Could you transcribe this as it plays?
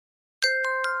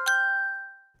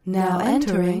Now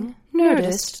entering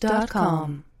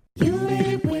Nerdist.com. You made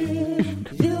it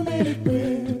weird, you made it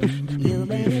weird, you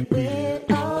made it weird,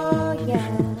 oh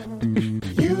yeah.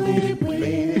 You made it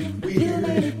weird, you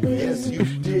made it weird, yes you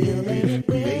did. You made it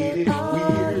weird,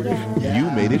 oh yeah. You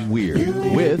Made It Weird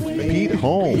with Pete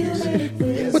Holmes.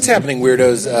 What's happening,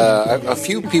 weirdos? A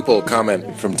few people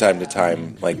comment from time to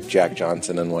time, like Jack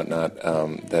Johnson and whatnot,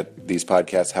 that these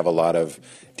podcasts have a lot of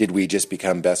 "did we just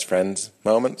become best friends"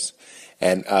 moments.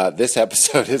 And this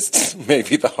episode is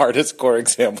maybe the hardest core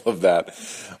example of that.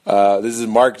 This is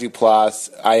Mark Duplass.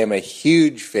 I am a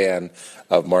huge fan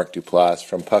of Mark Duplass,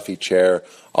 from Puffy Chair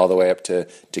all the way up to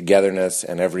Togetherness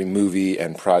and every movie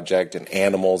and project and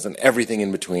Animals and everything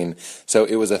in between. So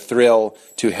it was a thrill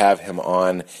to have him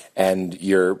on, and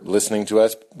you're listening to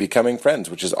us becoming friends,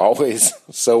 which is always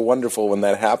so wonderful when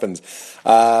that happens.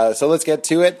 So let's get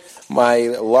to it. My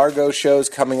Largo show's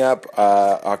coming up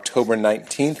October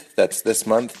 19th. That's this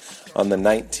month. On the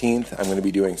 19th, I'm going to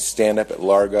be doing stand-up at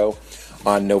Largo.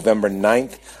 On November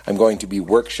 9th, I'm going to be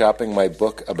workshopping my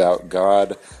book about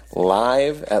God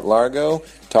live at Largo,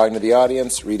 talking to the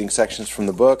audience, reading sections from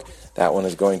the book. That one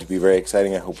is going to be very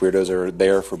exciting. I hope weirdos are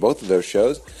there for both of those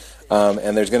shows.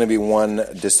 And there's going to be one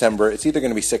December. It's either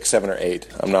going to be 6, 7, or 8.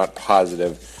 I'm not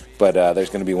positive. But there's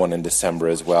going to be one in December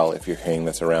as well, if you're hearing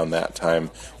this around that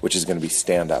time, which is going to be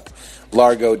stand-up.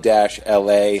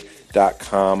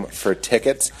 Largo-LA.com for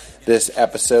tickets. This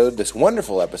episode, this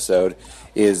wonderful episode,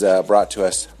 is brought to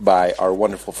us by our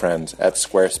wonderful friends at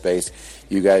Squarespace.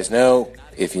 You guys know,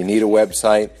 if you need a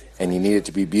website and you need it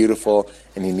to be beautiful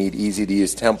and you need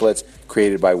easy-to-use templates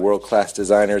created by world-class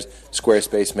designers,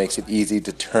 Squarespace makes it easy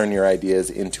to turn your ideas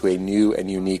into a new and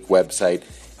unique website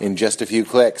in just a few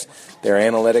clicks. Their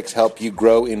analytics help you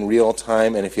grow in real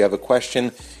time, and if you have a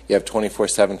question, you have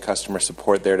 24/7 customer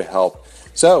support there to help.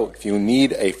 So, if you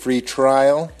need a free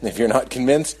trial, if you're not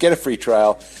convinced, get a free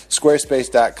trial,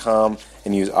 squarespace.com,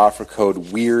 and use offer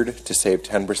code WEIRD to save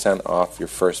 10% off your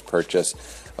first purchase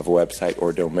of a website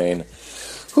or domain.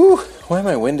 Whew, why am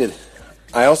I winded?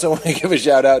 I also want to give a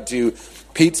shout out to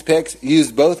Pete's Picks.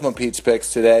 Used both my Pete's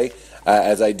Picks today,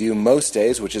 as I do most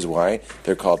days, which is why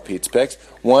they're called Pete's Picks.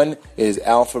 One is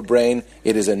Alpha Brain.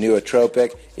 It is a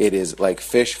nootropic. It is like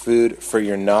fish food for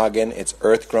your noggin. It's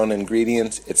earth-grown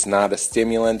ingredients. It's not a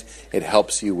stimulant. It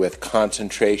helps you with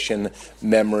concentration,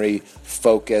 memory,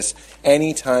 focus.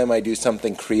 Anytime I do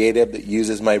something creative that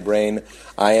uses my brain,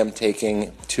 I am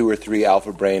taking 2 or 3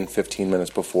 Alpha Brain 15 minutes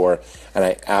before, and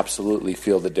I absolutely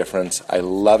feel the difference. I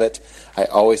love it. I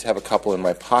always have a couple in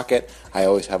my pocket. I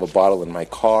always have a bottle in my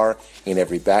car, in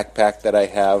every backpack that I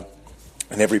have.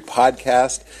 In every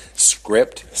podcast,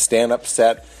 script, stand-up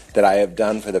set that I have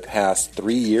done for the past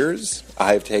 3 years,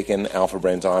 I have taken Alpha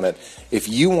Brains on it. If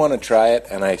you want to try it,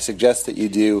 and I suggest that you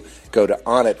do, go to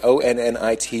Onnit,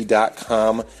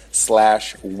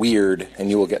 ONNIT.com/weird, and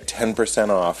you will get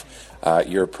 10% off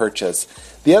your purchase.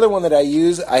 The other one that I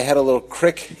use, I had a little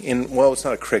crick in, well, it's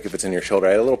not a crick if it's in your shoulder.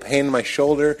 I had a little pain in my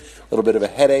shoulder, a little bit of a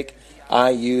headache.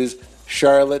 I use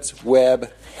Charlotte's Web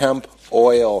Hemp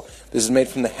Oil. This is made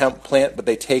from the hemp plant, but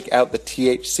they take out the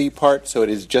THC part, so it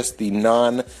is just the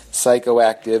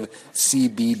non-psychoactive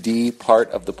CBD part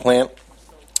of the plant,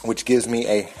 which gives me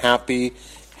a happy,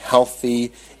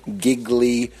 healthy,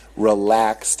 giggly,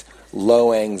 relaxed,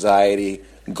 low anxiety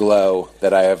glow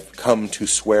that I have come to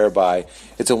swear by.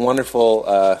 It's a wonderful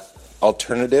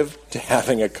alternative to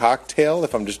having a cocktail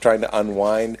if I'm just trying to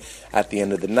unwind at the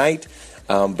end of the night.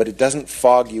 But it doesn't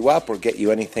fog you up or get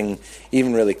you anything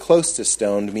even really close to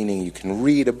stoned, meaning you can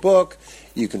read a book,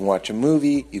 you can watch a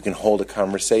movie, you can hold a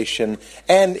conversation,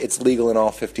 and it's legal in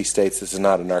all 50 states. This is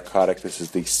not a narcotic. This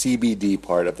is the CBD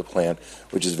part of the plant,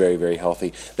 which is very, very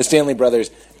healthy. The Stanley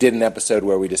Brothers did an episode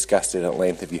where we discussed it at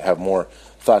length. If you have more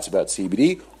thoughts about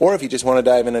CBD, or if you just want to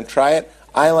dive in and try it,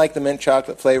 I like the mint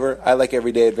chocolate flavor. I like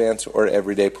Everyday Advance or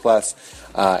Everyday Plus.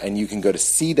 And you can go to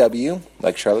CW,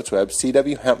 like Charlotte's Web,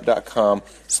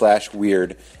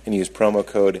 cwhemp.com/weird, and use promo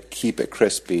code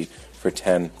KEEPITCRISPY for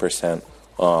 10%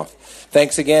 off.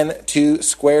 Thanks again to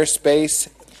Squarespace.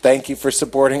 Thank you for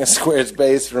supporting us,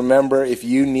 Squarespace. Remember, if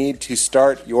you need to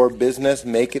start your business,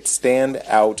 make it stand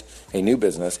out, a new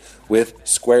business, with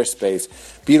Squarespace.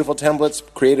 Beautiful templates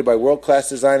created by world-class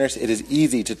designers. It is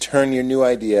easy to turn your new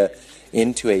idea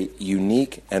into a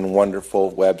unique and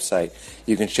wonderful website.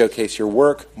 You can showcase your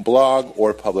work, blog,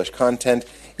 or publish content,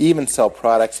 even sell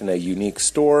products in a unique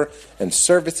store, and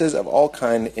services of all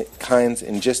kinds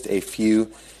in just a few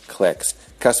clicks.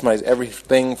 Customize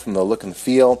everything from the look and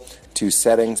feel to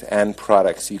settings and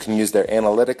products. You can use their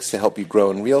analytics to help you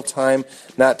grow in real time.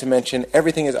 Not to mention,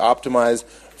 everything is optimized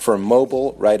for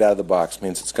mobile right out of the box.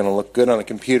 Means it's going to look good on a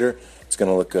computer. It's going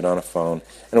to look good on a phone.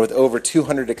 And with over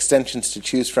 200 extensions to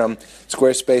choose from,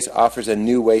 Squarespace offers a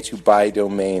new way to buy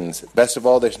domains. Best of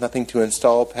all, there's nothing to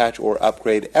install, patch, or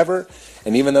upgrade ever.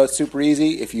 And even though it's super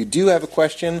easy, if you do have a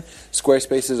question,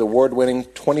 Squarespace's award-winning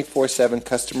 24/7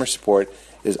 customer support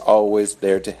is always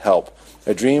there to help.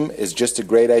 A dream is just a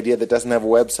great idea that doesn't have a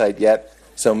website yet,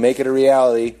 so make it a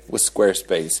reality with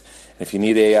Squarespace. And if you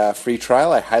need a free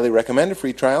trial, I highly recommend a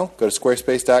free trial. Go to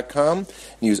squarespace.com and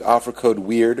use offer code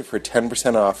WEIRD for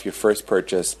 10% off your first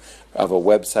purchase of a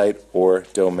website or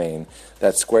domain.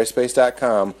 That's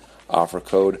squarespace.com, offer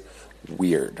code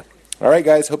WEIRD. All right,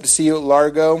 guys, hope to see you at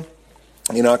Largo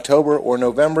in October or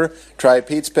November. Try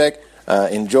Pete's Pick.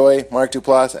 Enjoy, Mark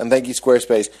Duplass, and thank you,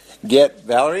 Squarespace. Get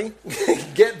Valerie?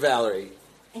 Get Valerie.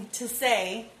 To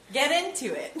say, get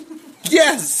into it.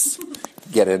 Yes!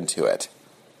 Get into it.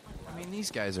 I mean, these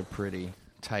guys are pretty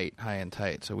tight, high and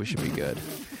tight, so we should be good.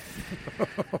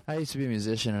 I used to be a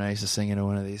musician, and I used to sing into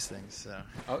one of these things. So.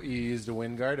 Oh, you used a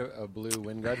wind guard, a blue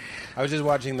wind guard? I was just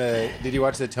watching did you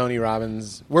watch the Tony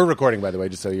Robbins? We're recording, by the way,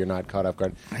 just so you're not caught off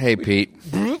guard. Hey, Pete.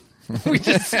 I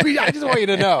just want you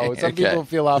to know. Some people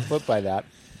feel off put by that.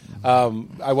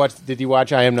 Did you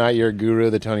watch I Am Not Your Guru,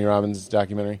 the Tony Robbins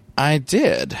documentary? I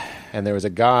did. And there was a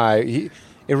guy,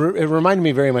 it reminded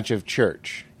me very much of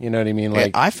church. You know what I mean?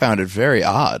 Like I found it very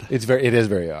odd. It is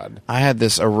very odd. I had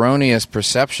this erroneous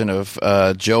perception of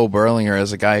Joe Berlinger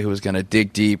as a guy who was going to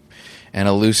dig deep and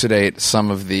elucidate some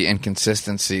of the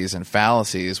inconsistencies and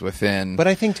fallacies within. But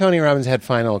I think Tony Robbins had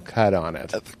final cut on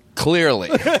it. Clearly.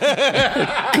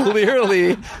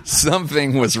 Clearly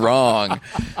something was wrong.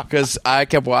 Because I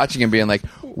kept watching and being like,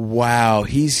 wow,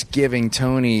 he's giving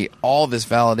Tony all this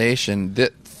validation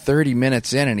that 30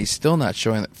 minutes in and he's still not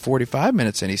showing that. 45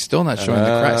 minutes in, he's still not showing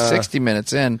the cracks. 60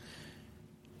 minutes in,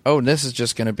 oh, this is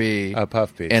just going to be a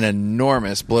puff piece. An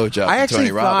enormous blowjob to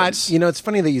Tony Robbins. Thought, it's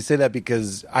funny that you say that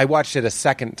because I watched it a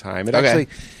second time.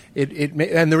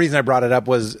 And the reason I brought it up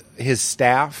was his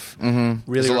staff.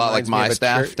 Mm-hmm. Really, it's a lot like my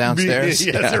staff downstairs.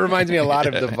 Yes, it reminds me a lot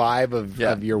of the vibe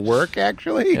of your work,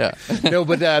 actually. Yeah. No,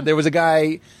 but there was a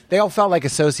guy. They all felt like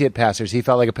associate pastors. He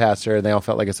felt like a pastor, and they all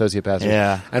felt like associate pastors.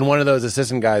 Yeah. And one of those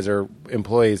assistant guys or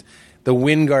employees, the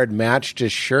wind guard matched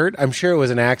his shirt. I'm sure it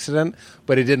was an accident,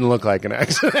 but it didn't look like an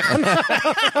accident.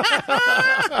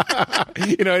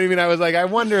 You know what I mean? I was like, I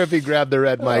wonder if he grabbed the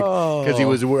red mic because he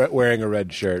was wearing a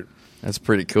red shirt. That's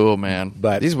pretty cool, man.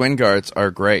 But these wind guards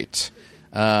are great.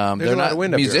 They're not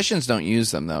musicians don't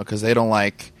use them though because they don't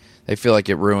they feel like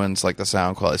it ruins like the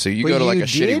sound quality. So you go to like a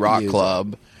shitty rock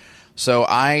club. So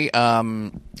I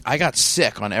got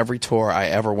sick on every tour I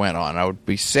ever went on. I would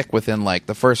be sick within like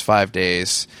the first 5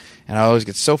 days. And I always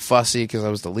get so fussy because I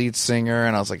was the lead singer,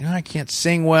 and I was like, I can't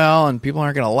sing well, and people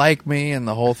aren't going to like me, and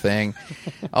the whole thing.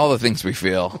 All the things we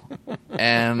feel.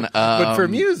 And but for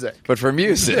music.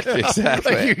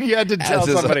 Exactly. Like you had to tell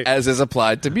somebody. As is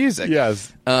applied to music.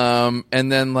 Yes. And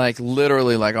then,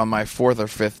 literally, on my fourth or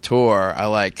fifth tour,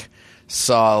 I,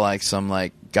 saw,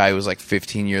 some, guy who was,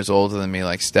 15 years older than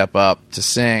me, step up to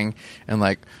sing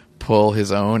and, pull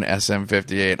his own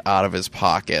SM58 out of his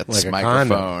pockets, microphone.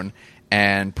 Condom.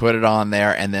 And put it on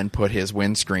there, and then put his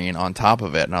windscreen on top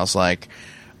of it. And I was like,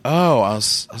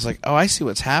 I see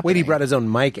what's happening. Wait, he brought his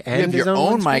own mic and his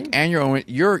own mic and your own.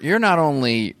 You're not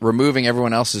only removing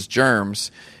everyone else's germs,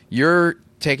 you're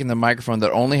taking the microphone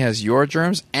that only has your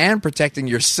germs and protecting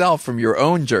yourself from your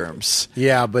own germs.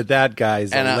 Yeah, but that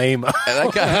guy's a lame-o.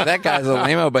 that guy's a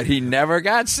lame-o, but he never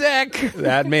got sick.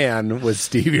 That man was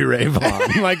Stevie Ray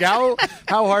Vaughan.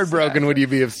 How heartbroken would you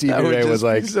be if Stevie Ray was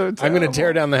like, so I'm going to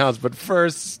tear down the house, but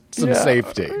first, some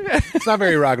safety. It's not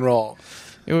very rock and roll.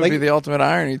 It would be the ultimate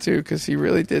irony, too, because he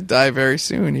really did die very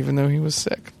soon, even though he was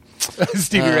sick.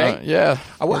 Stevie Ray? Yeah.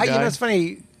 It's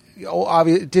funny.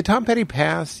 Did Tom Petty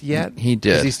pass yet? He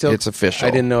did. Is he still? It's official.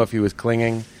 I didn't know if he was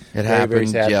clinging. It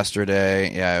happened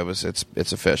yesterday. Yeah,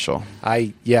 it's official.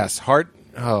 I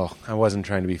wasn't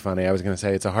trying to be funny. I was going to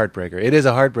say it's a heartbreaker. It is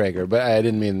a heartbreaker, but I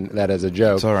didn't mean that as a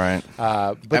joke. It's all right.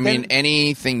 But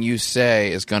anything you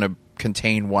say is going to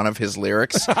contain one of his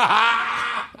lyrics.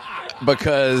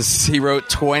 Because he wrote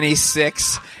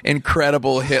 26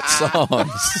 incredible hit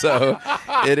songs. So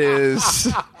it is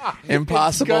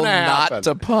impossible not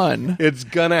to pun. It's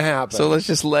going to happen. So let's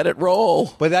just let it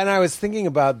roll. But then I was thinking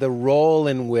about the role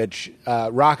in which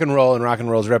rock and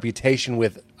roll's reputation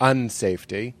with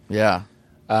unsafety. Yeah.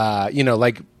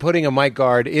 Putting a mic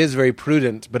guard is very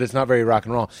prudent, but it's not very rock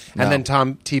and roll. No. And then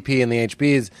Tom TP and the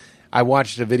HBs, I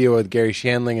watched a video with Gary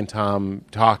Shandling and Tom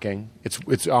talking. It's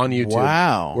on YouTube.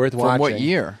 Wow. Worth watching. From what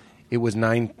year? It was in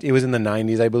the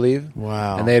 90s, I believe.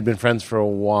 Wow. And they had been friends for a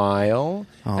while.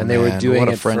 Oh, and they were doing what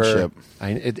a it friendship.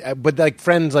 But like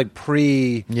friends like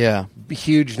pre Yeah.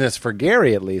 hugeness for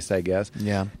Gary, at least, I guess.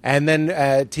 Yeah. And then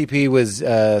TP was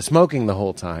smoking the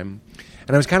whole time.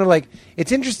 And I was kind of like,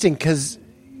 it's interesting because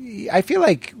I feel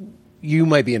like you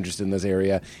might be interested in this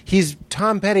area. He's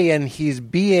Tom Petty and he's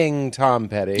being Tom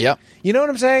Petty. Yep. You know what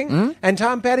I'm saying? Mm-hmm. And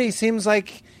Tom Petty seems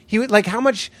like he would like, how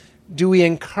much do we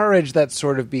encourage that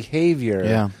sort of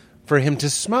behavior for him to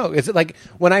smoke? It's like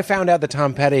when I found out that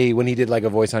Tom Petty, when he did like a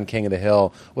voice on King of the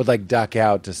Hill, would like duck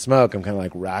out to smoke, I'm kind of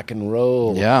like rock and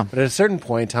roll. Yeah. But at a certain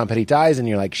point, Tom Petty dies and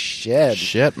you're like,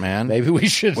 shit, man. Maybe we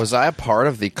should. Was I a part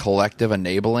of the collective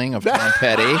enabling of Tom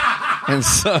Petty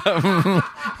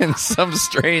in some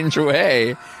strange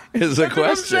way? Is a question. What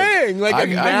I'm saying, like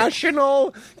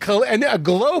national and a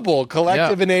global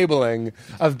collective enabling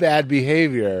of bad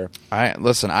behavior.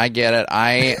 Listen, I get it.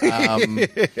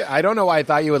 I don't know why I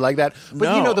thought you would like that, but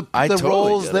no, you know the totally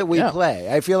roles that we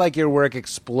play. I feel like your work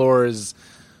explores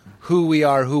who we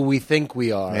are, who we think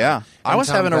we are. Yeah. I was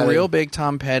having a real big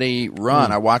Tom Petty run.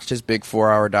 Mm. I watched his big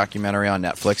 4-hour documentary on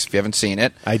Netflix. If you haven't seen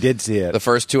it. I did see it. The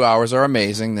first 2 hours are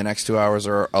amazing. The next 2 hours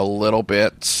are a little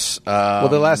bit... well,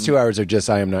 the last 2 hours are just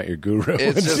I Am Not Your Guru.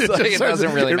 It's just like, it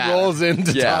doesn't really matter. It rolls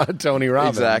into Tony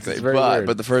Robbins. Exactly.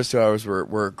 But the first 2 hours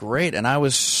were great. And I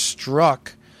was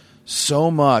struck so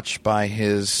much by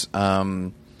his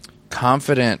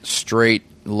confident, straight,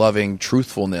 loving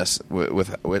truthfulness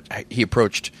with he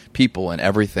approached people and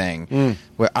everything.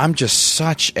 Where I'm just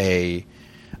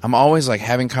I'm always like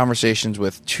having conversations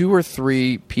with 2 or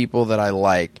 3 people that I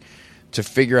like to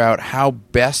figure out how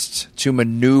best to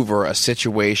maneuver a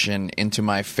situation into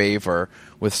my favor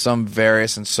with some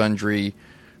various and sundry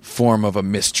form of a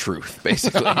mistruth,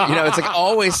 basically. It's like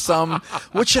always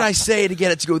what should I say to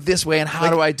get it to go this way, and how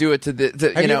do I do it to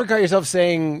have you ever caught yourself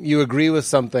saying you agree with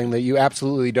something that you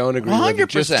absolutely don't agree 100%. With,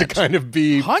 just to kind of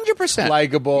be 100%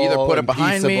 likable, either put it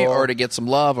behind me peaceable, or to get some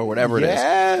love or whatever it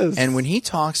is. And when he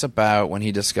talks about when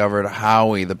he discovered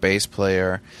Howie, the bass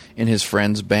player in his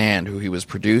friend's band who he was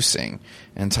producing,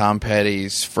 and Tom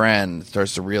Petty's friend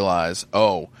starts to realize,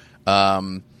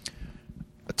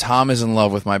 Tom is in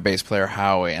love with my bass player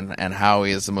Howie, and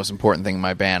Howie is the most important thing in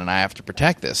my band, and I have to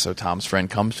protect this. So Tom's friend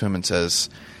comes to him and says,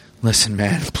 "Listen,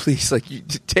 man, please, like, you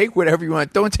take whatever you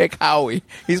want. Don't take Howie.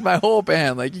 He's my whole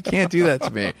band. Like, you can't do that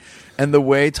to me." And the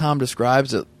way Tom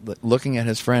describes it, looking at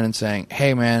his friend and saying,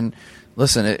 "Hey, man,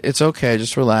 listen, it's okay.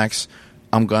 Just relax.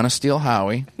 I'm going to steal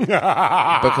Howie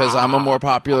because I'm a more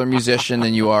popular musician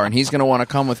than you are, and he's going to want to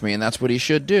come with me, and that's what he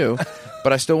should do.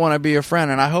 But I still want to be your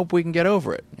friend, and I hope we can get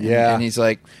over it." And he's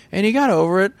like, and he got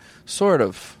over it, sort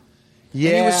of.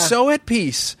 Yeah. And he was so at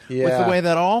peace with the way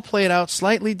that all played out,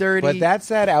 slightly dirty. But that's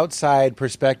that outside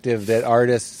perspective that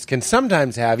artists can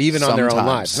sometimes have, even on their own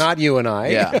lives. Not you and I.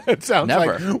 Yeah. It sounds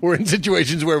like we're in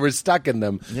situations where we're stuck in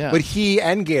them. Yeah. But he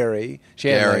and Gary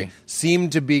Shandling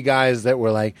seemed to be guys that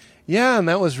were like, yeah, and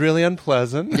that was really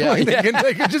unpleasant. Yeah,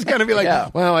 they could just kind of be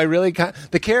like, wow, I really...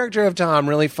 The character of Tom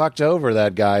really fucked over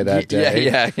that guy that day.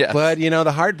 Yeah. But, the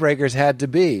Heartbreakers had to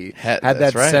be. Had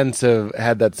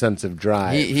that sense of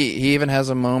drive. He even has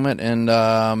a moment in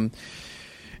the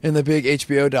big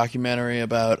HBO documentary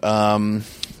about,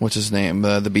 what's his name?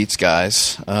 The Beats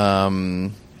guys.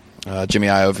 Jimmy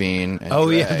Iovine.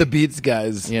 And the Beats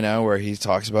guys. Where he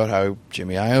talks about how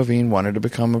Jimmy Iovine wanted to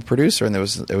become a producer, and there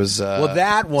was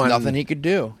that one, nothing he could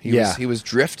do. He was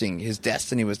drifting. His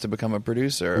destiny was to become a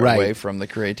producer away from the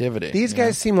creativity. These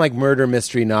guys seem like murder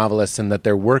mystery novelists in that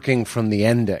they're working from the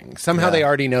ending. Somehow they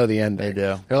already know the ending. They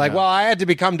do. They're like, well, I had to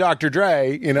become Dr.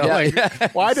 Dre.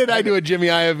 Why did I do a Jimmy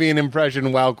Iovine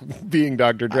impression while being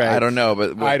Dr. Dre? I don't know,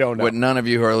 but I don't know. What none of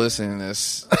you who are listening to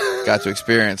this got to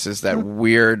experience is that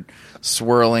weird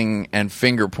swirling and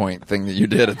finger point thing that you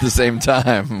did at the same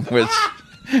time, which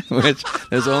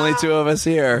there's only 2 of us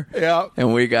here. Yeah,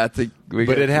 and we got to.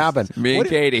 But it happened. Me and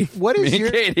Katie.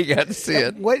 Katie got to see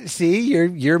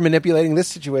it. You're manipulating this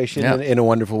situation in a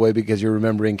wonderful way because you're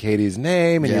remembering Katie's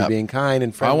name and you're being kind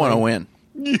and friendly. I want to win.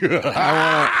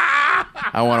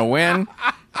 I want to win.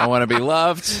 I want to be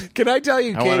loved. Can I tell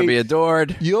you, Katie, I want to be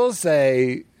adored. You'll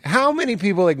say, how many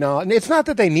people acknowledge... It's not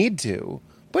that they need to,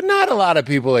 but not a lot of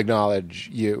people acknowledge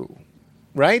you,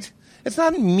 right? It's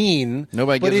not mean.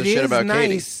 Nobody gives a shit about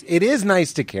nice. Katie. It is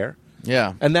nice to care.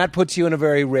 Yeah. And that puts you in a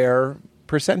very rare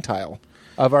percentile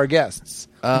of our guests.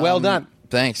 Well done.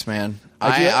 Thanks, man.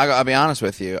 I'll be honest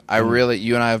with you.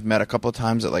 You and I have met a couple of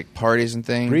times at like parties and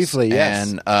things. Briefly, yes.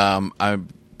 And I'm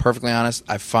perfectly honest.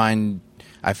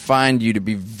 I find you to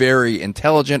be very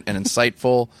intelligent and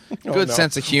insightful. Good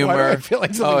sense of humor. Why do I feel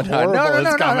like something horrible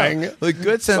is coming? Like,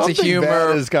 good sense of humor.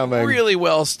 Bad is coming. Really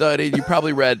well studied. You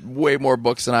probably read way more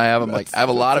books than I have. I have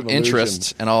a lot of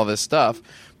interest in all this stuff.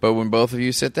 But when both of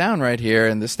you sit down right here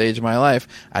in this stage of my life,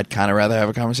 I'd kind of rather have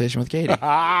a conversation with Katie.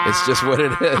 It's just what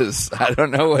it is. I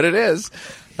don't know what it is.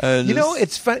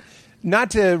 It's fun. Not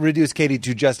to reduce Katie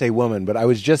to just a woman, but I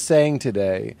was just saying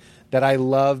today that I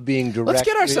love being direct. Let's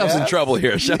get ourselves in trouble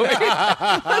here, shall we?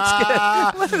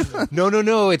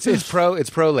 No. It's pro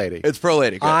lady. It's pro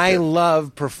lady. Good, I good.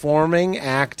 love performing,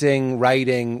 acting,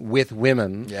 writing with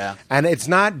women. Yeah. And it's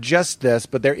not just this,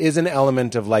 but there is an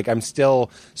element of like I'm still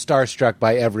starstruck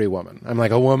by every woman. I'm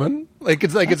like, a woman?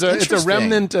 It's a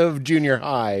remnant of junior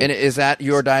high. And is that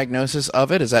your diagnosis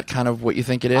of it? Is that kind of what you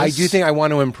think it is? I do think I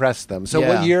want to impress them. So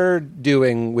what you're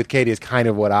doing with Katie is kind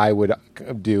of what I would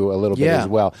do a little bit as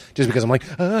well. Just because I'm like,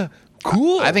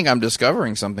 cool. I think I'm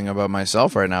discovering something about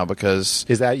myself right now because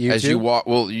is that you as too?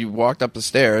 You walked up the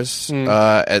stairs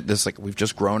at this, like, we've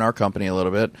just grown our company a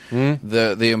little bit.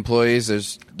 The employees, a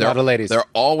lot of ladies. They're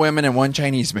all women and one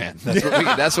Chinese man.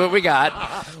 That's what we got.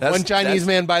 One Chinese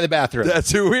man by the bathroom.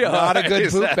 That's who we are. Not a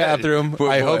good poop bathroom.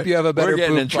 I hope you have a better We're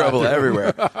getting poop in trouble bathroom.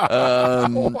 everywhere.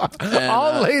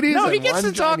 All ladies. No, he and gets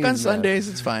one to talk on Chinese man. Sundays.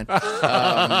 It's fine.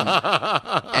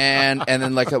 And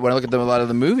then, like, when I look at a lot of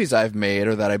the movies I've made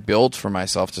or that I built for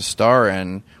myself to star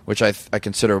in, which I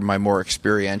consider my more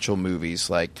experiential movies,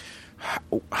 like,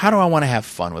 how do I want to have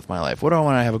fun with my life? What do I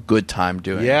want to have a good time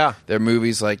doing? Yeah. There are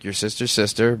movies like Your Sister's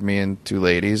Sister, me and two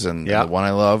ladies, and the one I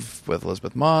love with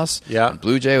Elizabeth Moss, and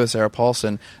Blue Jay with Sarah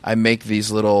Paulson. I make these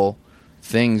little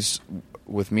things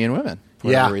with me and women for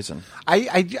whatever reason.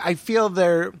 I feel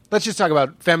let's just talk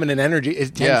about feminine energy.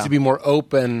 It tends to be more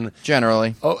open.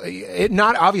 Generally.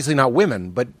 Obviously not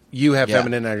women, but you have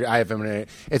feminine energy, I have feminine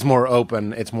energy. It's more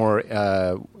open. It's more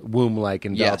womb-like,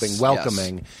 enveloping,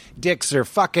 welcoming. Yes. Dicks are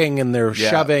fucking and they're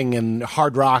shoving, and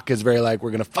hard rock is very like,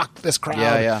 we're going to fuck this crowd.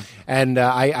 Yeah. And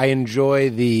I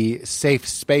enjoy the safe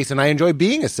space, and I enjoy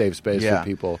being a safe space for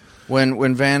people.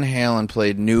 When Van Halen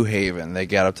played New Haven, they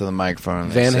got up to the microphone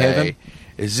and they say,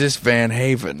 "Is this Van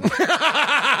Haven?"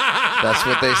 That's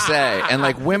what they say. And,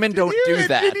 like, women don't do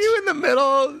that. Did you in the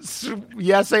middle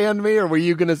yes and me, or were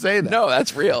you going to say that? No,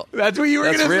 that's real. That's what you were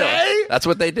going to say? That's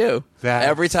what they do.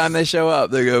 Every time they show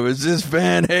up, they go, "Is this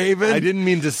Van Haven?" I didn't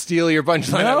mean to steal your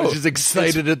punchline. I was just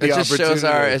excited at the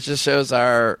opportunity. It just shows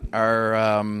our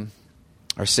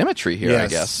symmetry here, I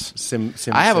guess.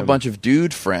 I have a bunch of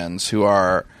dude friends who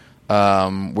are...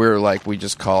 we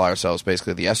just call ourselves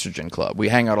basically the Estrogen Club. We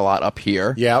hang out a lot up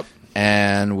here. Yep.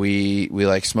 And we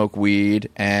like smoke weed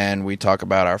and we talk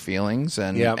about our feelings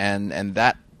and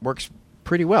that works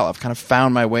pretty well. I've kind of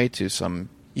found my way to some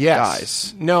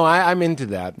guys. No, I'm into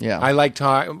that. Yeah. I like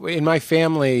in my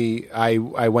family I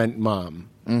went mom.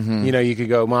 Mm-hmm. You know, you could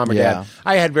go mom or dad.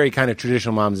 I had very kind of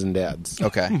traditional moms and dads.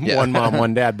 Okay. One mom,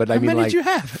 one dad. But How many did you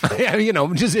have? You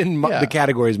know, just in the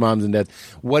categories moms and dads.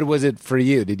 What was it for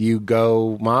you? Did you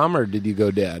go mom or did you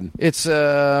go dad? It's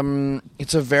a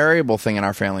variable thing in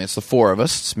our family. It's the four of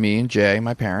us. It's me and Jay,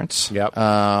 my parents. Yep.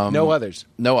 No others.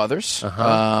 No others.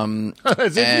 Uh-huh.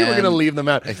 As if you were going to leave them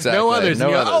out. Exactly. No others.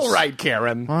 No others. Others. All right,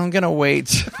 Karen. Well, I'm going to wait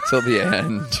till the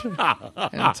end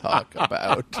and talk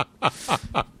about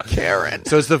Karen.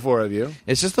 So it's the four of you.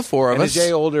 It's just the four of us. Is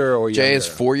Jay older or younger? Jay is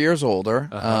 4 years older,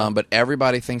 but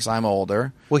everybody thinks I'm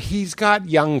older. Well, he's got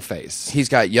young face. He's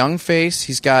got young face.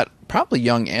 He's got probably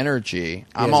young energy.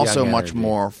 I'm also much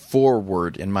more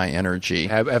forward in my energy.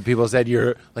 Have people said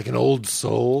you're like an old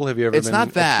soul? Have you ever It's been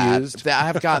not that. accused? I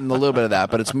have gotten a little bit of that,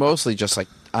 but it's mostly just like,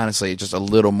 honestly, just a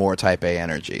little more type A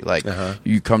energy. Like,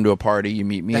 you come to a party, you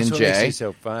meet me That's and what Jay. makes you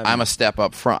so fun. I'm a step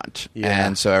up front. Yeah.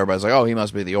 And so everybody's like, oh, he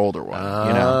must be the older one.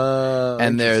 You know?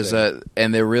 And there's an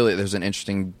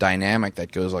interesting dynamic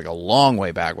that goes like a long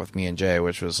way back with me and Jay,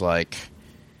 which was like,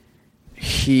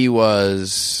 he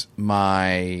was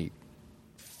my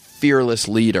fearless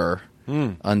leader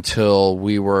until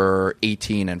we were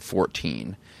 18 and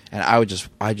 14. And I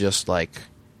just like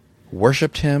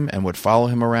worshipped him and would follow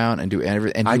him around and do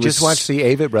everything. I just watched the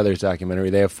Avett Brothers documentary.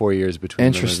 They have 4 years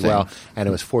between them as well. And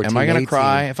it was 14, Am I going to 18.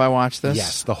 cry if I watch this?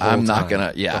 Yes, the whole I'm not time.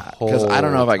 going to, because I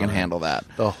don't know if I can handle that.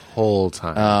 The whole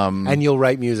time. And you'll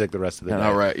write music the rest of the day.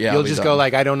 I'll write, You'll just go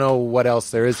like, I don't know what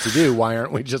else there is to do. Why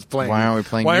aren't we just playing? Why aren't we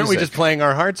playing Why aren't we music? just playing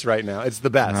our hearts right now? It's the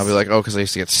best. And I'll be like, oh, because I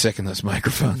used to get sick in those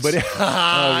microphones. But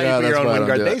God, your that's own why I don't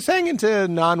Wingard. do They it. sang into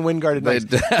non-Wingarded nights,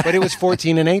 but it was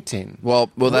 14 and 18.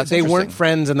 Well, that's they weren't interesting.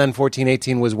 friends, and then 14,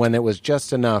 18 was when it was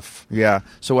just enough. Yeah.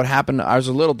 So what happened, I was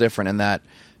a little different in that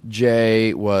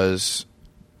Jay was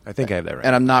I think I have that right.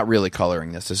 And I'm not really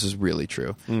coloring this. This is really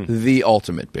true. The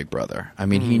ultimate big brother. I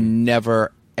mean, he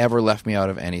never, ever left me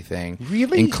out of anything.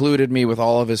 Really? Included me with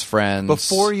all of his friends.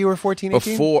 Before you were 14,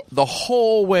 18? Before, the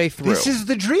whole way through. This is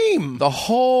the dream. The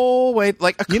whole way.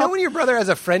 Like you know when your brother has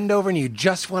a friend over and you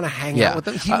just want to hang out with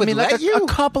them? He would let you? A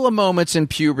couple of moments in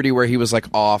puberty where he was like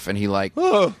off and he like...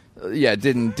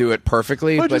 didn't do it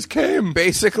perfectly. I but just came.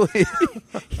 Basically,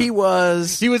 he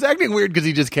was acting weird because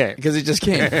he just came. Because he just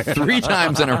came 3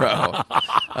 times in a row.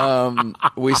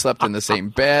 We slept in the same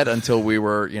bed until we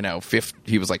were,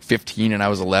 he was like 15 and I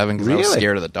was 11 because I was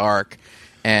scared of the dark.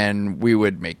 And we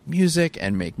would make music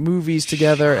and make movies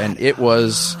together, and it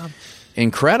was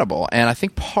incredible. And I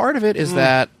think part of it is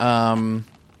that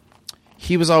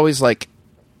he was always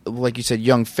like you said,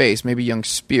 young face, maybe young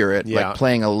spirit, like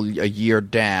playing a year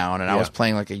down, and I was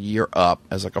playing like a year up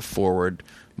as like a forward,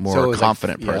 more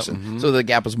confident person. So the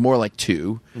gap was more like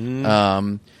 2.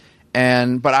 But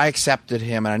I accepted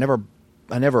him, and I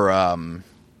never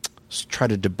tried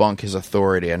to debunk his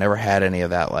authority. I never had any of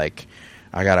that like,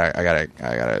 I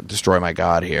gotta destroy my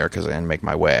God here and make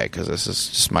my way because this is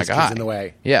just my guy. He's in the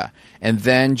way. Yeah, and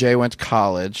then Jay went to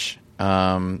college,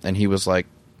 and he was like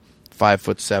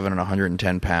 5'7" and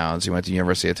 110 pounds. He went to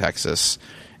University of Texas,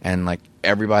 and like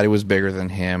everybody was bigger than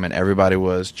him, and everybody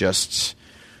was just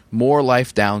more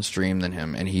life downstream than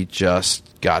him, and he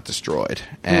just got destroyed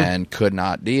and could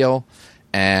not deal.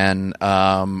 And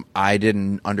I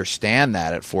didn't understand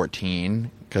that at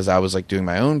 14 because I was like doing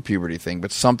my own puberty thing,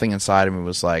 but something inside of me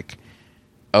was like,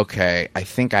 okay, I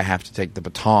think I have to take the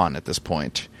baton at this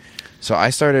point. So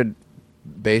I started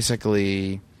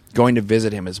basically going to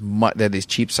visit him as much. They had these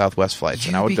cheap Southwest flights,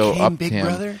 and I would go up to him,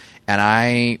 brother? And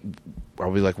I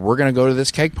would be like, "We're going to go to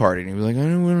this keg party," and he'd be like,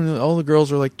 "All the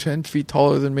girls are like 10 feet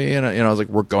taller than me," and I was like,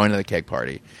 "We're going to the keg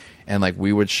party," and like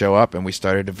we would show up, and we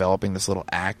started developing this little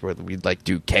act where we'd like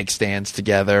do keg stands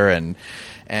together, and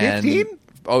 15?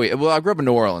 Oh yeah, well I grew up in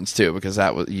New Orleans too because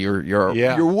that was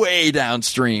you're way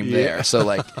downstream there, so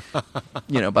like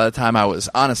by the time I was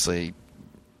honestly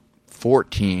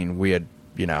 14, we had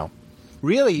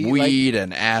really weed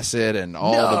and acid and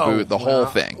all the whole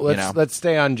thing. Let's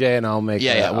stay on Jay, and I'll make.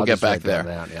 We'll get back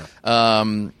there.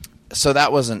 So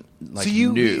that wasn't like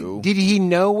new. Did he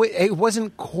know it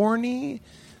wasn't corny?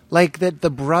 Like that,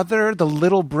 the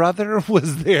little brother,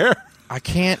 was there. I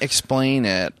can't explain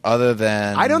it other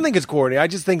than I don't think it's corny. I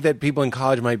just think that people in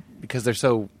college might because they're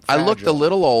so fragile. I looked a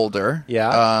little older,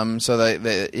 yeah. So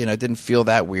they didn't feel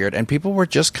that weird, and people were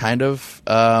just kind of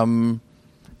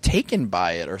taken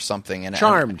by it or something, and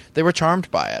charmed. They were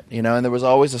charmed by it, and there was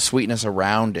always a sweetness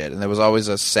around it, and there was always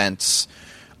a sense,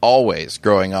 always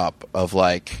growing up, of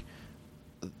like.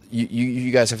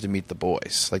 You guys have to meet the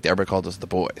boys. Like everybody called us the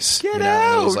boys. Get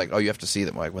out! And it was like, oh, you have to see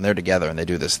them. Like when they're together and they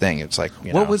do this thing, it's like,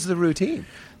 what was the routine?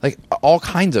 Like all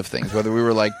kinds of things. Whether we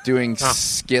were like doing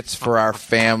skits for our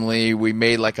family, we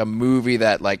made like a movie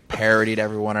that like parodied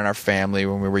everyone in our family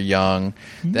when we were young.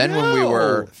 Then when we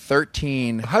were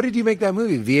 13, how did you make that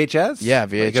movie? VHS? Yeah,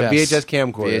 VHS. Like a VHS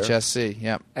camcorder. VHS-C.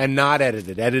 Yeah. And not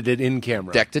edited in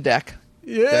camera. Deck to deck.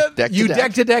 Yeah, deck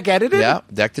to deck edited? Yeah,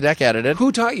 deck to deck edited.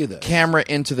 Who taught you this? Camera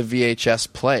into the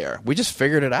VHS player. We just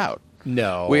figured it out.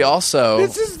 No. We also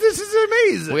This is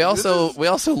amazing. We also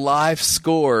live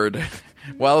scored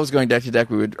while I was going deck to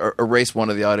deck. We would erase one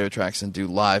of the audio tracks and do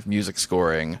live music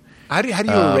scoring. How do you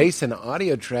erase an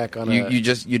audio track on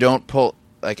you don't pull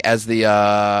like as the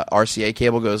RCA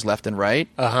cable goes left and right.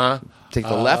 Take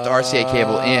the left RCA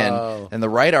cable in, and the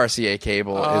right RCA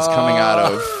cable is coming out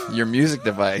of your music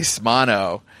device,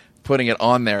 mono, putting it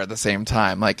on there at the same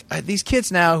time. Like, these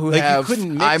kids now who have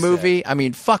iMovie, I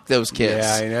mean, fuck those kids.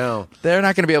 Yeah, I know. They're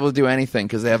not going to be able to do anything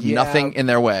because they have nothing in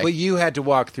their way. But you had to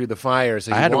walk through the fire,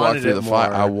 so you I had to walk wanted through it the more.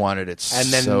 fire. I wanted it and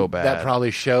then so bad. That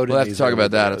probably showed We'll in have to these talk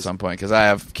about that videos. at some point because I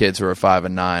have kids who are 5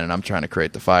 and 9, and I'm trying to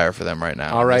create the fire for them right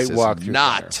now. All right, this is walk through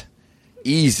not fire.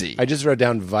 Easy. I just wrote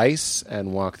down Vice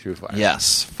and Walk Through Fire.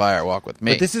 Yes, Fire Walk With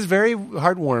Me. But this is very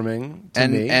heartwarming to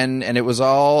me. And it was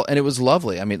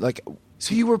lovely. I mean, like,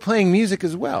 so you were playing music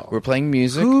as well. We're playing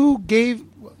music.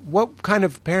 What kind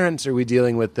of parents are we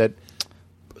dealing with that?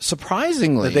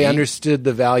 Surprisingly, that they understood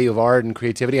the value of art and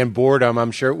creativity and boredom. I'm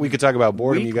sure we could talk about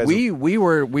boredom. We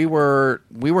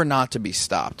were not to be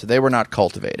stopped. They were not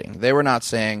cultivating. They were not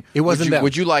saying it wasn't.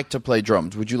 Would you like to play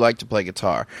drums? Would you like to play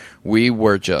guitar?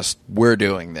 We're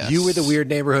doing this. You were the weird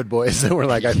neighborhood boys that were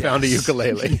like, I found a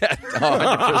ukulele.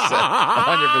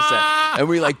 100%. And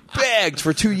we like begged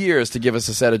for 2 years to give us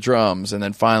a set of drums, and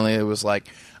then finally it was like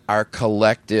our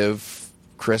collective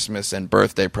Christmas and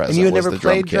birthday present. And you had was never the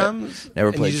drum played kit. Drums? Never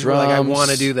and played you just drums. Were like, I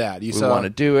want to do that. We want to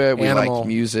do it. We Animal liked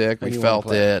music. We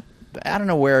felt it. I don't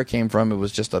know where it came from. It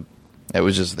was just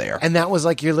there. And that was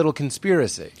like your little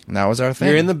conspiracy. And that was our thing.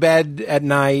 You're in the bed at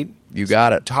night. You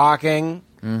got it. Talking.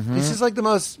 Mm-hmm. This is like the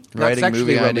most writing not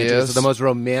sexually movie romantic, ideas. it's the most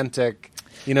romantic.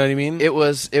 You know what I mean? It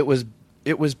was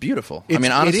beautiful. I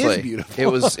mean, honestly, it is beautiful.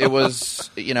 it was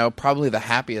probably the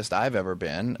happiest I've ever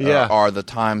been. Yeah. Are the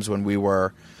times when we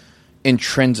were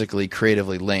intrinsically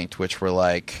creatively linked, which were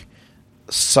like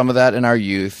some of that in our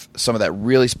youth, some of that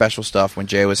really special stuff when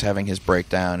Jay was having his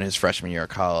breakdown in his freshman year of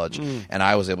college, and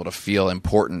I was able to feel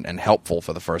important and helpful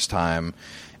for the first time.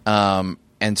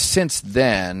 And since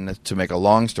then, to make a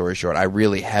long story short, I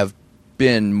really have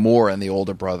been more in the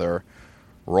older brother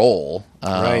role.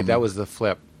 Right, that was the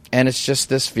flip. And it's just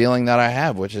this feeling that I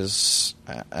have, which is,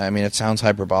 I mean, it sounds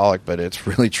hyperbolic, but it's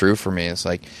really true for me. It's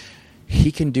like,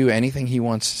 he can do anything he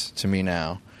wants to me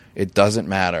now. It doesn't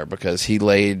matter because he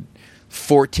laid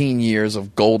 14 years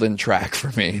of golden track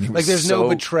for me. Like, there's no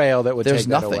betrayal that would take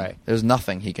that away. There's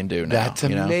nothing he can do now. That's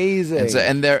amazing.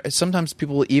 And there, sometimes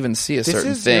people will even see a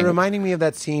certain thing. You're reminding me of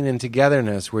that scene in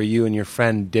Togetherness where you and your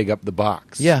friend dig up the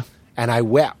box. Yeah. And I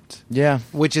wept. Yeah.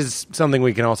 Which is something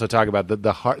we can also talk about.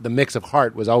 The mix of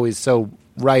heart was always so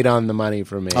right on the money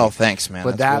for me. Oh, thanks, man.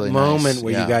 But That's that really moment nice.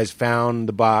 where you guys found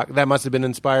the box, that must have been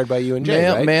inspired by you and Jay,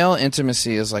 right? Male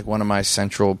intimacy is like one of my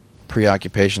central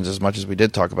preoccupations, as much as we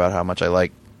did talk about how much I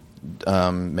like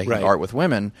making art with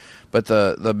women. But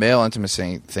the male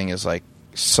intimacy thing is like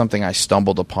something I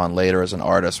stumbled upon later as an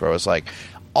artist, where I was like,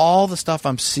 all the stuff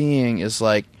I'm seeing is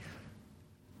like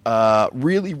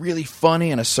really, really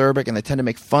funny and acerbic, and they tend to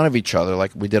make fun of each other,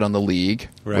 like we did on The League,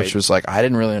 which was like, I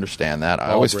didn't really understand that.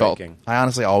 I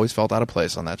honestly always felt out of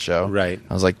place on that show. Right.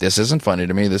 I was like, this isn't funny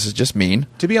to me. This is just mean.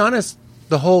 To be honest,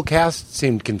 the whole cast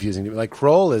seemed confusing to me. Like,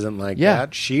 Kroll isn't like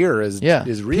that. Sheer is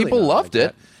really people not loved like it.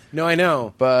 that. No, I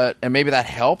know. And maybe that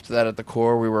helped, that at the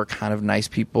core we were kind of nice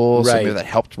people, so Right. maybe that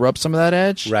helped rub some of that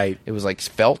edge. Right. It was like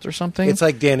felt or something. It's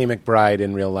like Danny McBride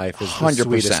in real life is the 100%.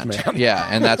 sweetest man. Yeah,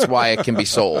 and that's why it can be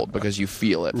sold, because you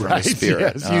feel it from Right, the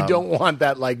spirit. yes. You don't want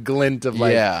that like glint of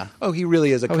like, oh, he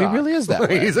really is a cock. he really is that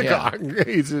way. He's a cock.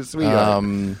 He's a sweetheart.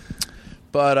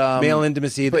 Male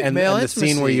intimacy, and the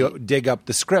scene where you dig up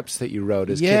the scripts that you wrote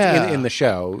as kids in the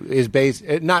show is based.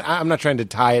 I'm not trying to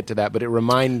tie it to that, but it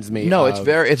reminds me. No, it's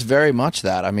very much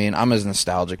that. I mean, I'm a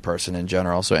nostalgic person in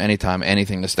general, so anytime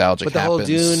anything nostalgic but the happens,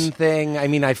 whole Dune thing. I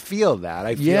mean, I feel that.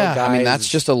 I feel guys, I mean, that's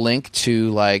just a link to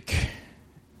like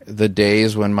the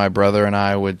days when my brother and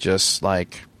I would just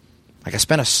like I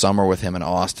spent a summer with him in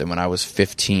Austin when I was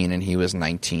 15 and he was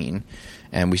 19.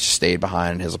 And we stayed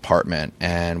behind in his apartment,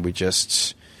 and we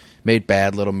just made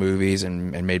bad little movies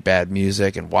and made bad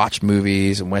music and watched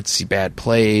movies and went to see bad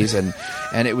plays, and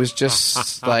it was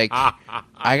just like I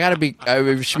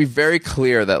should be very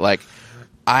clear that like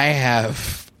I'm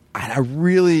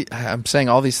saying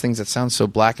all these things that sound so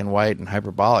black and white and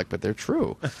hyperbolic, but they're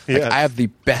true. Like, I have the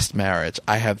best marriage.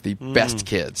 I have the best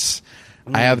kids.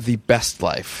 I have the best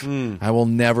life. I will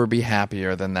never be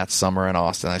happier than that summer in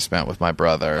Austin I spent with my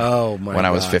brother when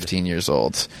I was 15 years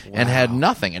old. Wow. And had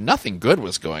nothing, and nothing good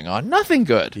was going on. Nothing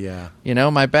good. Yeah. You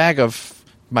know, my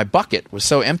bucket was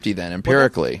so empty then,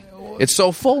 empirically. It's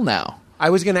so full now. I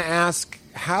was going to ask,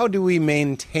 how do we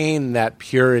maintain that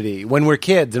purity when we're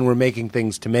kids and we're making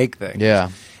things to make things? Yeah.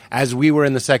 As we were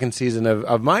in the second season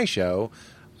of my show,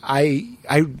 I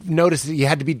noticed that you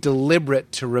had to be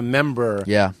deliberate to remember,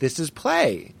 this is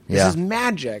play. This is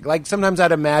magic. Like, sometimes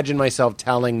I'd imagine myself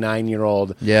telling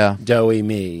 9-year-old doughy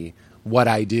me what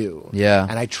I do. Yeah.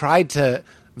 And I tried to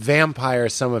vampire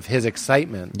some of his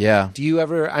excitement. Yeah. Do you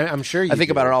ever, I'm sure you I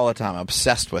think about it all the time. I'm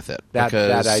obsessed with it. That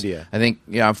idea. I think,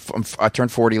 I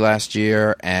turned 40 last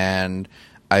year, and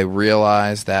I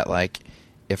realized that, like,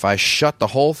 if I shut the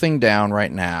whole thing down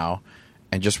right now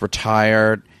and just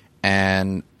retired,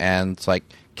 and it's like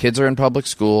kids are in public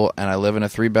school and I live in a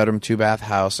 3-bedroom, 2-bath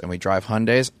house and we drive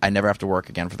Hyundais, I never have to work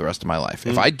again for the rest of my life.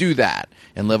 If I do that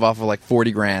and live off of like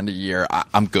 $40,000 a year,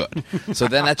 I'm good. So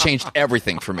then that changed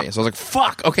everything for me. So I was like,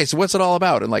 fuck, okay, so what's it all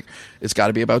about? And like, it's got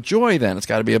to be about joy then. It's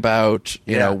got to be about,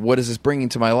 you know, what is this bringing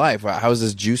to my life? How is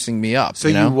this juicing me up? So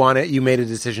you made a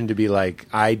decision to be like,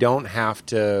 I don't have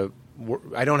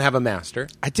a master.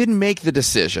 I didn't make the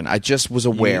decision. I just was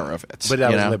aware of it. But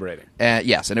that was liberating.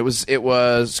 Yes, and it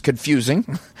was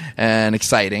confusing and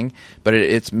exciting, but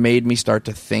it's made me start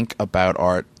to think about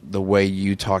art the way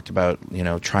you talked about,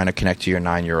 trying to connect to your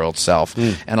 9-year-old self.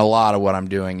 And a lot of what I'm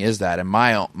doing is that. And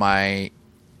my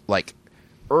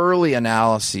early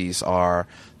analyses are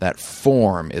that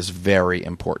form is very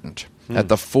important. at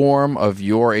the form of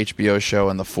your HBO show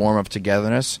and the form of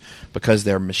Togetherness, because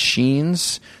they're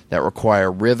machines that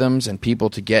require rhythms and people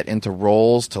to get into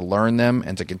roles, to learn them,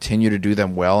 and to continue to do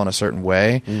them well in a certain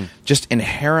way, just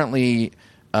inherently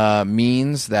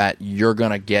means that you're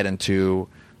going to get into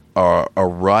a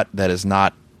rut that is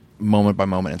not moment by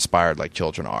moment inspired like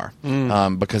children are,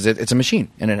 because it's a machine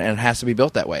and it has to be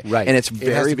built that way, right? And it's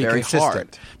very, very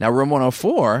hard. Now, Room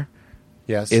 104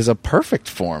 is a perfect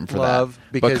form for that,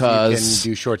 because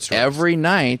you can do short stories. Every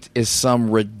night is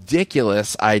some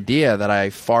ridiculous idea that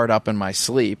I fart up in my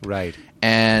sleep, right?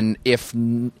 And if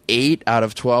 8 out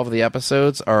of 12 of the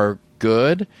episodes are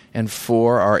good and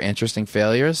 4 are interesting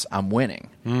failures, I'm winning,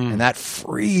 and that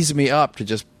frees me up to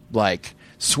just like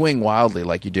swing wildly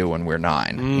like you do when we're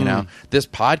 9. You know, this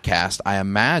podcast, I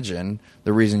imagine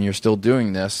the reason you're still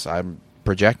doing this, I'm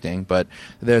projecting, but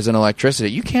there's an electricity.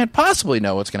 You can't possibly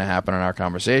know what's going to happen in our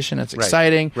conversation. It's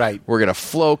exciting. Right. We're going to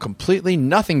flow completely.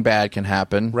 Nothing bad can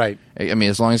happen. Right. I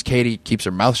mean, as long as Katie keeps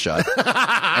her mouth shut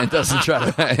and doesn't try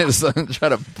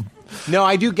to. No,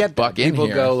 I do get that. People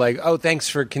here. go like, "Oh, thanks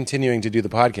for continuing to do the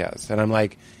podcast," and I'm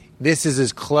like, "This is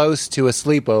as close to a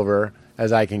sleepover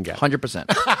as I can get." 100%.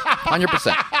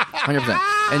 100%.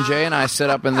 And Jay and I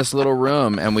sit up in this little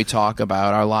room and we talk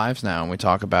about our lives now, and we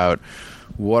talk about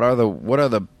what are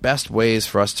the best ways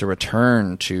for us to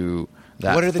return to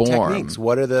that What are the form. techniques?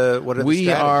 What are the We strategies?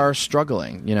 are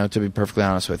struggling, to be perfectly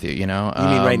honest with you. You mean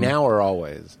right now or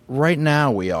always? Right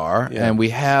now we are, and we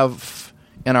have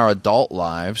in our adult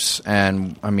lives,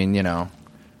 and I mean,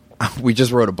 we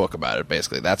just wrote a book about it.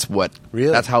 Basically, that's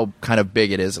how kind of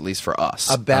big it is, at least for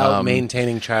us. About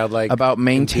maintaining childlike, about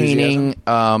maintaining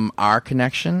our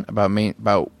connection,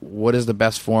 about what is the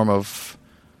best form of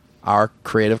our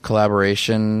creative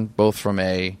collaboration, both from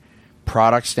a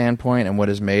product standpoint and what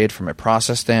is made from a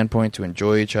process standpoint, to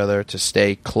enjoy each other, to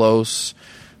stay close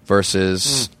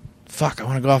versus fuck, I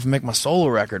want to go off and make my solo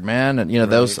record, man. And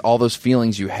all those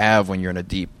feelings you have when you're in a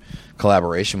deep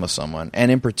collaboration with someone. And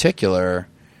in particular,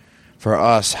 for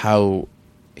us, how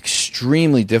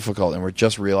extremely difficult, and we're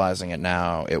just realizing it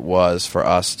now, it was for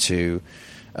us to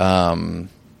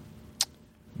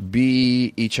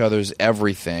be each other's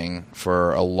everything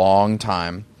for a long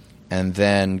time, and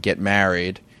then get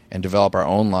married and develop our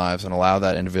own lives and allow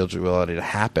that individuality to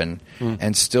happen,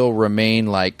 and still remain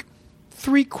like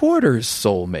 3/4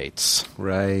 soulmates.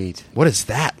 Right. What is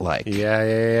that like?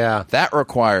 Yeah. That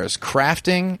requires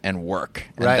crafting and work,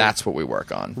 and that's what we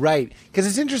work on. Right. Because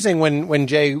it's interesting when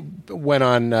Jay went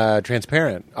on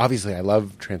Transparent. Obviously, I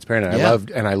love Transparent.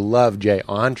 I love Jay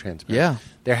on Transparent. Yeah.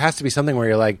 There has to be something where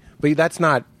you're like, but that's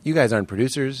not. You guys aren't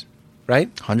producers,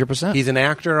 right? 100%. He's an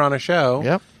actor on a show.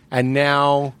 Yep. And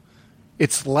now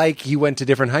it's like he went to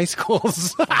different high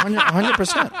schools.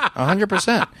 100%.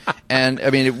 100%. And I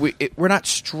mean, we're not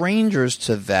strangers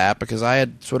to that, because I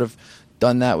had sort of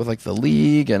done that with like the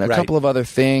League and a couple of other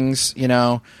things,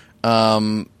 and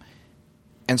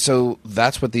so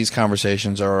that's what these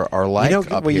conversations are like.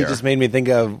 Up what here. You just made me think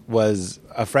of was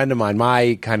a friend of mine,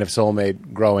 my kind of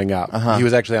soulmate growing up. He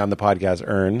was actually on the podcast,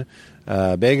 Ern.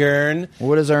 Big Ern.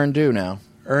 What does Ern do now?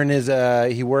 Ern is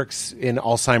he works in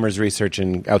Alzheimer's research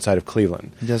outside of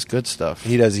Cleveland. He does good stuff.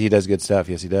 He does good stuff.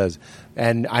 Yes, he does.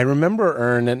 And I remember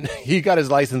Ern, and he got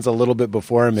his license a little bit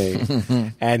before me,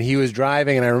 and he was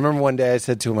driving. And I remember one day I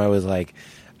said to him, I was like,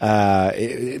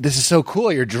 "This is so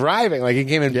cool. You're driving." Like, he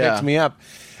came and picked me up.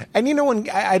 And when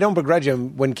I don't begrudge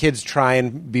him when kids try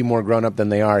and be more grown up than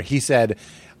they are. He said,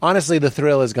 "Honestly, the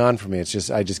thrill is gone for me. It's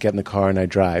just I just get in the car and I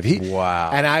drive."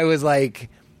 Wow. And I was like,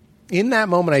 in that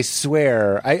moment, I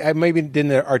swear, I maybe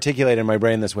didn't articulate in my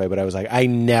brain this way, but I was like, I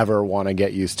never want to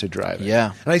get used to driving.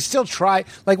 Yeah. And I still try.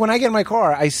 Like, when I get in my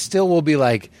car, I still will be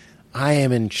like, I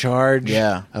am in charge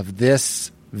of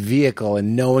this vehicle,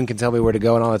 and no one can tell me where to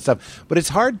go and all that stuff. But it's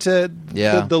hard to...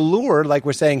 The lure, like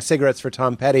we're saying, cigarettes for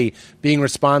Tom Petty, being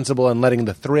responsible and letting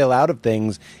the thrill out of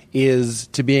things is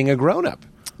to being a grown-up.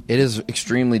 It is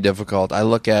extremely difficult. I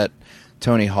look at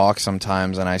Tony Hawk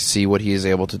sometimes, and I see what he is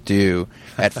able to do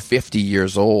at 50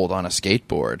 years old on a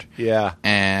skateboard. Yeah.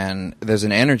 And there's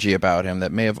an energy about him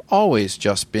that may have always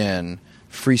just been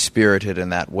free-spirited in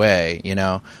that way,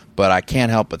 But I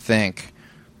can't help but think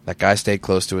that guy stayed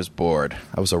close to his board.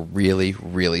 That was a really,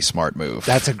 really smart move.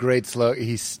 That's a great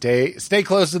slogan. Stay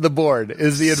close to the board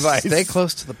is the advice. Stay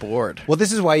close to the board. Well,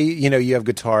 this is why you have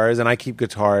guitars, and I keep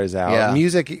guitars out. Yeah.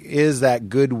 Music is that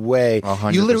good way.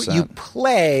 100%. You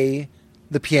play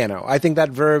the piano. I think that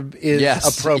verb is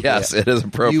appropriate. Yes, it is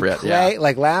appropriate. You play,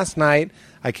 like last night,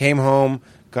 I came home,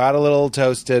 got a little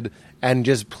toasted, and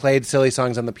just played silly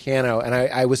songs on the piano. And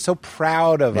I was so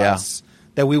proud of us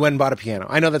that we went and bought a piano.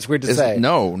 I know that's weird to say.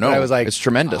 No. But I was like, it's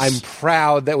tremendous. I'm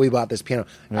proud that we bought this piano.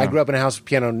 Yeah. I grew up in a house with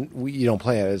piano. You don't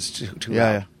play it. It's too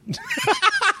loud.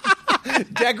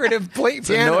 Decorative pianos.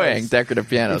 Annoying decorative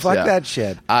pianos. Fuck that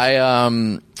shit.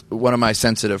 One of my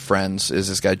sensitive friends is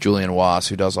this guy Julian Wass,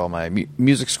 who does all my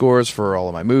music scores for all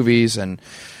of my movies, and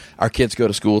our kids go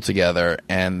to school together,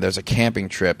 and there's a camping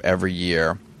trip every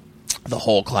year. The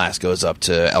whole class goes up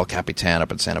to El Capitan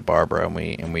up in Santa Barbara,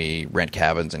 and we rent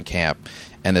cabins and camp.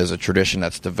 And there's a tradition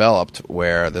that's developed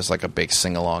where there's like a big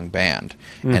sing-along band,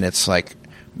 and it's like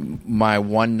my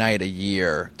one night a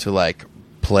year to like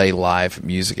play live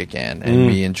music again. And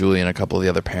me and Julie and a couple of the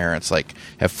other parents like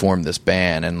have formed this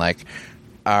band, and like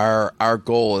our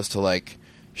goal is to like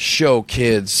show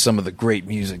kids some of the great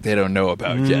music they don't know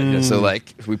about yet. So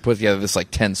like we put together this like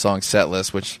 10-song set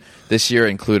list, which this year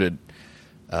included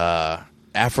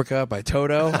Africa by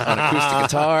Toto on acoustic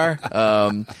guitar.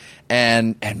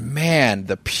 And man,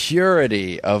 the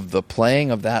purity of the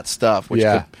playing of that stuff, which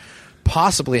could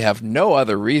possibly have no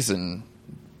other reason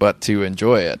but to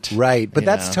enjoy it. Right. But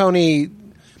that's Tony.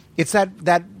 It's that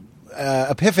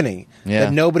epiphany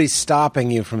that nobody's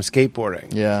stopping you from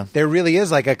skateboarding. Yeah. There really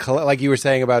is like like you were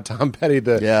saying about Tom Petty,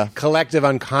 the collective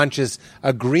unconscious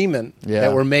agreement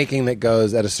that we're making that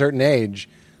goes at a certain age.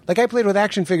 Like I played with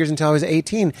action figures until I was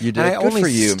 18. You did. And I Good only for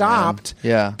you, stopped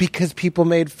because people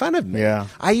made fun of me. Yeah.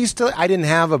 I didn't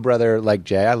have a brother like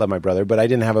Jay. I love my brother, but I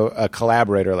didn't have a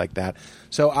collaborator like that.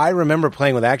 So I remember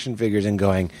playing with action figures and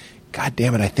going, God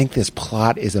damn it, I think this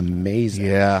plot is amazing.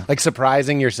 Yeah. Like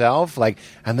surprising yourself. Like,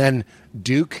 and then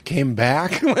Duke came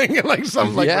back, like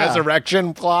some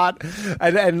resurrection plot,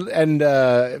 and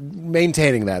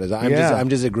maintaining that is. I'm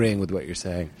just agreeing with what you're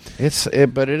saying.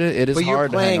 But it is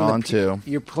hard to hang on to.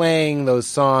 You're playing those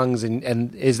songs,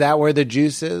 and is that where the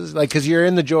juice is? Like, because you're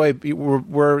in the joy.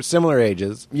 We're similar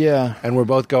ages, and we're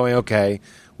both going. Okay,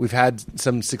 we've had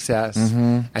some success,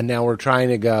 and now we're trying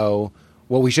to go.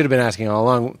 What we should have been asking all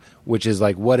along, which is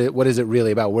like, what is it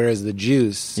really about? Where is the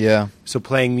juice? Yeah. So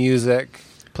playing music.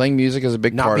 Playing music is a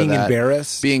big part of that. Not being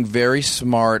embarrassed. Being very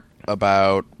smart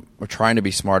about, or trying to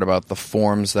be smart about the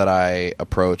forms that I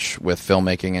approach with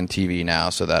filmmaking and TV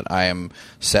now so that I am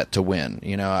set to win.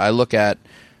 You know, I look at,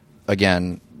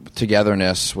 again,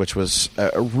 Togetherness, which was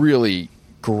a really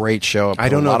great show. I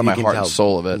don't know a lot if of my heart and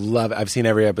soul of it. Love it. I've seen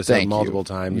every episode multiple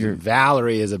times.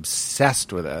 Valerie is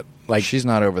obsessed with it. Like she's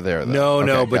not over there, though.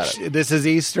 No, but this is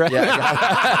Easter. Yeah,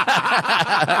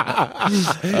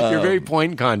 you're very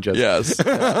point conscious. Yes,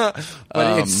 but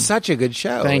it's such a good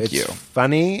show. Thank you.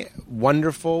 Funny,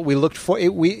 wonderful. We looked forward.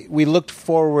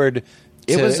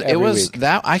 It was week.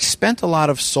 that I spent a lot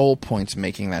of soul points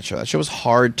making that show. That show was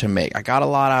hard to make. I got a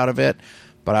lot out of it.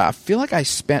 But I feel like I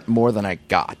spent more than I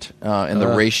got in the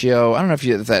ratio. I don't know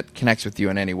if that connects with you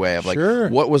in any way of like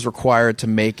what was required to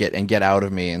make it and get out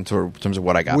of me in terms of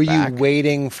what I got back. Were you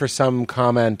waiting for some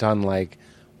comment on like,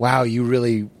 wow, you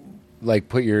really like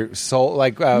put your soul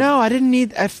like? No, I didn't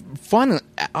need fun.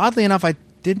 Oddly enough, I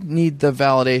didn't need the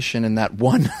validation in that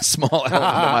one small element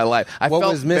of my life. I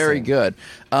felt very good.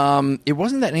 It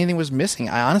wasn't that anything was missing.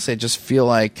 I just feel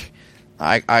like.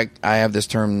 I have this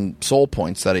term soul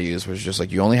points that I use, which is just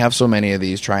like you only have so many of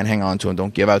these. Try and hang on to them.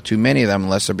 Don't give out too many of them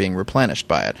unless they're being replenished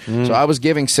by it. So I was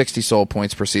giving 60 soul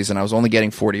points per season. I was only getting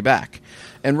 40 back.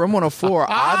 And Room 104,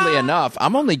 oddly enough,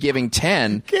 I'm only giving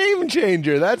 10. Game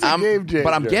changer. That's a game changer.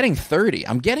 But I'm getting 30.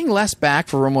 I'm getting less back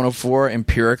for Room 104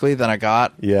 empirically than I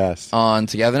got on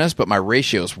Togetherness, but my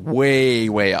ratio is way,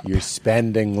 way up. You're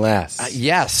spending less.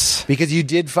 Yes. Because you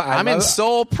did... I'm in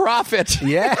soul profit.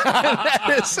 Yeah.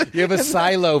 You have a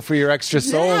silo for your extra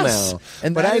soul now.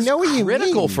 And but I know what you mean.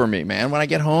 Critical for me, man. When I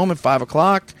get home at 5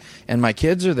 o'clock and my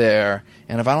kids are there,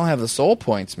 and if I don't have the soul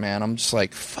points, man, I'm just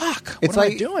like, fuck, what am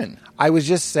I doing? I was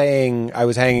just saying, I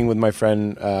was hanging with my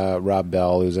friend Rob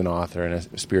Bell, who's an author and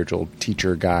a spiritual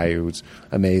teacher guy who's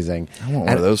amazing. I want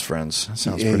one of those friends. That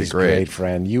sounds pretty great. Great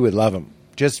friend. You would love him.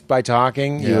 Just by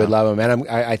talking, you would love him. And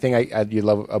I think you'd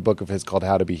love a book of his called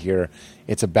How to Be Here.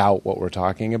 It's about what we're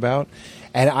talking about.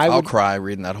 And I'll cry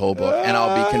reading that whole book, and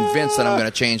I'll be convinced that I'm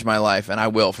going to change my life, and I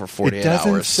will for 48 hours. It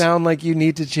doesn't sound like you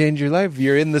need to change your life.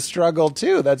 You're in the struggle,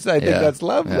 too. I think that's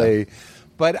lovely. Yeah.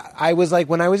 But I was like,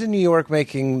 when I was in New York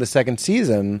making the second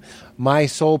season, my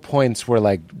soul points were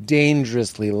like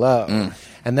dangerously low.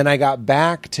 And then I got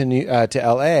back to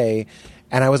L.A.,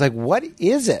 and I was like, what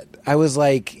is it? I was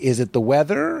like, is it the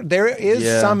weather? There is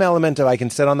some element of I can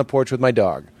sit on the porch with my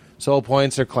dog. Soul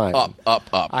points are climbing. Up.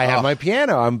 I have my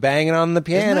piano. I'm banging on the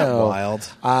piano. Isn't that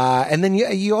wild? And then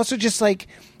you also just like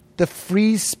the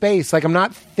free space. Like I'm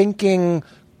not thinking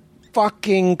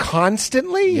fucking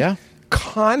constantly. Yeah.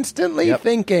 constantly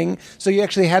thinking. So you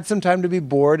actually had some time to be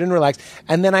bored and relaxed.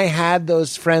 And then I had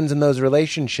those friends and those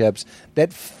relationships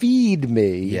that feed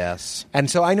me. Yes. And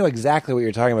so I know exactly what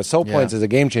you're talking about. Soul Points is a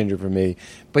game changer for me.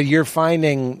 But you're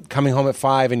finding coming home at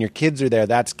 5 and your kids are there,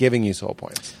 that's giving you Soul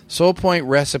Points. Soul Point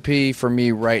recipe for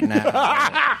me right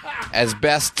now, as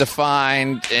best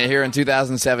defined here in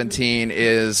 2017,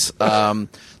 is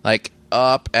like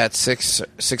up at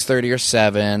 6:30 or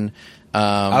 7.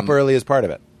 Up early is part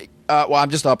of it. Well, I'm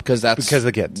just up because of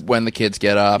the kids. When the kids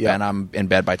get up, and I'm in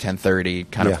bed by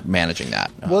 10:30, kind of managing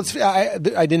that. Well, I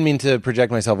didn't mean to project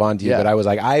myself onto you, but I was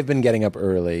like, I've been getting up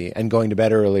early and going to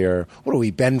bed earlier. What are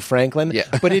we, Ben Franklin? Yeah.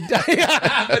 But it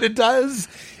does.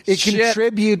 It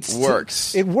contributes.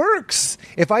 Works. It works.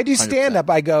 If I do stand up,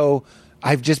 I go.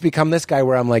 I've just become this guy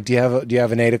where I'm like, do you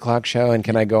have an 8:00 show, and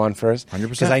can I go on first? 100%.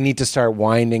 Because I need to start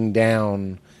winding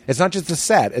down. It's not just the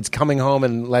set. It's coming home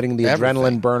and letting the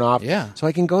adrenaline burn off. Yeah. So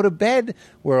I can go to bed.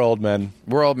 We're old men.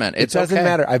 It doesn't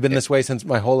matter. I've been this way since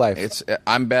my whole life.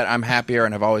 I'm happier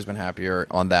and have always been happier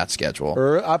on that schedule.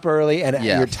 Up early and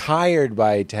you're tired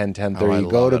by 10:30.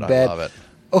 You go to bed. I love it.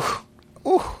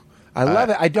 I love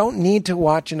it. I don't need to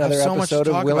watch another so episode much to talk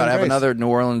of Will about. and I have Grace. another New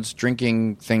Orleans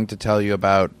drinking thing to tell you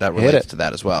about that relates to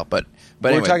that as well. But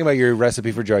we're talking about your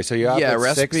recipe for joy. So you're up at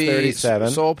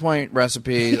 6:37. Soul Point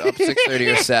recipe up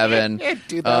 6:30 or 7.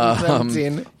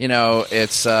 2017.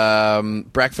 It's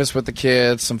breakfast with the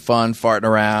kids, some fun farting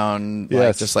around.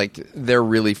 Yes. Just like they're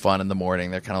really fun in the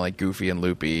morning. They're kind of like goofy and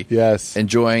loopy. Yes.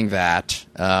 Enjoying that.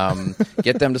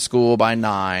 Get them to school by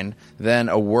 9. Then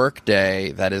a work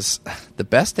day that is the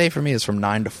best day for me is from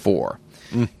 9 to 4.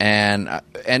 And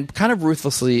kind of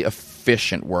ruthlessly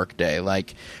efficient work day.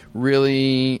 Like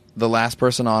really the last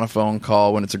person on a phone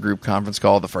call when it's a group conference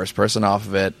call, the first person off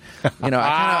of it. I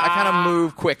kind of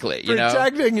move quickly.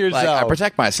 Protecting yourself. Like, I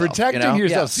protect myself. Protecting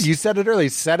yourself. Yes. You said it early.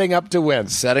 Setting up to win.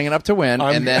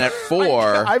 And then at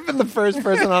 4... I've been the first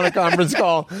person on a conference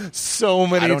call so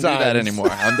many times. I don't do that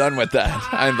anymore. I'm done with that.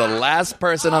 I'm the last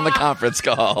person on the conference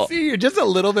call. See, you're just a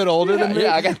little bit older than me.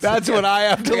 Yeah, That's what I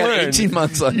have to learn. 18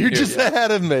 months on You're just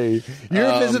ahead of me.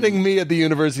 You're visiting me at the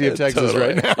University of Texas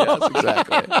right now. Yes,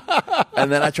 exactly.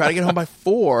 And then I try to get home by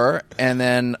 4, and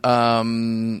then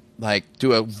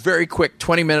do a very quick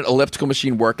 20-minute elliptical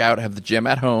machine workout. I have the gym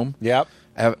at home. Yep.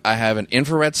 I have an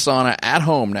infrared sauna at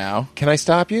home now. Can I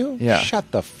stop you? Yeah.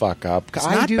 Shut the fuck up. It's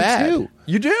I not do bad. too.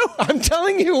 You do? I'm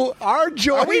telling you, our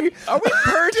joy. Are we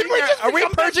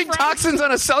purging toxins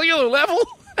on a cellular level?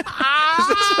 Is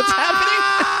this what's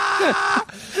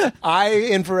happening? I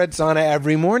infrared sauna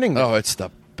every morning. Oh, it's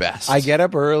the best. I get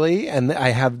up early and I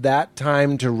have that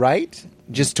time to write,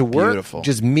 just to work, Beautiful.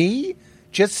 Just me,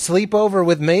 just sleep over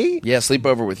with me. Yeah, sleep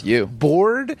over with you.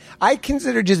 Bored. I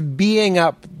consider just being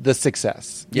up the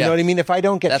success. You know what I mean? If I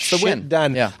don't get shit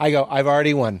done, I go, I've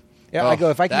already won. Yeah, I go,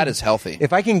 if I can, that is healthy.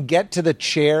 If I can get to the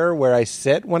chair where I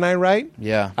sit when I write,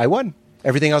 I won.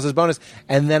 Everything else is bonus.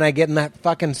 And then I get in that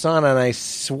fucking sauna and I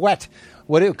sweat.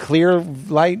 Clear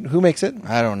light? Who makes it?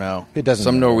 I don't know. It doesn't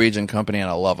Some matter. Norwegian company, and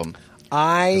I love them.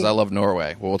 Because I love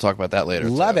Norway. Well, we'll talk about that later.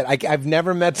 Love it. I've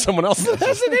never met someone else that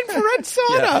has an infrared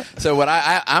sauna. Yeah. So what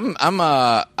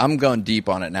I'm going deep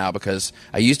on it now because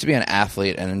I used to be an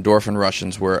athlete, and endorphin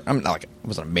rushes were. I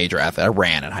wasn't a major athlete. I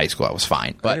ran in high school. I was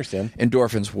fine. But I understand.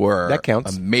 Endorphins were that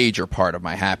counts. A major part of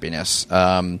my happiness.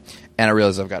 And I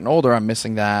realized I've gotten older. I'm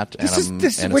missing that, and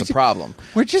it's a problem.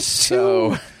 We're just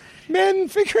two men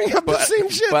figuring out the same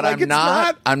shit. But like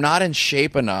I'm not in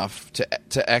shape enough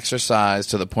to exercise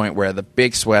to the point where the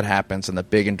big sweat happens and the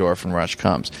big endorphin rush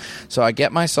comes. So I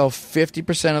get myself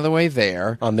 50% of the way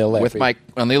there on the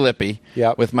Ellippi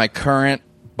with my current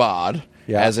bod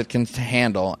as it can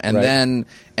handle, and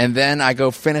then I go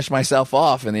finish myself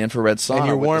off in the infrared sauna. And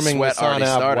you're warming the sweat the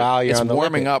sauna up while you're on the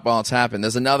warming Ellippi. up while it's happening.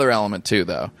 There's another element too,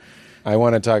 though. I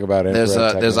want to talk about it. There's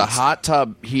a hot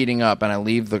tub heating up, and I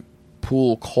leave the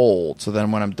pool cold. So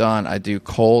then when I'm done, I do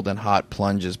cold and hot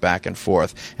plunges back and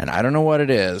forth. And I don't know what it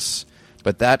is,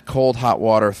 but that cold hot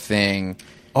water thing,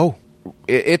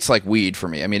 it's like weed for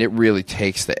me. I mean, it really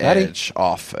takes the edge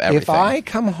off everything. If I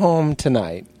come home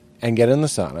tonight and get in the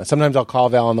sauna, sometimes I'll call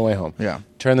Val on the way home. Yeah.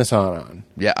 Turn the sauna on.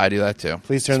 Yeah, I do that too.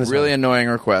 Please turn the sauna really annoying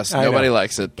request. Nobody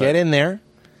likes it. But. Get in there,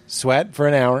 sweat for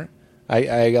an hour.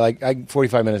 I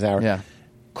 45 minutes an hour. Yeah.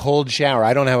 Cold shower.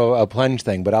 I don't have a plunge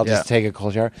thing, but I'll just take a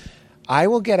cold shower. I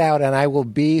will get out and I will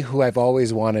be who I've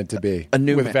always wanted to be. A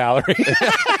new with man. Valerie.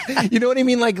 You know what I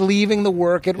mean? Like leaving the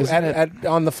work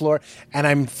on the floor, and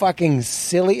I'm fucking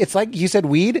silly. It's like you said,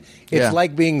 weed. It's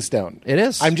like being stoned. It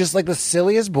is. I'm just like the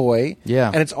silliest boy. Yeah.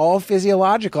 And it's all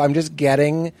physiological. I'm just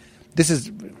getting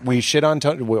we shit on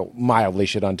Tony, well, mildly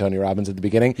shit on Tony Robbins at the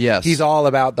beginning. Yes. He's all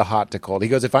about the hot to cold. He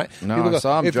goes, I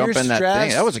saw him jump in that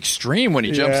thing. That was extreme when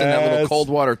he jumps in that little cold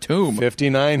water tomb.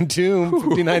 59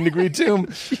 degree tomb.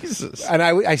 Jesus. And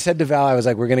I said to Val, I was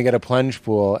like, we're going to get a plunge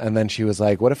pool. And then she was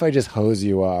like, what if I just hose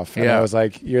you off? And I was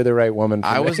like, you're the right woman for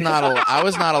I me. was not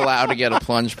allowed to get a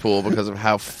plunge pool because of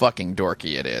how fucking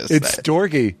dorky it is. It's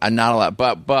dorky. I'm not allowed.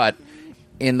 But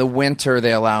in the winter,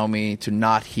 they allow me to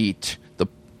not heat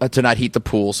the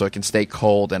pool so it can stay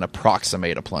cold and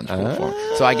approximate a plunge pool for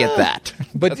me. So I get that.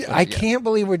 But I can't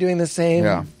believe we're doing the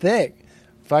same thing.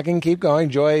 Fucking keep going.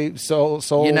 Joy, soul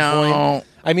point.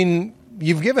 I mean,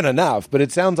 you've given enough, but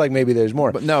it sounds like maybe there's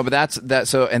more. But that's that.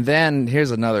 So, and then here's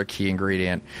another key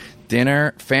ingredient.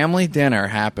 Family dinner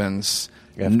happens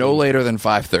no later than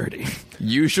 5:30.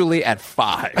 Usually at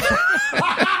 5.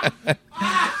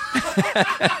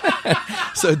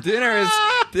 So dinner.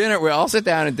 We all sit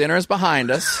down and dinner is behind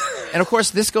us. And of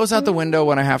course, this goes out the window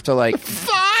when I have to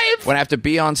when I have to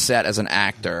be on set as an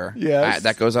actor. Yes.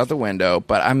 That goes out the window.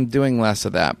 But I'm doing less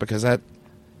of that because that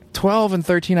 12 and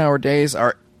 13-hour days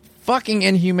are fucking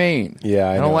inhumane. Yeah,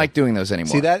 I don't like doing those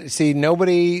anymore.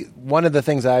 One of the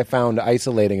things I found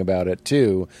isolating about it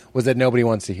too was that nobody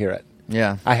wants to hear it.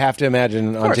 Yeah. I have to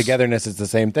imagine on Togetherness it's the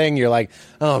same thing. You're like,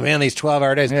 oh man, these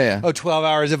 12-hour days. Yeah. Oh, 12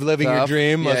 hours of living your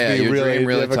dream must be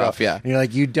really tough. Yeah. And you're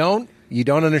like, you don't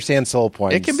understand soul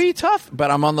points. It can be tough,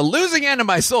 but I'm on the losing end of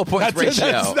my soul points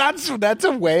ratio. That's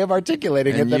a way of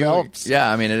articulating it that helps. Yeah,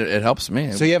 I mean, it helps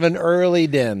me. So you have an early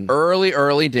din.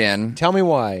 Early din. Tell me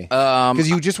why. Because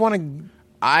you just want to...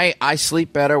 I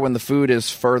sleep better when the food is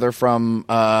further from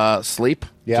sleep,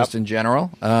 just in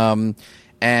general. And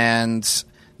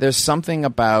there's something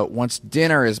about once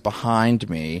dinner is behind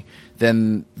me,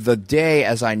 then the day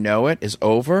as I know it is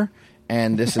over.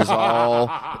 And this is all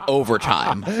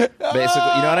overtime, basically. You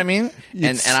know what I mean?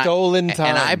 Stolen time.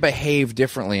 And I behave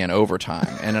differently in overtime.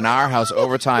 And in our house,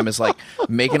 overtime is like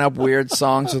making up weird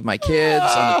songs with my kids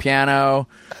on the piano.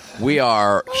 We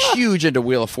are huge into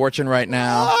Wheel of Fortune right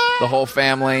now, the whole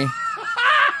family.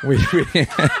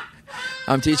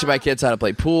 I'm teaching my kids how to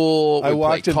play pool. I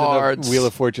walked into cards. the Wheel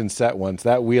of Fortune set once.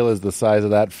 That wheel is the size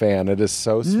of that fan. It is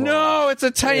so small. No, it's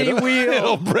a tiny wheel.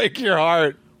 It'll break your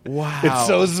heart. Wow. It's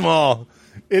so small.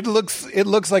 It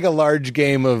looks like a large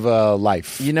game of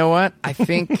life. You know what? I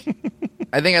think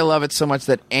I love it so much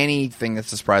that anything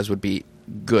that's a surprise would be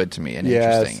good to me and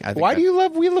interesting. Why do you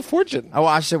love Wheel of Fortune? I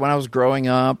watched it when I was growing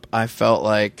up. I felt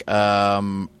like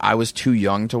I was too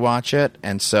young to watch it,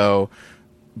 and so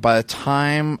by the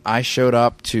time I showed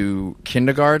up to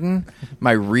kindergarten,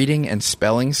 my reading and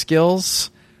spelling skills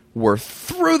were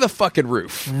through the fucking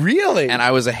roof. Really? And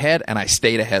I was ahead, and I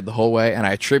stayed ahead the whole way, and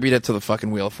I attribute it to the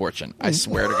fucking Wheel of Fortune. I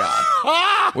swear to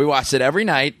God. We watched it every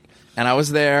night, and I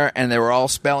was there, and they were all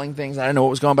spelling things. I didn't know what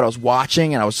was going on, but I was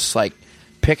watching, and I was just like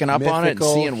picking up on it and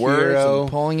seeing words and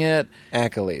pulling it.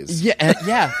 Accolades.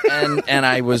 Yeah. And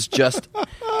I was just...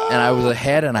 And I was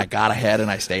ahead, and I got ahead,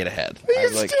 and I stayed ahead. I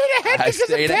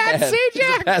stayed ahead because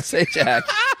of Pat Sajak.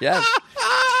 Yes.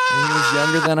 And he was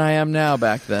younger than I am now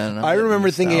back then. I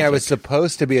remember thinking I was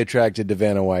supposed to be attracted to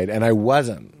Vanna White, and I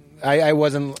wasn't. I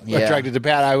wasn't attracted to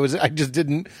Pat. I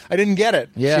didn't get it.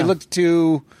 Yeah. She looked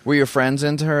too... Were your friends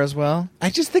into her as well? I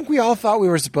just think we all thought we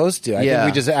were supposed to. I think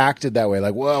we just acted that way.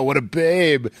 Like, whoa, what a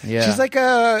babe. Yeah. She's like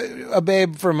a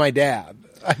babe for my dad.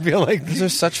 I feel like these are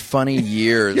such funny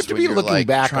years. You have to be looking like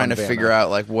back trying on to Vanna. figure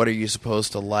out like what are you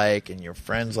supposed to like, and your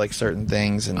friends like certain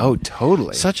things. And oh,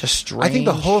 totally. Such a strange. I think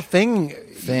the whole thing.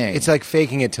 It's like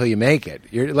faking it till you make it.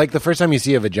 You're like the first time you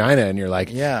see a vagina, and you're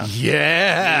like, yeah,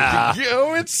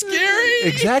 oh, it's scary.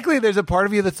 Exactly. There's a part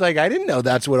of you that's like, I didn't know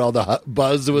that's what all the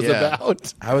buzz was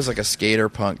about. I was like a skater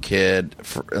punk kid,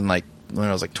 and like when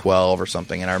I was like 12 or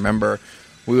something, and I remember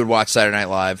we would watch Saturday Night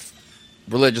Live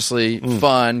religiously,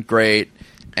 fun, great.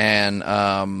 And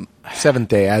Seventh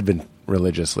Day Advent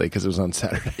religiously because it was on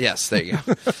Saturday. Yes, there you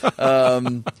go.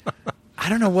 I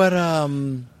don't know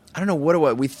what it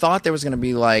was. We thought there was going to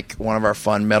be like one of our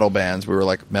fun metal bands. We were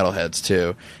like metalheads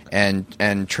too,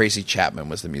 and Tracy Chapman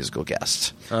was the musical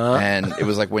guest. And it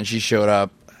was like when she showed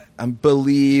up, I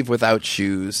believe, without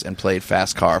shoes and played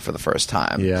Fast Car for the first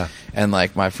time. Yeah. And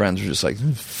like my friends were just like,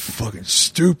 this is fucking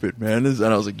stupid, man. And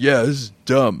I was like, yeah, this is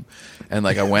dumb. And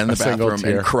like I went in the bathroom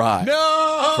and cried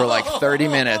for like 30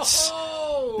 minutes.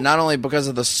 Not only because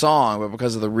of the song, but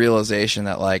because of the realization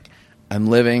that like I'm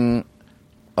living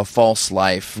a false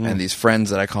life, and these friends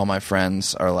that I call my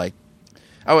friends are like,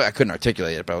 I couldn't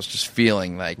articulate it, but I was just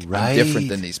feeling like I'm different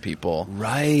than these people.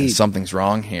 Right. And something's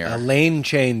wrong here. A lane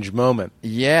change moment.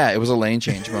 Yeah, it was a lane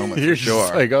change moment You're for sure.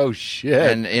 Just like, oh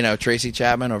shit. And you know, Tracy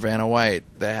Chapman or Vanna White,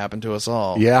 that happened to us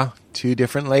all. Yeah. Two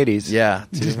different ladies. Yeah,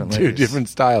 two different ladies. Two different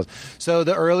styles. So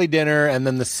the early dinner and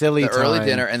then the silly time. The early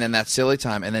dinner and then that silly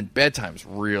time and then bedtime's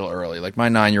real early. Like my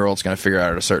 9-year-old's going to figure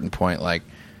out at a certain point, like,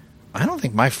 I don't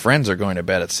think my friends are going to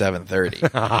bed at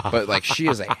 7:30. But like she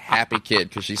is a happy kid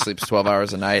because she sleeps 12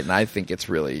 hours a night, and I think it's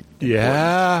really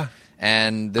important.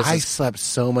 And I slept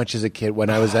so much as a kid. When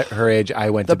I was at her age, I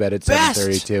went to bed at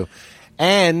 7:30 too.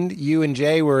 And you and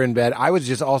Jay were in bed. I was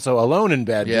just also alone in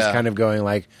bed, just kind of going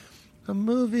like, a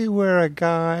movie where a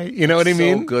guy, you know what I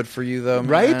mean? So good for you, though, man.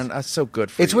 Right? That's so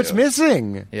good for you. It's what's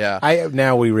missing. Yeah.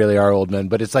 Now we really are old men,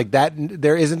 but it's like that.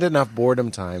 There isn't enough boredom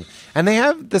time, and they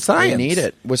have the science. They need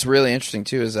it. What's really interesting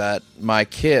too is that my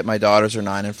daughters are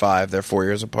 9 and 5. They're 4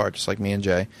 years apart, just like me and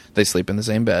Jay. They sleep in the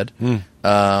same bed. They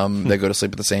go to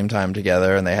sleep at the same time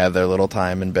together, and they have their little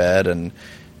time in bed. And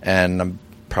I'm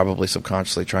probably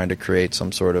subconsciously trying to create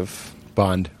some sort of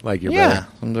bond, like your brother.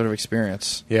 Some sort of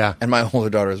experience. Yeah. And my older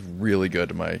daughter is really good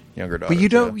to my younger daughter. But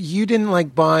you didn't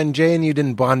like bond, Jay, and you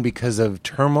didn't bond because of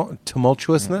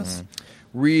tumultuousness?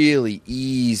 Really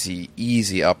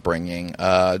easy upbringing.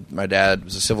 My dad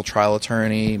was a civil trial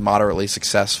attorney, moderately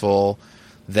successful,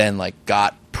 then like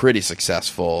got pretty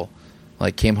successful,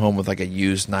 like came home with like a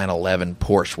used 911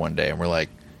 Porsche one day, and we're like,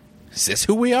 is this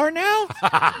who we are now?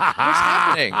 What's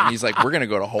happening? And he's like, we're going to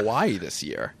go to Hawaii this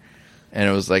year. And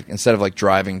it was like, instead of like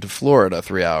driving to Florida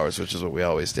 3 hours, which is what we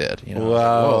always did. You know?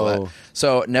 Wow.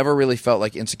 So never really felt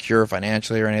like insecure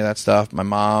financially or any of that stuff. My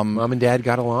mom and dad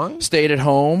got along? Stayed at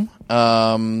home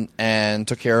and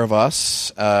took care of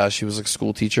us. She was a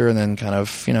school teacher, and then kind of,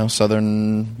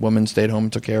 Southern woman stayed home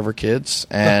and took care of her kids.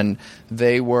 And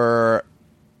they were...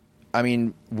 I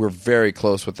mean, we're very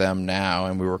close with them now,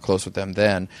 and we were close with them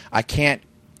then. I can't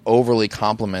overly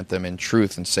compliment them in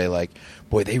truth and say, like,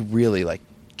 boy, they really, like,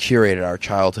 curated our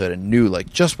childhood and knew,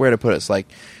 like, just where to put us. Like,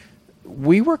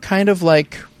 we were kind of,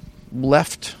 like,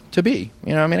 left to be.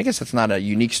 I mean, I guess that's not a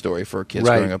unique story for kids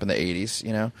growing up in the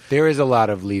 80s, There is a lot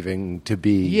of leaving to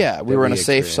be. Yeah, we were in a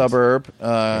safe suburb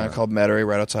called Metairie,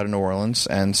 right outside of New Orleans,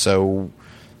 and so...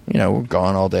 we're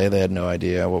gone all day. They had no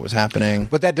idea what was happening.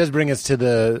 But that does bring us to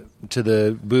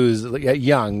the booze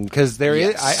young, because there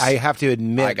is. I have to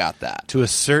admit, I got that to a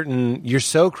certain. You're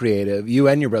so creative. You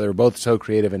and your brother are both so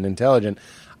creative and intelligent.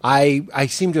 I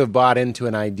seem to have bought into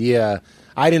an idea.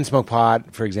 I didn't smoke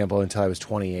pot, for example, until I was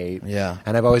 28. Yeah,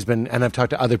 and I've always been. And I've talked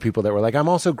to other people that were like, I'm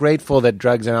also grateful that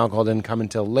drugs and alcohol didn't come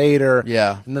until later.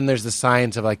 Yeah, and then there's the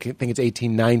science of like, I think it's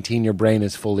 18, 19, your brain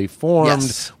is fully formed,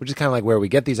 which is kind of like where we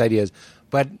get these ideas.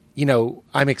 But,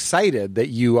 I'm excited that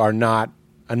you are not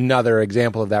another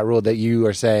example of that rule, that you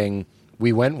are saying,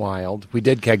 we went wild, we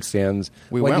did keg stands.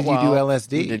 When did you do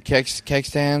LSD? We did keg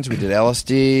stands, we did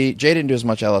LSD. Jay didn't do as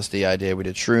much LSD I did. We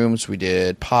did shrooms, we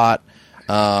did pot.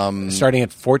 Starting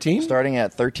at 14? Starting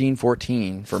at 13,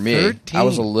 14 for me. 13? I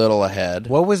was a little ahead.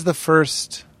 What was the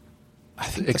first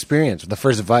experience, the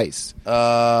first vice?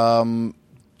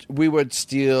 We would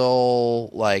steal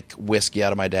like whiskey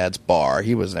out of my dad's bar.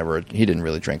 He didn't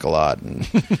really drink a lot,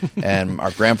 and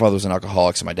our grandfather was an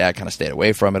alcoholic, so my dad kind of stayed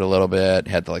away from it a little bit.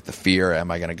 Had the fear, am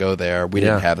I going to go there? We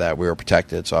didn't have that. We were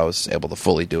protected, so I was able to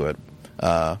fully do it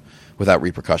without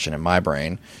repercussion in my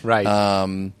brain. Right.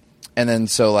 And then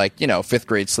so 5th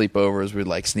grade sleepovers, we'd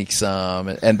like sneak some,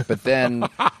 but then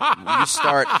you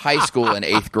start high school in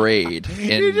 8th grade.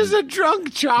 You're just a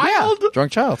drunk child. Yeah,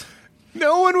 drunk child.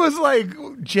 No one was like,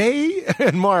 Jay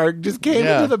and Mark just came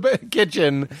into the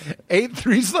kitchen, ate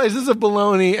 3 slices of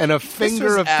bologna and a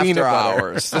finger of peanut butter.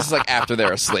 Hours. This is like after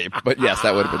they're asleep. But yes,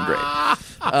 that would have been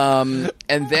great.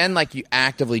 And then you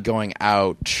actively going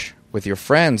out with your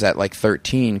friends at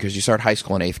 13, because you start high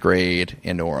school in 8th grade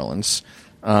in New Orleans.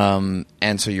 And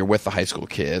so you're with the high school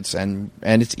kids, and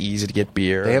it's easy to get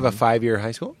beer. They have a 5-year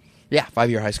high school? Yeah,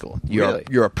 5-year high school. Really?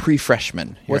 You're a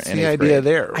pre-freshman. What's the idea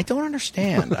there? I don't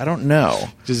understand. I don't know.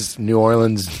 Just New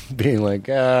Orleans being like,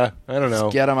 I don't know.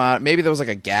 Just get them out. Maybe there was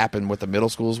a gap in what the middle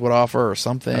schools would offer or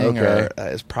something. Okay. Or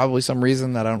it's probably some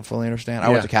reason that I don't fully understand. I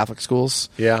went to Catholic schools.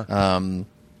 Yeah.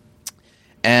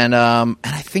 And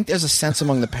I think there's a sense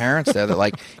among the parents there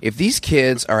that if these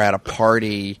kids are at a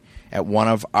party at one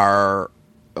of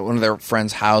their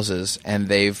friends' houses and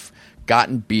they've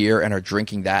gotten beer and are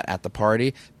drinking that at the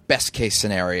party, best case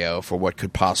scenario for what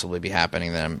could possibly be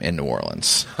happening to them in New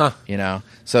Orleans. Huh.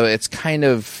 So it's kind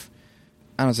of,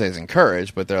 I don't say it's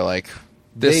encouraged, but they're like,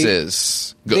 this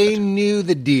is good. They knew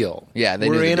the deal. Yeah, they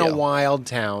knew knew the deal. We're in a wild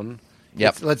town.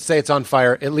 Yep. Let's say it's on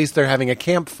fire. At least they're having a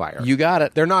campfire. You got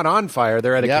it. They're not on fire.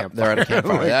 They're at a campfire. They're at a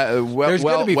campfire.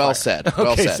 Well said.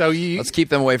 Well said. So let's keep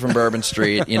them away from Bourbon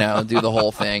Street. Do the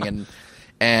whole thing,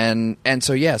 and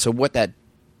so what that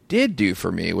did do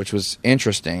for me, which was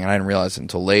interesting, and I didn't realize it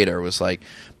until later, was like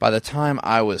by the time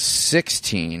I was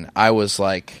 16, I was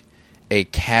like a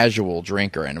casual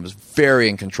drinker and was very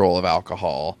in control of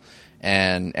alcohol,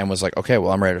 and was like, okay,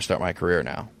 well, I'm ready to start my career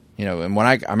now. You know, and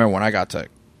I remember when I got to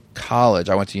college,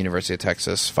 I went to University of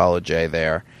Texas, followed Jay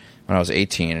there when I was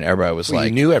 18, and everybody was like,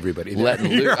 you knew everybody,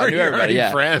 letting loose. I knew everybody,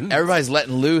 yeah. Friends. Everybody's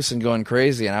letting loose and going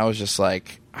crazy, and I was just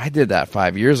like, I did that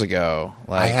 5 years ago.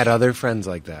 Like, I had other friends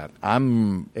like that.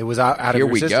 It was out of here your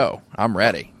we system. go. I'm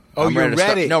ready. Oh, I'm you're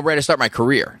ready? Ready to start my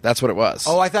career. That's what it was.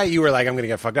 Oh, I thought you were like, I'm going to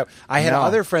get fucked up. I had No.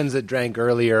 other friends that drank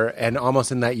earlier, and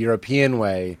almost in that European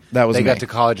way, That was they me. got to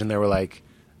college and they were like,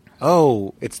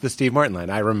 oh, it's the Steve Martin line.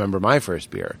 I remember my first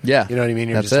beer. Yeah. You know what I mean?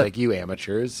 You're That's just it. like, you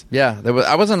amateurs. Yeah,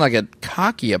 I wasn't like a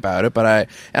cocky about it, but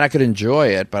I could enjoy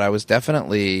it. But I was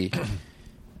definitely,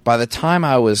 by the time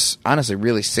I was honestly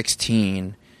really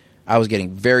 16, I was getting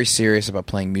very serious about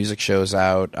playing music shows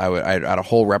out. I had a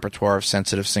whole repertoire of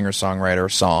sensitive singer-songwriter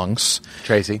songs.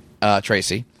 Tracy.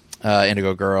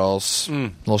 Indigo Girls,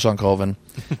 Little Sean Colvin,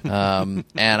 and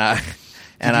I.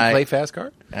 Did you play Fast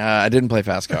Car? I didn't play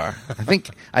Fast Car. I think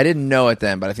I didn't know it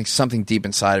then, but I think something deep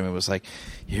inside of me was like,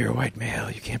 "You're a white male.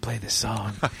 You can't play this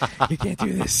song. You can't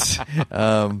do this."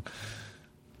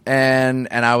 And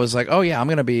I was like, "Oh yeah, I'm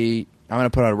gonna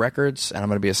put out records and I'm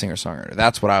gonna be a singer-songwriter."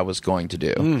 That's what I was going to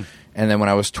do. And then when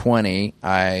I was 20,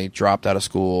 I dropped out of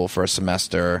school for a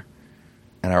semester,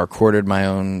 and I recorded my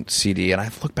own CD. And I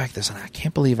look back at this, and I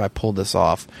can't believe I pulled this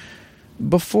off.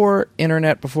 Before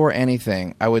internet, before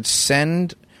anything, I would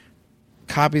send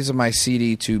copies of my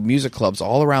CD to music clubs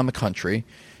all around the country,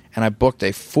 and I booked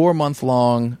a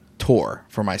 4-month-long tour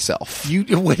for myself.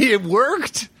 It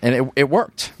worked? And it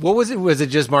worked. What was it? Was it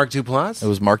just Mark Duplass? It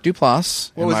was Mark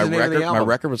Duplass. What and was my the name of the record? My album?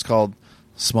 record was called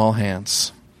Small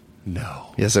Hands. No.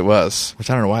 Yes, it was.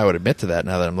 Which I don't know why I would admit to that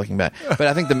now that I'm looking back. But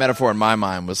I think the metaphor in my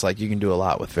mind was like, you can do a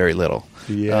lot with very little.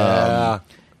 Yeah.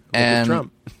 And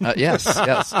Trump. Yes,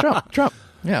 Trump.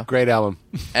 Yeah, Great album.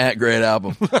 Great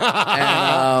album.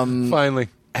 And, Finally.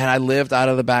 and I lived out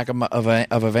of the back of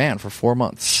a van for 4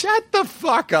 months. Shut the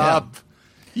fuck up.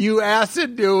 You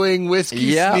acid-doing,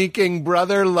 whiskey-sneaking,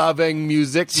 brother-loving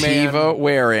music man. TiVo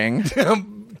wearing,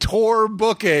 Tour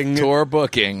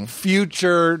booking,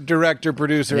 future director,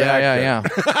 producer, actor. Yeah.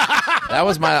 That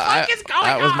was my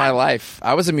my life.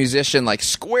 I was a musician like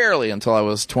squarely until I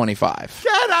was 25.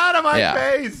 Get out of my Yeah.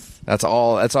 face. That's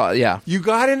all. Yeah. You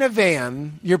got in a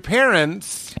van. Your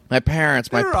parents. My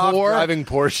parents, my They're off poor driving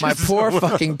Porsches. my poor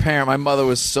fucking parent. My mother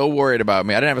was so worried about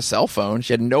me. I didn't have a cell phone.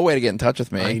 She had no way to get in touch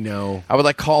with me. I know. I would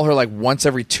like call her like once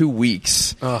every 2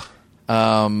 weeks. Ugh.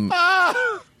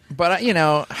 But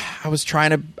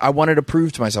I wanted to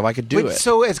prove to myself I could do it.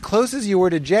 So as close as you were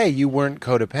to Jay, you weren't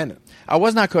codependent. I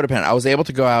was not codependent. I was able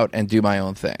to go out and do my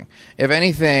own thing. If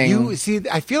anything, You see,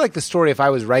 I feel like the story, if I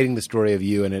was writing the story of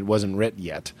you and it wasn't written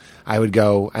yet, I would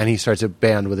go, and he starts a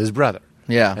band with his brother.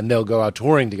 Yeah. And they'll go out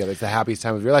touring together. It's the happiest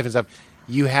time of your life and stuff.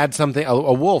 You had something,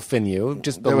 a wolf in you,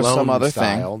 just the there was lone some other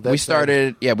style. thing. We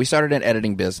started an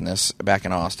editing business back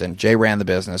in Austin. Jay ran the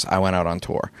business. I went out on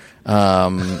tour.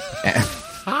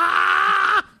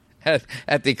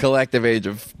 At the collective age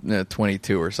of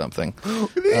 22 or something.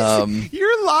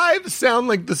 Your lives sound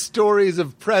like the stories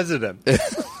of presidents.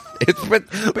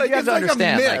 But you have to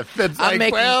understand. A myth. It's I'm like,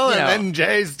 making, and then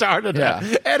Jay started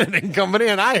an editing company,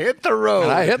 and I hit the road.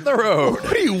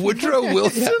 What are you, Woodrow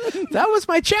Wilson? Yeah. That was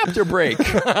my chapter break.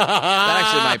 That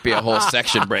actually might be a whole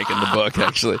section break in the book,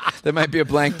 actually. There might be a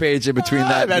blank page in between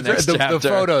that and the next chapter. The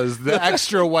photos, the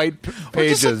extra white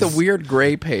pages. Or just like the weird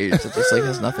gray page that just like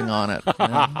has nothing on it. You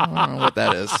know? I don't know what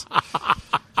that is.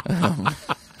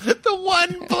 The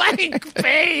one blank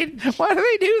page. Why do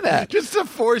they do that? Just to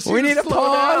force you We to need a slow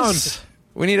pause. down.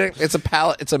 We need it's a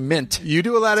palette. It's a mint. You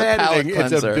do a lot of It's a palate editing.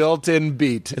 It's a cleanser. built-in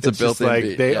beat. It's a just built-in like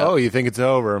beat, They, yeah. Oh, you think it's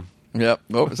over. Yep.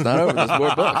 Oh, it's not over. There's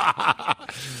more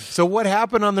book. So what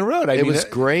happened on the road? It was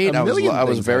great. I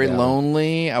was very things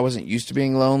lonely. I wasn't used to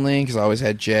being lonely because I always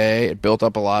had Jay. It built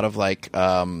up a lot of like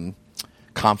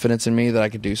confidence in me that I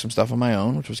could do some stuff on my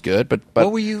own, which was good. But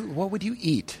what would you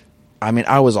eat? I mean,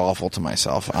 I was awful to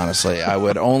myself, honestly. I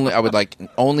would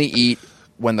only eat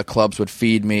when the clubs would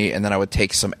feed me, and then I would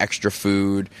take some extra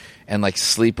food and like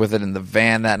sleep with it in the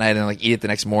van that night and like eat it the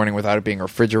next morning without it being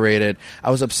refrigerated.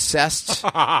 I was obsessed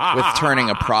with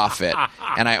turning a profit,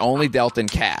 and I only dealt in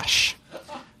cash.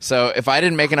 So if I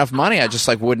didn't make enough money, I just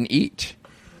like wouldn't eat.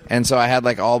 And so I had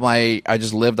like I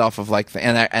just lived off of like,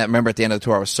 and I remember at the end of the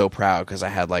tour I was so proud because I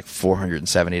had like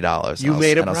 $470. You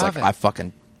made a and I was profit. like,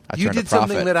 You did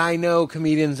something that I know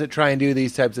comedians that try and do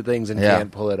these types of things and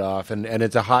can't pull it off, and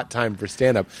it's a hot time for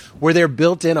stand-up. Were there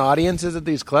built-in audiences at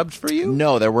these clubs for you?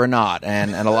 No, there were not,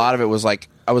 and a lot of it was like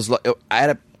I had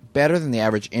a better than the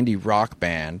average indie rock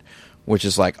band, which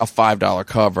is like a $5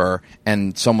 cover,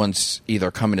 and someone's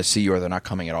either coming to see you or they're not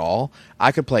coming at all.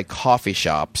 I could play coffee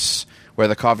shops where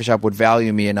the coffee shop would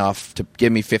value me enough to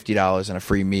give me $50 and a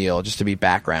free meal just to be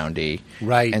backgroundy.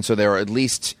 Right. And so there were at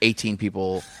least 18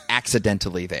 people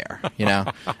accidentally there, you know?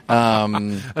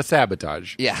 A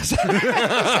sabotage. Yes.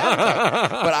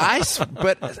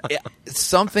 But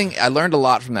something, I learned a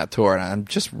lot from that tour, and I'm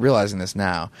just realizing this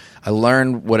now. I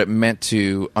learned what it meant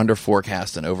to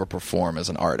under-forecast and overperform as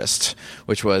an artist,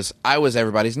 which was, I was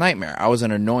everybody's nightmare. I was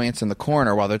an annoyance in the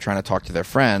corner while they're trying to talk to their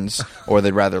friends, or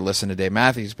they'd rather listen to Dave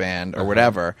Matthews Band or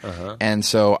whatever. And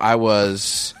so I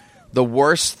was the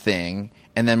worst thing,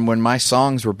 and then when my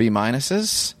songs were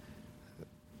B-minuses,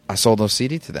 I sold no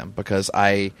CD to them because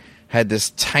I had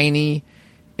this tiny,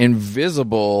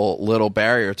 invisible little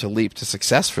barrier to leap to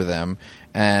success for them.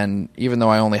 And even though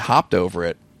I only hopped over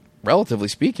it, relatively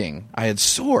speaking, I had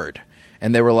soared.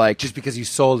 And they were like... Just because you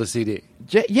sold a CD?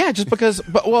 Yeah, just because...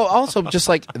 But also just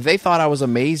like they thought I was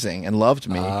amazing and loved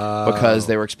me because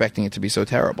they were expecting it to be so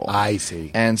terrible. I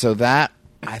see. And so that...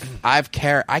 I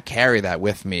carry that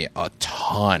with me a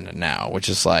ton now, which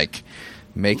is like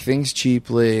make things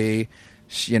cheaply...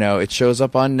 You know, it shows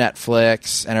up on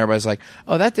Netflix, and everybody's like,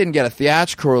 "Oh, that didn't get a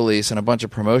theatrical release and a bunch of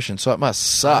promotion, so it must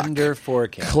suck." Under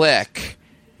forecast. Click.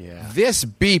 Yeah. This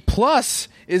B+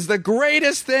 is the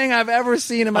greatest thing I've ever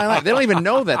seen in my life. They don't even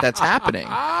know that that's happening,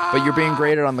 but you're being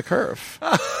graded on the curve,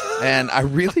 and I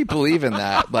really believe in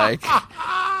that. Like,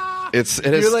 it has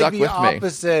You're stuck like the with me.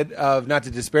 opposite of, not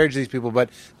to disparage these people, but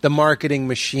the marketing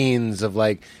machines of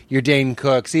like your Dane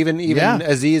Cooks. Even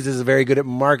Aziz is very good at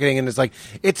marketing, and it's like,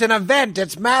 it's an event.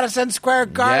 It's Madison Square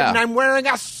Garden. I'm wearing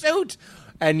a suit.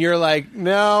 And you're like,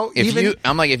 no.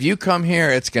 I'm like, if you come here,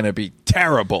 it's going to be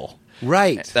terrible.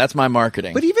 Right. That's my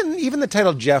marketing. But even the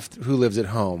title Jeff Who Lives at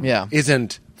Home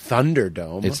isn't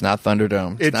Thunderdome. It's not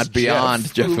Thunderdome. It's not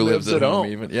beyond Jeff Who Lives at Home.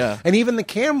 Even. Yeah. And even the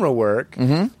camera work,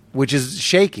 which is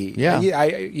shaky. Yeah.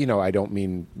 I don't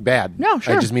mean bad. No,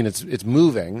 sure. I just mean it's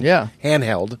moving. Yeah.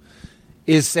 Handheld.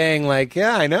 Is saying like,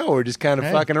 yeah, I know, we're just kind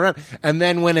of fucking around. And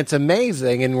then when it's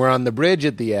amazing and we're on the bridge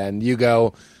at the end, you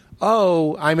go,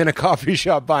 oh, I'm in a coffee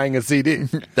shop buying a CD.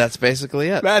 That's basically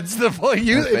it. That's the point.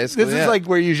 This is like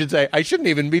where you should say, I shouldn't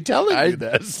even be telling you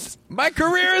this. My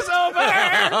career is over.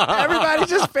 Everybody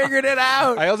just figured it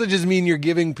out. I also just mean you're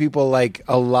giving people like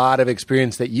a lot of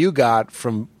experience that you got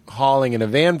from hauling in a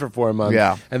van for 4 months.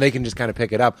 Yeah. And they can just kind of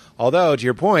pick it up. Although, to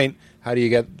your point, how do you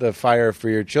get the fire for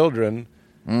your children?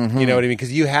 Mm-hmm. You know what I mean?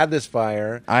 Because you had this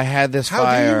fire. I had this fire.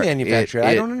 How do you manufacture it?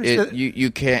 I don't understand. You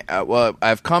can't. Well,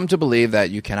 I've come to believe that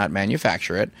you cannot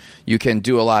manufacture it. You can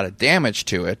do a lot of damage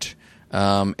to it,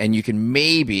 and you can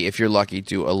maybe, if you're lucky,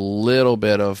 do a little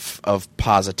bit of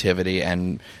positivity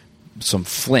and some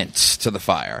flints to the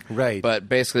fire. Right. But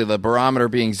basically, the barometer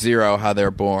being 0, how they're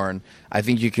born, I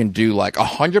think you can do like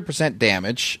 100%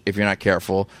 damage if you're not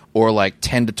careful, or like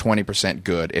 10 to 20%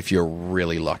 good if you're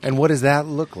really lucky. And what does that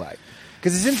look like?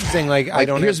 Because it's interesting,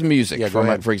 here's music,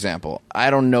 for example.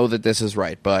 I don't know that this is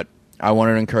right, but I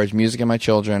wanted to encourage music in my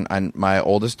children. My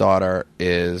oldest daughter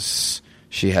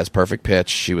she has perfect pitch.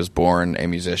 She was born a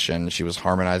musician. She was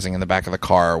harmonizing in the back of the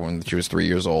car when she was 3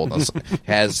 years old.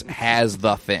 has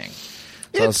the thing.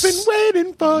 So it's been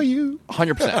waiting for you.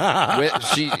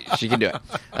 100%. She can do it.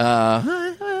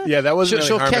 Yeah, that wasn't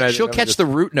she'll catch the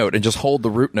root note and just hold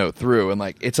the root note through, and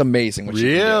like it's amazing what she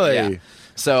can do. Really? Yeah.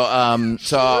 So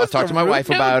I talked to my wife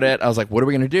about it. I was like, "What are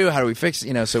we going to do? How do we fix it?"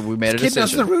 You know, so we made a decision. She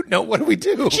knows the root note. What do we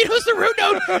do? She knows the root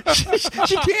note.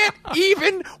 she can't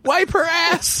even wipe her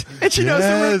ass, and she knows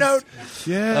the root note.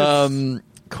 Yes.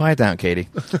 Quiet down, Katie.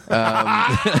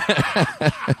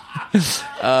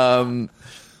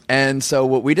 And so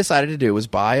what we decided to do was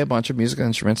buy a bunch of musical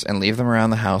instruments and leave them around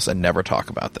the house and never talk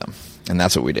about them. And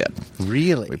that's what we did.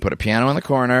 Really? We put a piano in the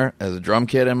corner. There's a drum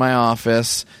kit in my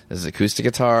office. There's acoustic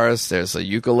guitars. There's a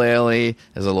ukulele.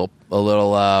 There's a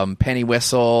little penny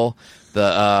whistle.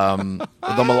 The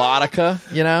melodica,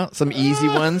 you know, some easy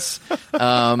ones.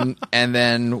 And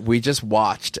then we just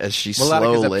watched as she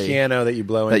melodica's a piano that you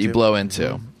blow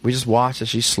into. We just watched as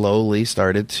she slowly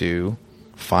started to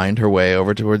find her way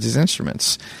over towards these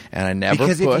instruments, and I never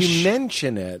because push. If you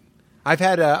mention it, I've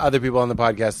had other people on the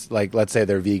podcast, like let's say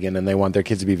they're vegan and they want their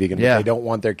kids to be vegan, but they don't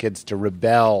want their kids to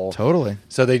rebel. Totally.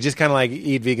 So they just kind of like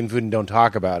eat vegan food and don't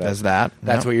talk about it.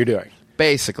 That's what you're doing.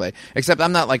 Basically, except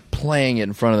I'm not like playing it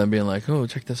in front of them, being like, "Oh,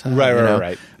 check this out."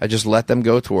 Right. I just let them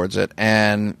go towards it,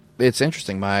 and it's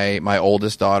interesting. My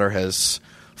oldest daughter has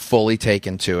fully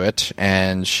taken to it,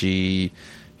 and she,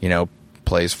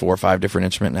 plays 4 or 5 different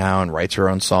instruments now and writes her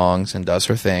own songs and does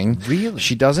her thing. Really?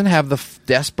 She doesn't have the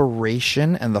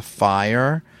desperation and the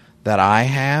fire that I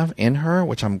have in her,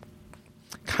 which I'm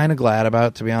kind of glad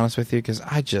about, to be honest with you, because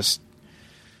I've just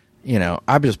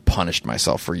punished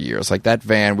myself for years. Like that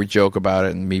van, we joke about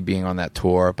it and me being on that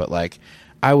tour, but like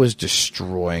I was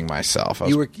destroying myself.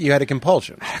 You had a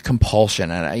compulsion. I had a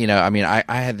compulsion, and I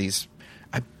had these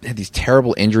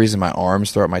terrible injuries in my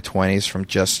arms throughout my 20s from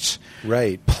just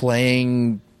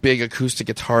playing big acoustic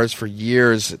guitars for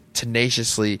years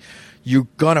tenaciously. You're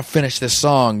gonna finish this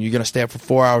song. You're gonna stay up for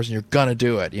 4 hours, and you're gonna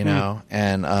do it.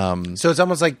 And so it's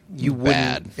almost like you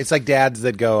bad. wouldn't. It's like dads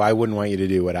that go, "I wouldn't want you to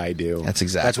do what I do."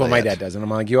 That's what my dad does, and I'm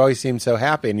like, "You always seem so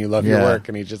happy, and you love your work,"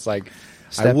 and he's just like,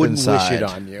 "I wouldn't wish it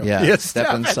on you." Yeah,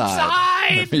 step inside.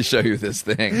 Let me show you this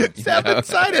thing. Step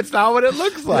inside. It's not what it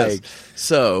looks like. Yes.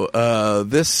 So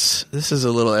this is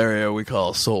a little area we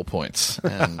call soul points.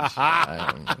 And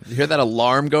you hear that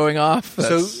alarm going off?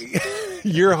 So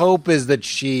your hope is that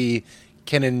she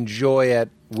can enjoy it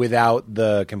without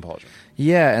the compulsion.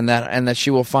 Yeah, and that she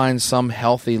will find some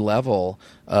healthy level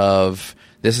of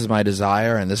this is my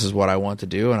desire and this is what I want to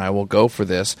do and I will go for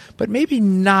this, but maybe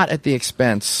not at the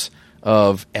expense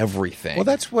of everything. Well,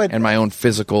 that's what... And my own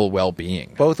physical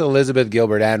well-being. Both Elizabeth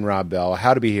Gilbert and Rob Bell.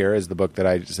 How to Be Here is the book that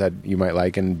I said you might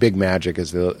like, and Big Magic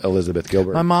is the Elizabeth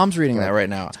Gilbert. My mom's reading that right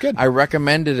now. It's good. I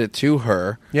recommended it to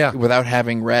her without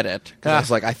having read it. Because I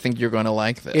was like, I think you're going to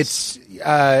like this. It's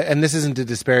and this isn't to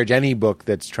disparage any book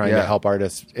that's trying to help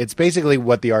artists. It's basically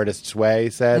what The Artist's Way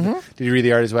said. Mm-hmm. Did you read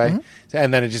The Artist's Way? Mm-hmm.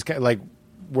 And then it just like...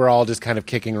 We're all just kind of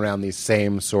kicking around these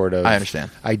same sort of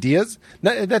ideas.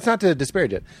 No, that's not to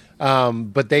disparage it.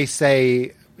 But they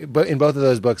say, but in both of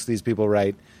those books, these people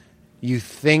write, you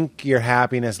think your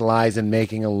happiness lies in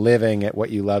making a living at what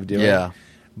you love doing,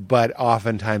 but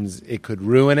oftentimes it could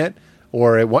ruin it,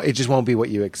 or it just won't be what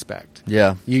you expect.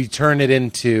 Yeah. You turn it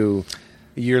into...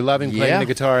 You're loving playing the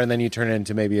guitar, and then you turn it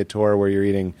into maybe a tour where you're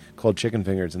eating cold chicken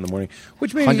fingers in the morning,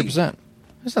 which maybe... 100%.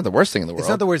 It's not the worst thing in the world. It's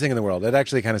not the worst thing in the world. It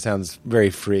actually kind of sounds very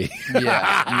free. No,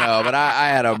 but I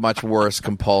had a much worse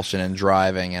compulsion in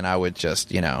driving, and I would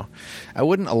just, I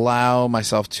wouldn't allow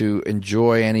myself to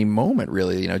enjoy any moment,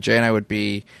 really. Jay and I would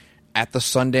be at the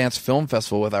Sundance Film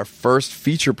Festival with our first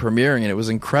feature premiering, and it was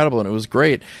incredible, and it was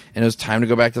great, and it was time to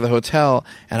go back to the hotel,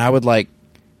 and I would,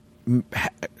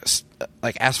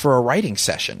 ask for a writing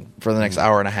session for the next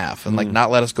hour and a half, and,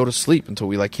 not let us go to sleep until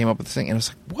we, came up with this thing, and it was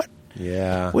like, what?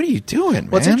 Yeah. What are you doing, man?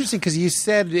 Well, it's interesting because you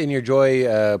said in your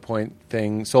joy point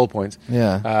thing, soul points,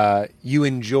 you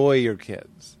enjoy your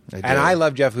kids. And I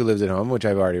love Jeff Who Lives at Home, which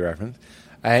I've already referenced.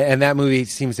 And that movie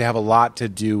seems to have a lot to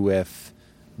do with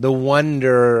the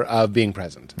wonder of being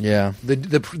present. Yeah.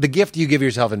 The gift you give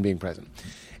yourself in being present.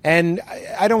 And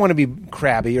I don't want to be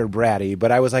crabby or bratty,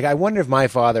 but I was like, I wonder if my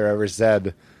father ever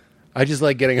said... I just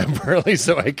like getting up early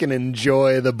so I can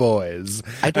enjoy the boys.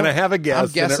 And I have a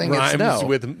guess, and it rhymes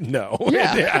with no.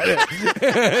 Yeah.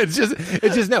 it's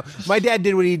just no. My dad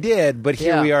did what he did, but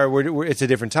here we are. It's a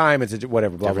different time. It's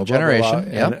whatever. Blah, different blah,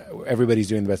 generation. Blah, blah, and everybody's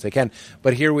doing the best they can.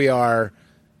 But here we are.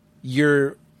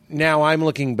 Now I'm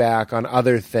looking back on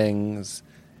other things,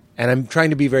 and I'm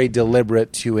trying to be very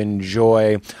deliberate to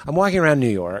enjoy. I'm walking around New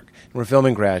York, and we're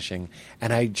filming Crashing,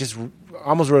 and I just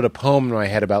almost wrote a poem in my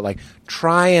head about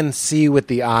try and see with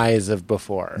the eyes of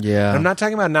before. Yeah. And I'm not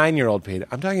talking about 9-year-old Pete.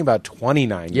 I'm talking about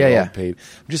 29-year-old Pete.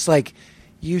 I'm just like,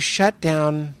 you shut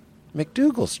down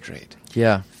McDougal Street.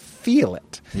 Yeah. Feel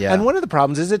it. Yeah. And one of the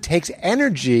problems is it takes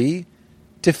energy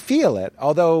to feel it.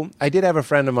 Although I did have a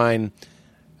friend of mine,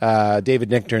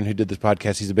 David Nichtern, who did this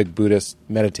podcast. He's a big Buddhist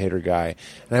meditator guy.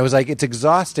 And I was like, it's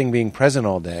exhausting being present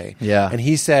all day. Yeah. And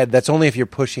he said, that's only if you're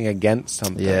pushing against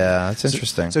something. Yeah, that's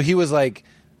interesting. So he was like,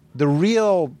 the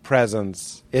real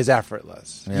presence is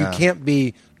effortless. Yeah. You can't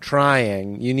be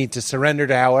trying. You need to surrender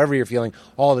to however you're feeling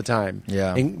all the time.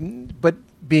 Yeah. But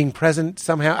being present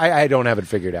somehow, I don't have it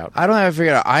figured out. I don't have it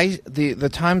figured out. The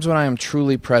times when I am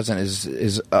truly present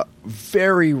is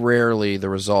very rarely the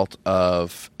result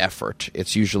of effort.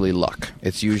 It's usually luck.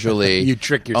 It's usually you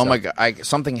trick yourself. Oh my god!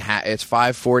 It's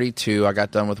 5:42. I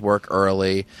got done with work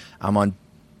early. I'm on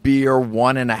beer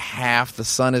 1.5. The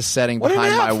sun is setting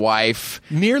behind my wife.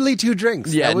 Nearly 2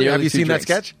 drinks. Yeah, have you seen that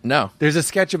sketch? No. There's a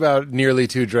sketch about nearly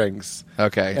 2 drinks.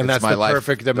 Okay, and that's my the life.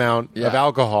 Perfect amount of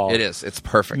alcohol. It is. It's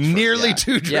perfect. Nearly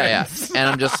 2 drinks. Yeah. And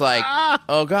I'm just like,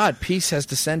 oh god, peace has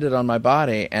descended on my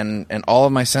body, and all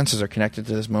of my senses are connected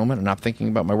to this moment. I'm not thinking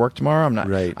about my work tomorrow. I'm not.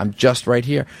 Right. I'm just right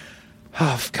here.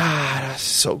 Oh god, that's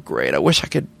so great. I wish I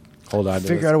could hold on to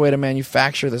figure out a way to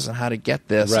manufacture this and how to get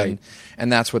this. Right.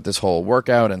 And that's what this whole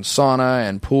workout and sauna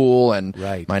and pool and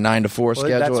Right. my 9 to 4 Well,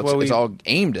 schedule, that's what it's all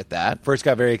aimed at that. First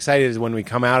got very excited is when we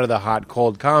come out of the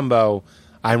hot-cold combo,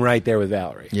 I'm right there with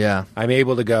Valerie. Yeah. I'm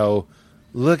able to go,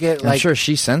 look at, I'm sure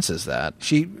she senses that.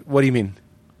 What do you mean?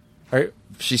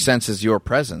 She senses your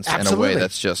presence Absolutely. in a way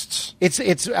that's just...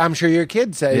 It's. I'm sure your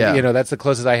kid said. Yeah. That's the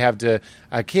closest I have to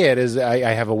a kid. Is I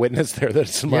have a witness there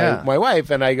that's my wife,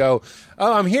 and I go,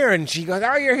 "Oh, I'm here," and she goes,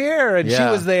 "Oh, you're here," and she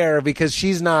was there because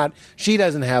she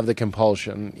doesn't have the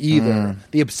compulsion either,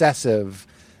 the obsessive.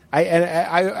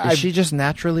 Is she just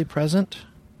naturally present?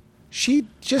 She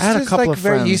just I had a is couple like of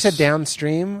very. You friends. said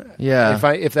downstream. Yeah.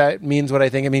 If that means what I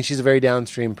think, I mean she's a very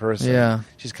downstream person. Yeah.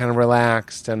 She's kind of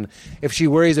relaxed, and if she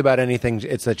worries about anything,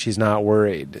 it's that she's not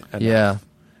worried enough. Yeah.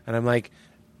 And I'm like,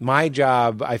 my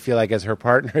job, I feel like as her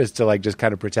partner, is to like just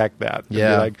kind of protect that. And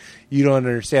Yeah. be like, you don't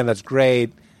understand. That's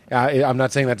great. I'm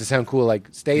not saying that to sound cool. Like,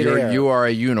 stay there. You are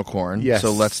a unicorn, Yes.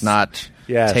 so let's not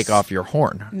take off your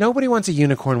horn. Nobody wants a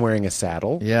unicorn wearing a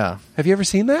saddle. Yeah. Have you ever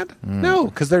seen that? No,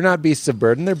 because they're not beasts of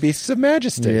burden. They're beasts of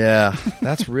majesty. Yeah,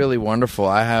 that's really wonderful.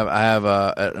 I have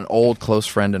an old close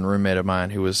friend and roommate of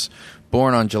mine who was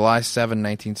born on July 7,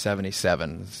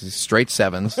 1977. Straight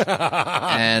sevens.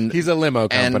 And He's a limo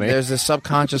and company. there's this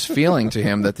subconscious feeling to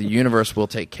him that the universe will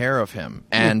take care of him.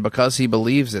 And because he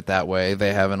believes it that way,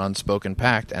 they have an unspoken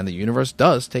pact, and the universe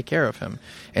does take care of him.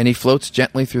 And he floats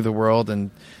gently through the world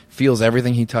and feels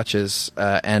everything he touches,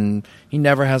 and he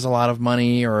never has a lot of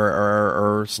money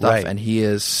or stuff, Right. and he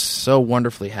is so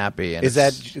wonderfully happy. And Is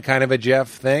that kind of a Jeff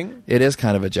thing? it is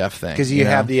kind of a Jeff thing. Because you know?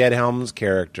 have the Ed Helms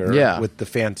character Yeah. with the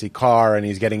fancy car, and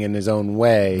he's getting in his own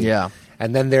way. Yeah.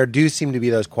 And then there do seem to be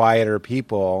those quieter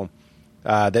people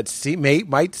that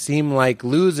might seem like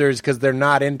losers because they're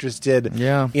not interested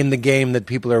in the game that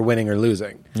people are winning or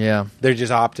losing. Yeah. They're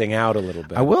just opting out a little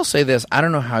bit. I will say this. I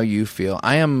don't know how you feel.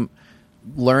 I am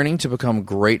learning to become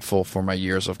grateful for my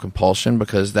years of compulsion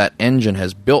because that engine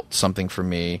has built something for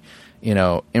me,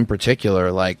 in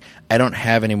particular. Like, I don't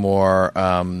have any more,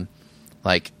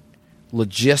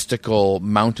 logistical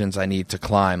mountains I need to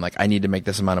climb. Like, I need to make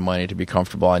this amount of money to be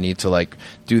comfortable. I need to,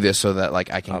 do this so that,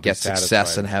 I can get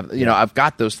success and have, I've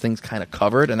got those things kind of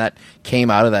covered, and that came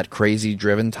out of that crazy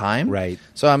driven time. Right.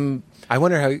 So I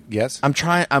wonder how. Yes, I'm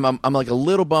trying. I'm like a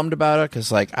little bummed about it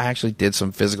because I actually did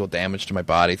some physical damage to my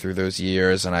body through those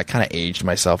years, and I kind of aged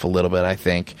myself a little bit, I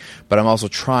think. But I'm also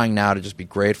trying now to just be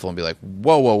grateful and be like,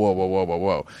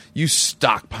 whoa! You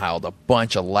stockpiled a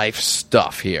bunch of life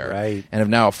stuff here, Right. And have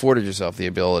now afforded yourself the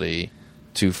ability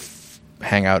to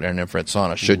hang out in an infrared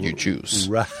sauna should you choose,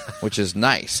 Right. which is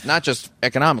nice. Not just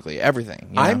economically,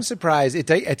 everything. I'm surprised. It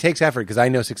takes effort because I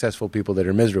know successful people that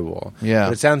are miserable. Yeah.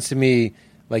 But it sounds to me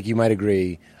like you might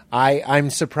agree. I'm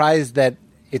surprised that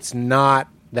it's not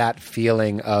that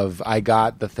feeling of I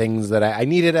got the things that I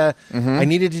needed. I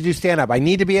needed to do stand up. I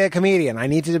need to be a comedian. I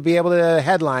need to be able to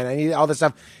headline. I need all this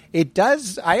stuff. It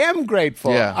does. I am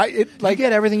grateful. Yeah. Did you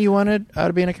get everything you wanted out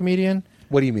of being a comedian?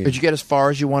 What do you mean? Did you get as far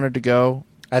as you wanted to go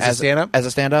As a stand-up? As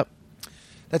a stand-up?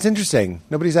 That's interesting.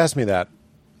 Nobody's asked me that.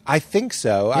 I think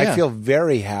so. Yeah. I feel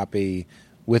very happy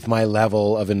with my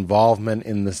level of involvement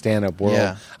in the stand-up world.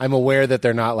 Yeah. I'm aware that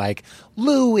they're not like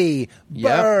Louis,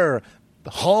 Burr,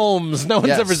 Holmes. No one's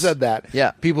Yes. ever said that.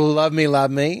 Yeah. People who love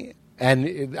me.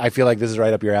 And I feel like this is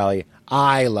right up your alley.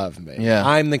 I love me. Yeah.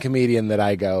 I'm the comedian that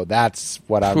I go, that's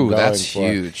what I'm Ooh, going that's for.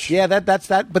 huge. Yeah, that's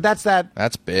that. But that's that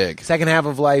That's big. second half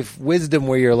of life wisdom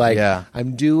where you're like, Yeah.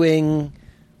 I'm doing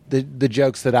the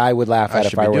jokes that I would laugh at if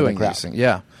should I be were in the doing crowd. these things.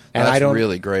 Yeah. And That's I don't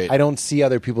really great. I don't see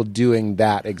other people doing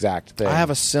that exact thing. I have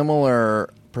a similar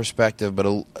perspective, but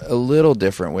a little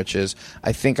different, which is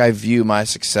I think I view my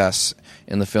success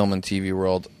in the film and TV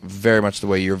world very much the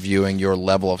way you're viewing your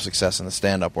level of success in the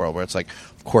stand-up world, where it's like,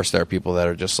 of course, there are people that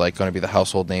are just going to be the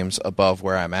household names above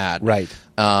where I'm at. Right.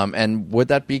 And would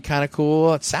that be kind of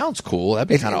cool? It sounds cool. That'd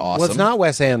be kind of awesome. Well, it's not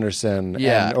Wes Anderson,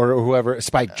 Yeah. or whoever,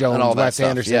 Spike Jones, And all that Wes stuff,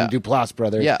 Anderson, yeah. Duplass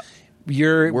brothers. Yeah.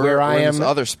 You're We're where I in am. this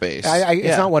other space. It's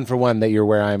Yeah. not one for one that you're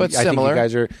where I'm. But I think similar. you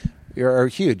guys are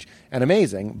huge and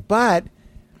amazing. But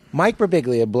Mike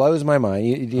Birbiglia blows my mind.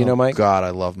 You know Mike? God,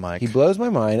 I love Mike. He blows my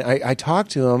mind. I talk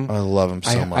to him. I love him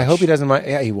so much. I hope he doesn't mind.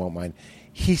 Yeah, he won't mind.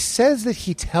 He says that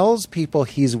he tells people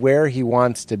he's where he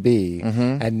wants to be,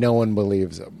 and no one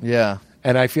believes him. Yeah.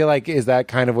 And I feel like, is that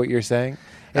kind of what you're saying?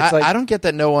 It's I don't get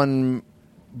that no one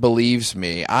believes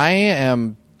me. I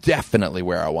am definitely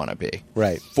where I want to be.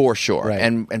 Right. For sure. Right.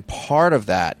 And part of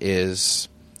that is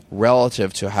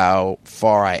relative to how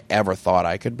far I ever thought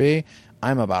I could be.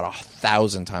 I'm about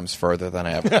 1,000 times further than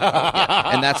I ever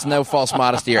thought. And that's no false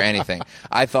modesty or anything.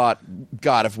 I thought,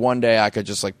 God, if one day I could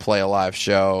just like play a live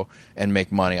show and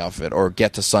make money off of it, or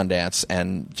get to Sundance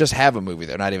and just have a movie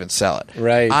there, not even sell it.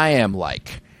 Right. I am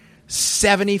like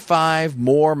 75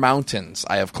 more mountains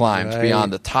I have climbed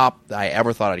beyond the top that I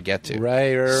ever thought I'd get to.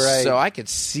 Right. So I could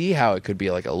see how it could be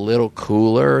like a little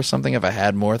cooler or something if I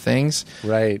had more things.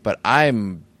 Right. But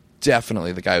I'm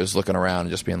definitely the guy who's looking around and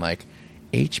just being like,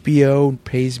 HBO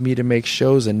pays me to make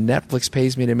shows and Netflix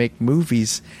pays me to make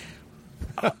movies.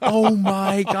 Oh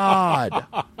my God.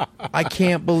 I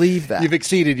can't believe that. You've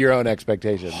exceeded your own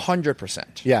expectations.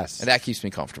 100%. Yes. And that keeps me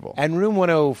comfortable. And Room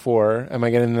 104, am I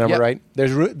getting the number Yep. right?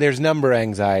 There's number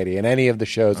anxiety in any of the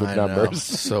shows with I know, numbers.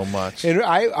 so much. And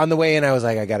on the way in, I was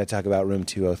like, I got to talk about Room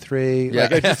 203,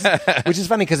 Yeah. which is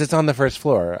funny because it's on the first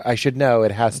floor. I should know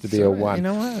it has to be a one. You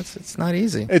know what? It's not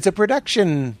easy. It's a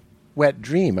production wet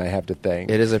dream, I have to think.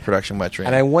 It is a production wet dream.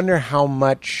 And I wonder how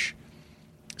much...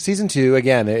 Season 2,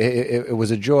 again, it was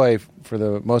a joy for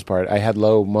the most part. I had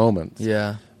low moments.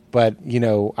 Yeah. But,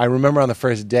 I remember on the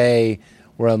first day,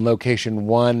 we're on location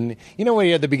 1. You know when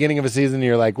you're at the beginning of a season,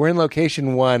 you're like, we're in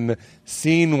location 1,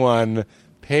 scene 1,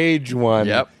 page 1,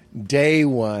 Yep. day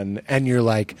 1, and you're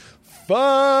like,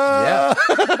 fuck!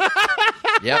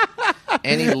 Yep.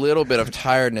 Any little bit of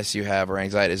tiredness you have or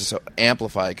anxiety is so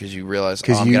amplified because you realize,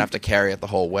 I'm going you- to have to carry it the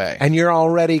whole way. And you're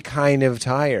already kind of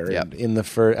tired Yep. in the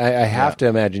first... I have to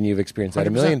imagine you've experienced that a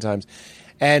million 100%. times.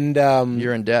 And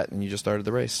You're in debt and you just started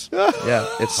the race. Yeah.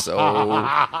 It's so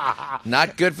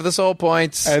not good for the soul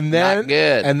points. and then not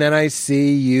good. And then I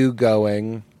see you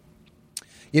going...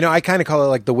 I kind of call it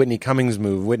like the Whitney Cummings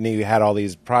move. Whitney had all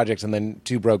these projects and then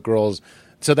Two Broke Girls.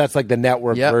 So that's like the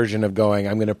network Yep. version of going,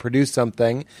 I'm going to produce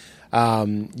something.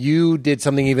 You did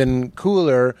something even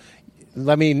cooler.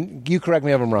 You correct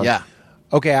me if I'm wrong. Yeah.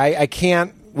 Okay,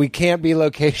 we can't be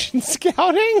location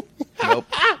scouting. Nope.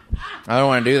 I don't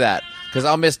want to do that because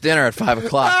I'll miss dinner at 5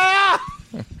 o'clock.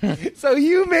 So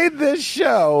you made this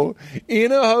show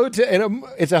in a hotel.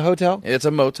 It's a hotel? It's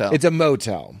a motel. It's a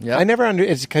motel. Yep. I never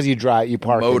it's because you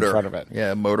park motor in front of it.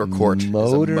 Yeah, motor court. It's a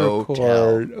Motor motel.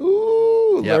 court.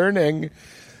 Ooh, Yep. learning.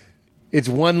 It's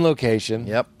one location.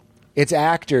 Yep. It's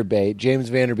actor bait. James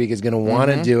Vanderbeek is going to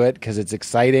want to do it because it's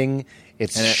exciting.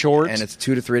 It's short. And it's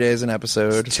 2 to 3 days an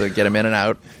episode to get them in and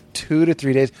out. 2 to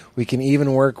 3 days. We can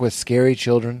even work with scary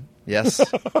children. Yes.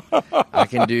 I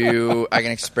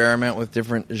can experiment with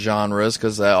different genres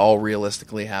because they all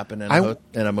realistically happen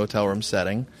in a motel room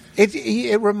setting.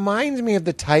 It reminds me of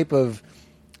the type of...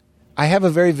 I have a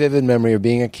very vivid memory of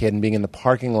being a kid and being in the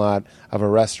parking lot of a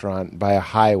restaurant by a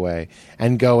highway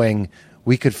and going,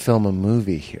 we could film a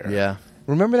movie here. Yeah.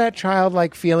 Remember that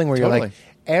childlike feeling where you're Totally. like,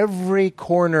 every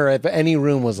corner of any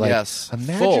room was like, Yes.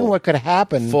 imagine Full. what could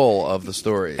happen. Full of the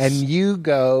stories. And you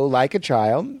go like a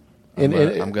child. I'm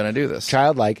going to do this.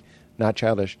 Childlike, not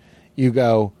childish. You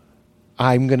go,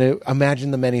 I'm going to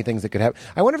imagine the many things that could happen.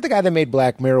 I wonder if the guy that made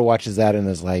Black Mirror watches that and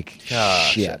is like,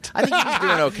 shit. I think he's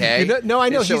doing okay. I know.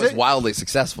 His show He's is wildly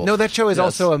successful. No, that show is Yes.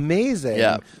 also amazing.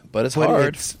 Yeah, but it's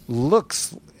hard. It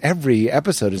looks, every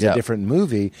episode is Yeah. a different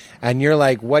movie. And you're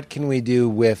like, what can we do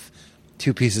with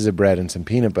 2 pieces of bread and some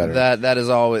peanut butter?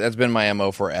 That's been my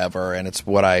MO forever, and it's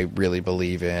what I really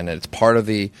believe in. It's part of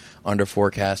the under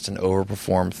forecast and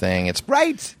overperform thing. It's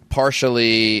right.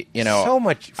 partially, So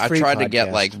much I free tried to podcast.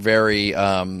 get like very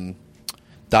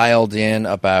dialed in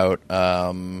about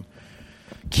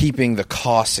keeping the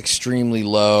costs extremely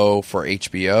low for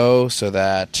HBO so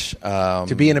that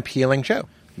To be an appealing show.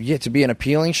 Yeah, to be an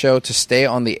appealing show, to stay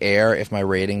on the air if my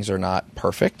ratings are not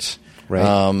perfect.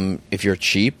 Right. If you're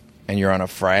cheap and you're on a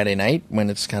Friday night when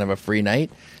it's kind of a free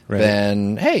night, Right.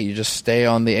 then hey, you just stay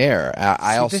on the air.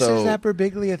 This is that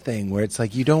Birbiglia thing where it's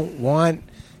like you don't want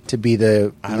to be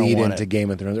the I don't lead want into it.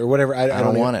 Game of Thrones or whatever. I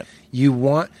don't want it. You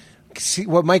want... See,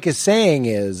 what Mike is saying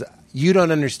is you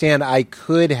don't understand. I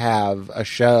could have a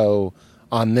show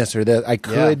on this or that. I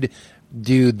could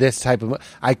do this type of...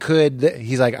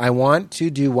 He's like, I want to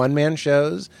do one-man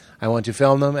shows. I want to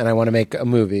film them, and I want to make a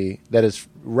movie that is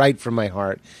right from my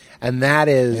heart. And that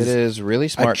is... It is really a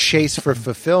smart. chase for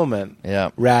fulfillment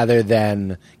Yeah. rather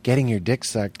than getting your dick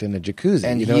sucked in a jacuzzi.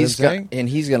 And you know what I'm saying?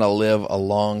 he's going to live a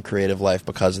long creative life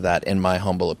because of that, in my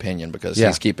humble opinion, because Yeah.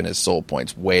 he's keeping his soul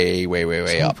points way, way, way,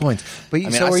 way Soul up. points. But I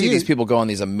mean, so I are see you. these people go on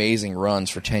these amazing runs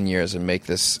for 10 years and make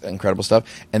this incredible stuff,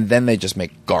 and then they just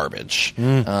make garbage.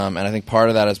 Mm. And I think part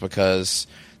of that is because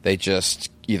they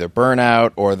just either burn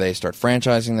out or they start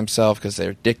franchising themselves because they're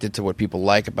addicted to what people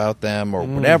like about them or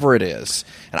whatever it is.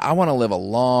 And I want to live a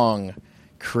long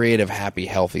creative, happy,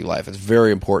 healthy life. It's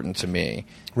very important to me.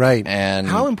 Right. And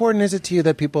how important is it to you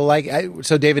that people like...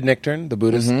 so David Nichtern, the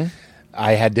Buddhist,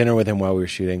 I had dinner with him while we were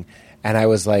shooting, and I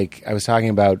was talking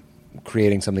about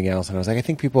creating something else, and I was like, I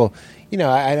think people...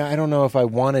 I don't know if I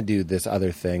want to do this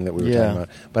other thing that we were talking about,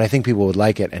 but I think people would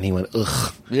like it. And he went,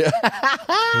 ugh. Yeah.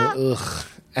 Ugh.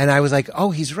 And I was like,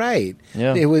 oh, he's right.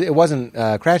 Yeah. It wasn't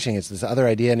crashing. It's this other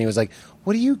idea. And he was like,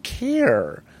 what do you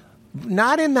care?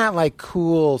 Not in that like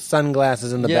cool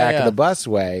sunglasses in the back of the bus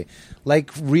way,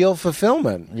 like real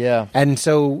fulfillment. Yeah. And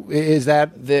so is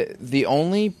that the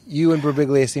only... You and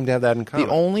Birbiglia seem to have that in common.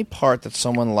 The only part that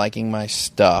someone liking my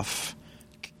stuff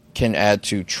can add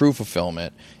to true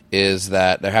fulfillment is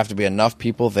that there have to be enough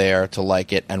people there to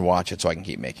like it and watch it so I can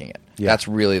keep making it. Yeah. That's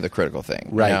really the critical thing.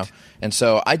 Right. And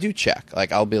so I do check.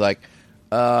 Like, I'll be like,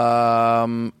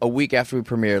 a week after we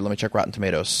premiered, let me check Rotten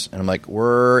Tomatoes. And I'm like,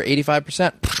 we're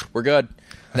 85%. We're good.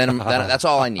 Then that's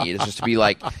all I need, is just to be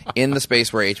like in the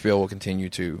space where HBO will continue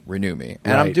to renew me.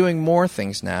 And I'm doing more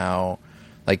things now,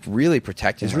 like really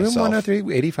protecting myself. Is Room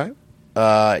 103 85?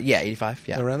 Yeah, 85.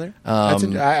 Yeah, around there.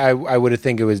 I would have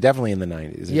think it was definitely in the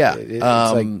 90s. Yeah, it's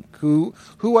like who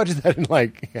watches that and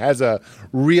like has a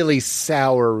really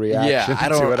sour reaction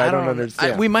to it? I don't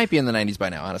understand. We might be in the 90s by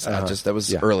now. Honestly, that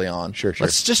was early on. Sure.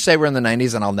 Let's just say we're in the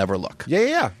 90s, and I'll never look.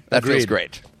 Yeah. That feels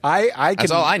great.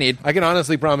 That's all I need. I can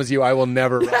honestly promise you, I will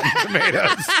never Rotten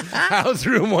Tomatoes. How's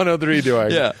Room 103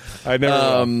 doing? Yeah, I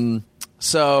never. Will.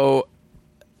 So.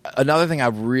 Another thing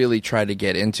I've really tried to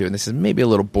get into, and this is maybe a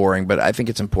little boring, but I think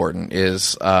it's important,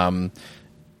 is when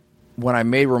I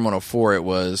made Room 104, it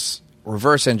was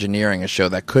reverse engineering a show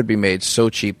that could be made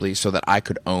so cheaply so that I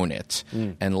could own it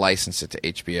and license it to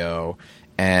HBO.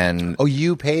 And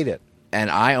you paid it,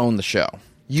 and I own the show.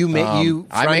 You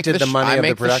fronted the money of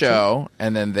the production? I make the show,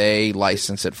 and then they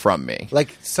license it from me.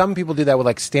 Like some people do that with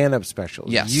like stand-up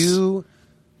specials. Yes.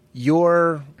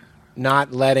 You're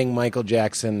not letting Michael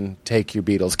Jackson take your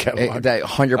Beatles catalog.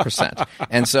 100%.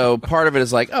 And so part of it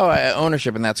is like,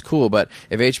 ownership, and that's cool. But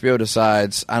if HBO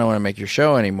decides, I don't want to make your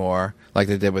show anymore, like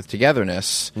they did with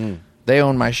Togetherness, they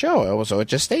own my show. So it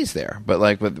just stays there. But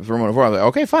like with Room 104, I'm like,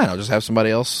 okay, fine, I'll just have somebody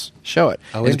else show it.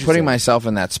 It's putting myself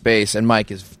in that space, and Mike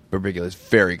Birbiglia is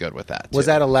very good with that, too. Was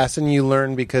that a lesson you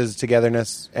learned because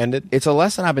Togetherness ended? It's a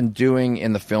lesson I've been doing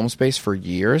in the film space for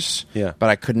years. Yeah. But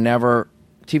I could never...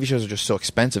 TV shows are just so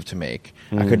expensive to make.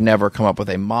 I could never come up with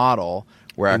a model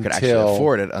where I could actually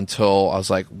afford it until I was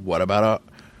like, what about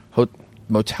a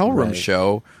motel room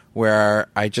show where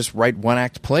I just write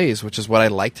one-act plays, which is what I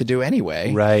like to do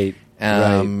anyway. Right.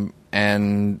 And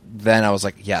then I was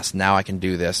like, yes, now I can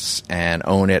do this and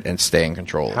own it and stay in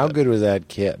control of it. How good was that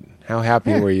kid? How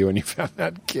happy were you when you found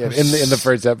that kid in the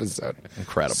first episode?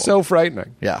 Incredible. So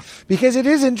frightening. Yeah. Because it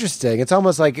is interesting. It's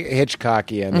almost like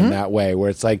Hitchcockian in that way, where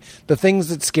it's like the things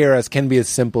that scare us can be as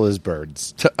simple as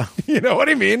birds. You know what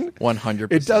I mean?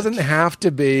 100%. It doesn't have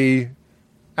to be...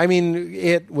 I mean,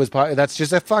 that's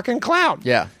just a fucking clown.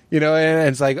 Yeah. You know, and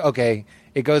it's like, okay,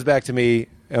 it goes back to me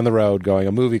on the road going,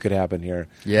 a movie could happen here.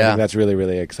 Yeah. I think that's really,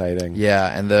 really exciting.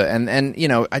 Yeah, and you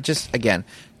know, I just, again,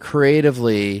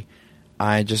 creatively...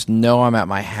 I just know I'm at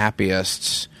my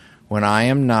happiest when I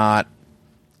am not...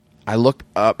 I look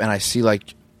up and I see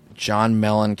like John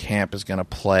Mellencamp is going to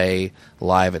play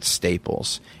live at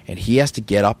Staples. And he has to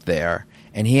get up there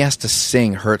and he has to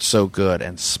sing Hurt So Good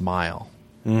and smile.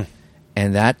 And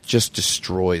that just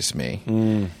destroys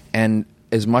me. And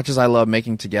as much as I love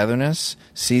making Togetherness,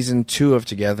 season 2 of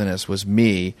Togetherness was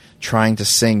me trying to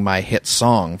sing my hit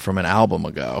song from an album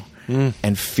ago.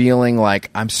 And feeling like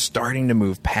I'm starting to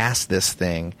move past this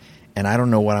thing, and I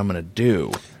don't know what I'm going to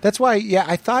do. That's why,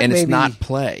 I thought and maybe... it's not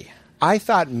play. I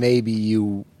thought maybe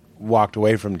you walked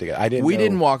away from Together. We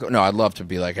didn't walk... No, I'd love to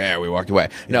be like, hey, we walked away.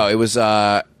 Yeah. No, it was...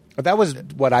 But that was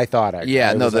what I thought, actually.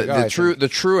 Yeah, no, the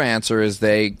true answer is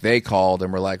they called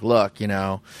and were like, look, you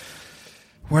know...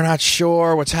 We're not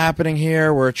sure what's happening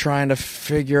here. We're trying to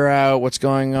figure out what's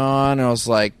going on. And I was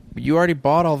like, you already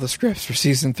bought all the scripts for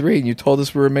season 3, and you told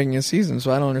us we were making a season,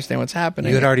 so I don't understand what's happening.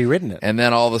 You had already written it. And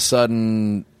then all of a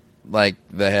sudden, like,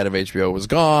 the head of HBO was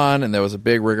gone, and there was a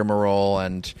big rigmarole,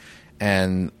 and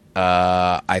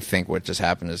I think what just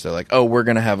happened is they're like, oh, we're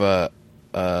going to have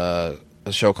a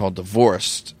show called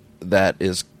Divorced that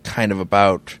is kind of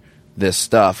about... this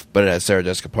stuff, but it has Sarah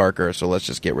Jessica Parker, so let's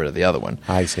just get rid of the other one.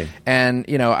 I see. And,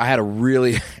 you know, I had a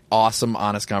really awesome,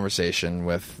 honest conversation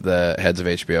with the heads of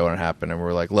HBO when it happened, and we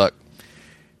were like, look,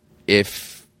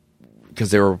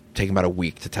 because they were taking about a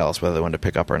week to tell us whether they wanted to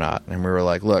pick up or not, and we were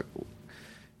like, look,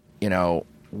 you know,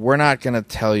 we're not going to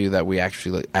tell you that we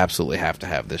actually absolutely have to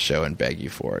have this show and beg you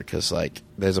for it, because like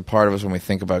there's a part of us when we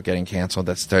think about getting canceled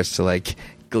that starts to like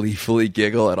gleefully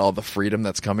giggle at all the freedom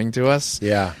that's coming to us.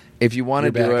 Yeah. If you want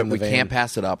to do it, we can't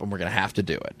pass it up, and we're going to have to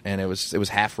do it. And it was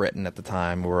half written at the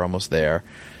time. We were almost there.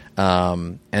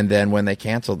 And then when they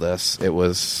canceled this, it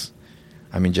was,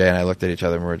 I mean, Jay and I looked at each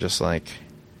other and we were just like,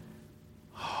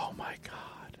 oh my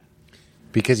God.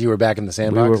 Because you were back in the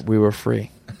sandbox? We were free.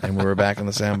 And we were back in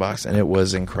the sandbox, and it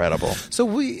was incredible.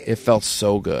 It felt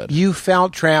so good. You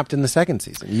felt trapped in the second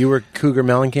season. You were Cougar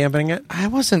Mellencamping it? I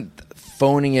wasn't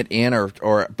phoning it in,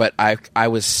 but I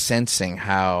was sensing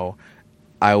how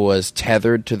I was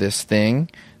tethered to this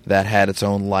thing that had its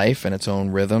own life and its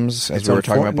own rhythms, as we were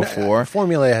talking about before.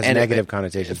 Formula has negative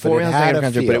connotations, but it had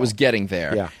a feel. But it was getting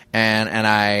there. Yeah. And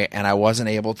I wasn't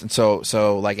able to.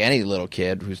 So like any little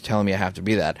kid who's telling me I have to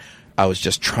be that, I was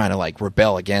just trying to like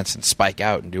rebel against and spike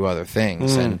out and do other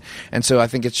things. And so I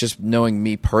think it's just knowing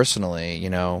me personally, you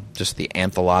know, just the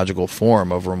anthological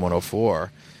form of Room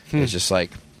 104 is just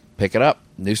like, pick it up.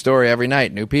 New story every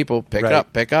night. New people. Pick it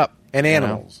up. Pick up. And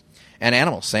animals. And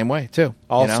animals, same way, too.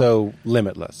 Also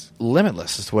limitless.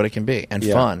 Limitless is what it can be. And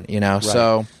fun, you know.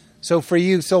 Right. So for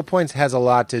you, Soul Points has a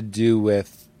lot to do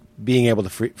with being able to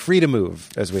free to move,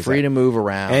 as we say. Free to move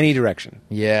around. Any direction.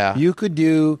 Yeah. You could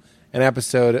do an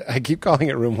episode. I keep calling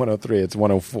it Room 103. It's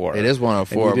 104. It is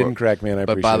 104. And you didn't correct me, and I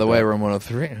appreciate that. But by the way, Room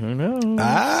 103, who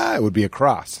knows? It would be a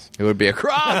cross. It would be a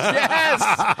cross. Yes,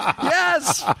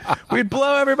 yes. We'd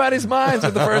blow everybody's minds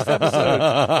with the first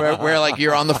episode, where like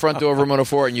you're on the front door of Room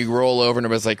 104 and you roll over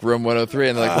and it's like Room 103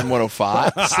 and they're like Room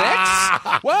 105,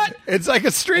 6. What? It's like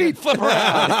a street. Flip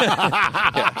around.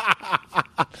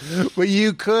 But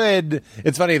you could.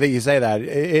 It's funny that you say that.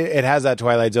 It has that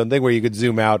Twilight Zone thing where you could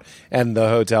zoom out and the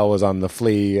hotel was on the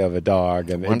flea of a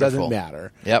dog, and Wonderful. It doesn't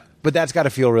matter. Yep. But that's got to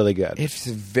feel really good. It's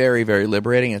very, very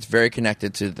liberating. It's very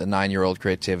connected to the 9-year-old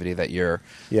creativity that you're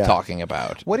talking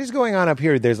about. What is going on up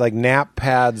here? There's like nap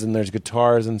pads and there's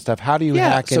guitars and stuff. How do you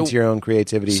hack into your own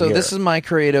creativity So here? this is my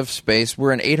creative space.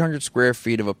 We're in 800 square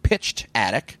feet of a pitched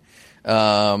attic.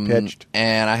 Pitched.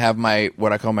 And I have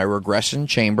what I call my regression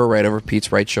chamber right over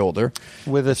Pete's right shoulder.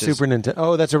 With a Super Nintendo.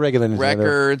 Oh, that's a regular Nintendo.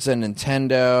 Records and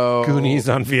Nintendo. Goonies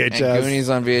on VHS. And Goonies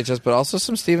on VHS, but also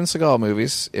some Steven Seagal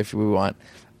movies, if we want.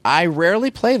 I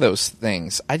rarely play those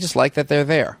things. I just like that they're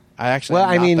there. I actually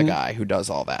am not the guy who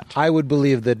does all that. I would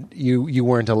believe that you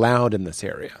weren't allowed in this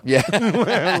area. Yeah.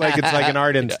 Like it's like an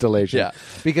art installation. Yeah.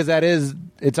 Because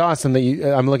it's awesome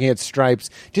that I'm looking at Stripes.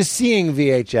 Just seeing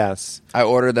VHS. I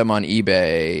ordered them on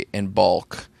eBay in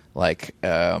bulk. Like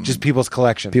just people's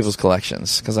collections.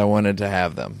 Because I wanted to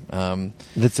have them.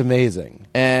 That's amazing.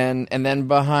 And then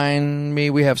behind me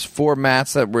we have 4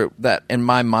 mats that in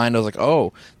my mind I was like,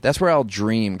 oh, that's where I'll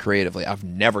dream creatively. I've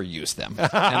never used them, and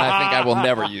I think I will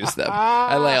never use them.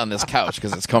 I lay on this couch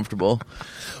because it's comfortable.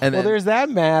 And then, there's that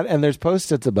mat, and there's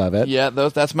Post-its above it. Yeah,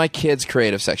 that's my kids'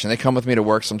 creative section. They come with me to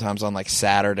work sometimes on like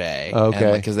Saturday.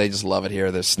 Okay, because they just love it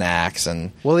here. There's snacks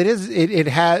and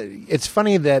it's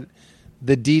funny that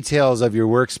the details of your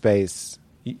workspace,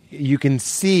 you can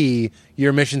see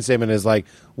your mission statement is like,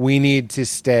 we need to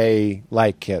stay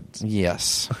like kids.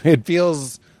 Yes. It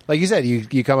feels, like you said,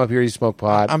 you come up here, you smoke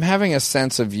pot. I'm having a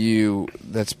sense of you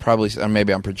that's probably,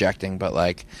 maybe I'm projecting, but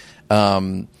like,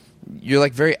 you're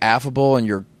like very affable and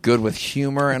you're good with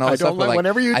humor and all that stuff. But like,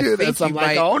 whenever you do this, I'm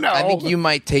like, oh no. I think you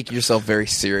might take yourself very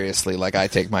seriously, like I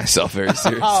take myself very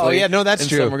seriously. Oh yeah, no, that's in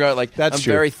true. Some regard, like that's I'm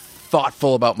true. very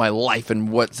thoughtful about my life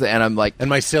and I'm like, and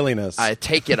my silliness. I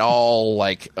take it all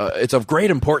like it's of great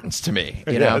importance to me,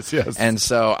 you know. Yes. And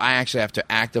so I actually have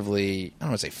to actively, I don't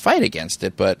want to say fight against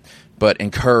it, but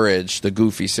encourage the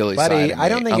goofy, silly side of me. I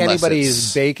don't think anybody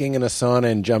is baking in a sauna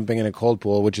and jumping in a cold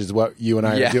pool, which is what you and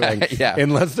I are doing. Yeah.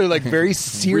 Unless they're like very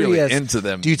serious. Really into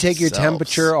them. Do you take your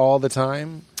temperature all the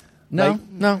time? No,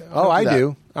 no. Oh, I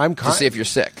do. I'm to see if you're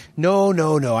sick. No.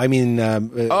 I mean,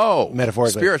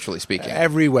 metaphorically, spiritually speaking,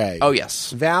 every way. Oh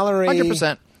yes, Valerie.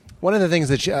 100%. One of the things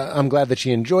that I'm glad that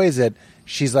she enjoys it.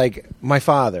 She's like, my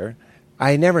father.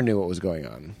 I never knew what was going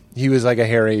on. He was like a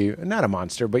hairy, not a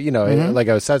monster, but like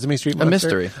a Sesame Street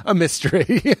monster. A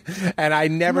mystery. And I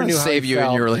never knew how save you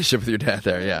felt. in your relationship with your dad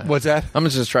there. Yeah. What's that? I'm going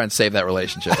to just try and save that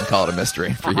relationship and call it a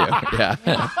mystery for you. Yeah.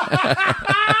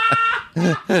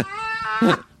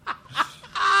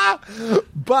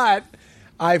 But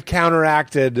I've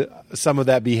counteracted some of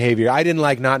that behavior. I didn't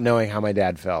like not knowing how my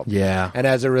dad felt. Yeah. And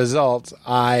as a result,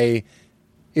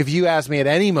 if you ask me at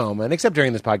any moment, except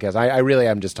during this podcast, I really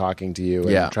am just talking to you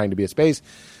and trying to be a space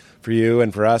for you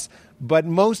and for us. But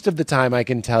most of the time I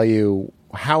can tell you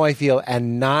how I feel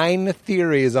and 9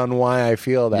 theories on why I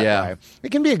feel that way.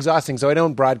 It can be exhausting, so I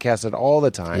don't broadcast it all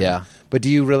the time. Yeah. But do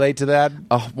you relate to that?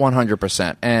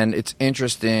 100%. And it's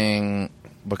interesting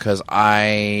because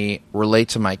I relate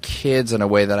to my kids in a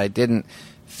way that I didn't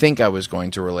think I was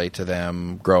going to relate to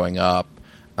them growing up,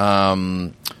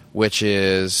 which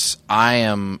is I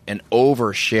am an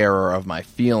oversharer of my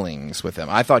feelings with them.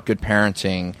 I thought good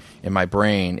parenting in my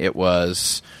brain, it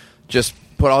was just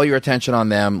put all your attention on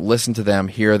them, listen to them,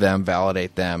 hear them,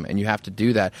 validate them, and you have to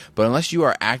do that. But unless you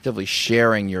are actively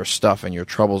sharing your stuff and your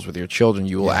troubles with your children,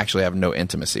 you will actually have no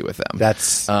intimacy with them.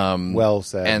 That's well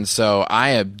said. And so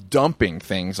I am dumping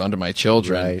things onto my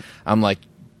children. Right. I'm like,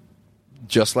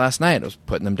 just last night, I was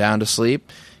putting them down to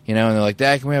sleep, and they're like,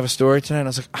 Dad, can we have a story tonight? And I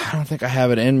was like, I don't think I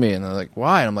have it in me. And they're like,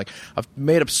 why? And I'm like, I've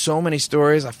made up so many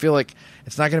stories. I feel like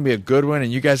it's not going to be a good one,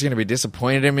 and you guys are going to be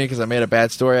disappointed in me because I made a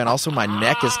bad story. And also my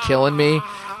neck is killing me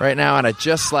right now, and I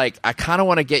kind of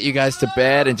want to get you guys to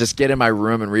bed and just get in my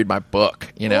room and read my book,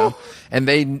 Ooh.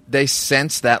 And they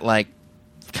sense that, like,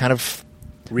 kind of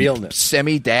realness,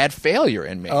 semi-dad failure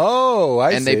in me. Oh, I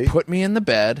see. And they put me in the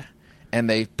bed, and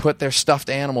they put their stuffed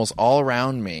animals all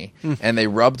around me, and they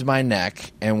rubbed my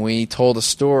neck, and we told a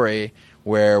story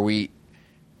where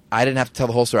I didn't have to tell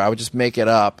the whole story. I would just make it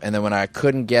up, and then when I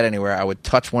couldn't get anywhere, I would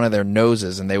touch one of their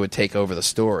noses, and they would take over the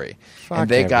story. And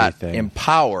they got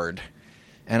empowered,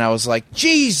 and I was like,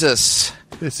 Jesus,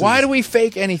 why do we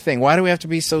fake anything? Why do we have to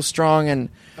be so strong? And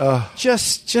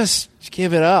just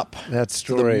give it up. That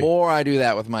story. So the more I do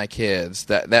that with my kids,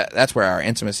 that's where our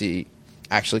intimacy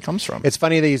actually comes from. It's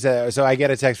funny that you said, so I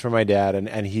get a text from my dad,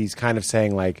 and he's kind of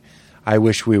saying, like, I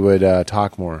wish we would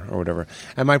talk more or whatever.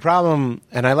 And my problem,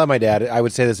 and I love my dad, I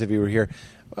would say this if he were here,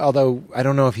 although I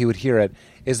don't know if he would hear it,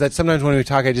 is that sometimes when we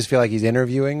talk, I just feel like he's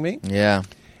interviewing me. Yeah.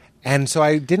 And so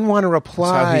I didn't want to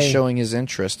reply. That's how he's showing his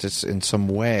interest. It's in some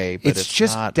way, but it's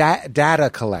just not data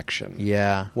collection.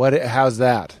 Yeah. How's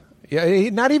that? Yeah,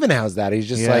 not even how's that. He's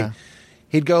just like,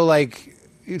 he'd go like,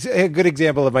 a good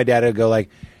example of my dad would go like,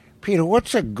 Peter,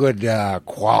 what's a good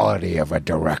quality of a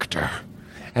director?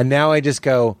 And now I just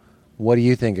go, what do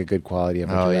you think a good quality of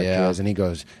a director is? And he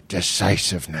goes,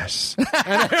 decisiveness. And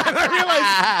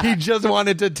I realized he just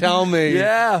wanted to tell me.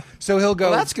 Yeah. So he'll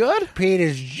go, well, that's good. Pete,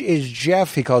 is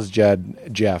Jeff, he calls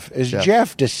Judd Jeff, is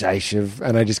Jeff decisive?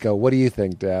 And I just go, what do you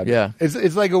think, Dad? Yeah.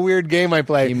 It's like a weird game I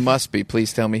play. He must be.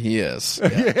 Please tell me he is.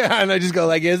 Yeah. And I just go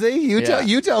like, is he?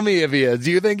 You tell me if he is. Do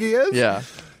you think he is? Yeah.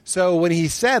 So when he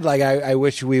said, like, I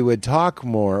wish we would talk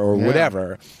more or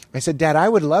whatever, I said, Dad, I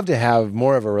would love to have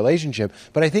more of a relationship,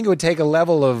 but I think it would take a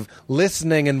level of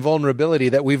listening and vulnerability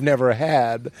that we've never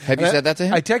had. Have you said that to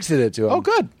him? I texted it to him. Oh,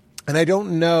 good. And I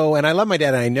don't know, and I love my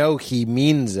dad, and I know he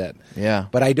means it. Yeah.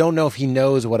 But I don't know if he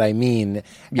knows what I mean.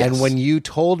 Yes. And when you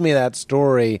told me that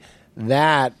story,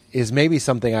 that is maybe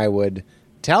something I would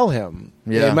tell him.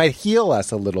 Yeah. It might heal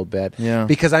us a little bit. Yeah.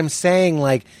 Because I'm saying,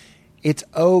 like, it's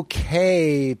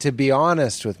okay to be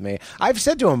honest with me. I've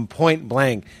said to him point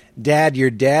blank, Dad, your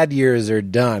dad years are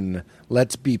done.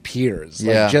 Let's be peers.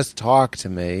 Yeah. Like, just talk to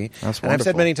me. That's and I've said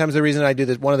wonderful. many times the reason I do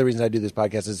this, one of the reasons I do this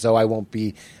podcast is so I won't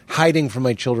be hiding from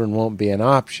my children won't be an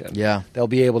option. Yeah. They'll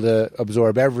be able to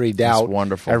absorb every doubt,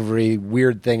 wonderful. every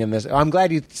weird thing in this. I'm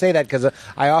glad you say that because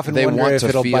I often They wonder want if to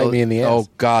it'll feel, bite me in the ass. Oh,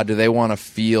 God, do they want to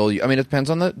feel you? I mean, it depends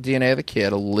on the DNA of the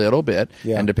kid a little bit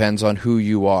and depends on who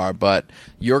you are. But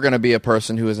you're going to be a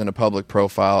person who is in a public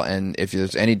profile, and if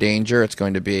there's any danger, it's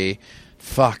going to be,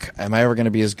 fuck, am I ever going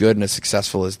to be as good and as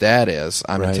successful as Dad is?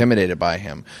 I'm intimidated by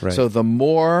him. Right. So the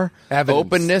more Evidence.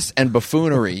 Openness and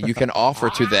buffoonery you can offer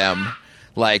to them,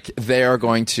 like, they are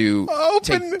going to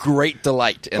take great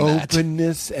delight in that.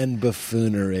 Openness and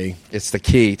buffoonery. It's the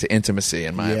key to intimacy,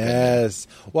 in my opinion. Yes.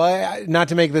 Well, not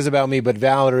to make this about me, but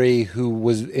Valerie, who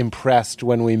was impressed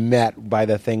when we met by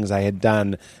the things I had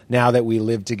done, now that we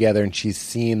live together and she's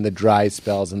seen the dry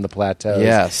spells and the plateaus.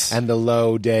 Yes. And the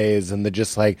low days and the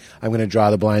just like, I'm going to draw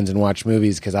the blinds and watch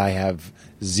movies because I have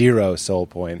 0 soul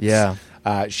points. Yeah.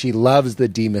 She loves the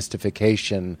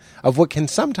demystification of what can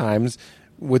sometimes...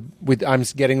 With I'm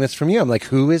getting this from you. I'm like,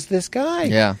 who is this guy?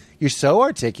 Yeah. You're so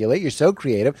articulate. You're so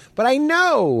creative. But I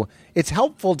know it's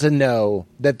helpful to know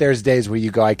that there's days where you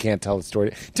go, I can't tell the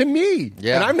story to me.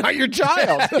 Yeah. And I'm not your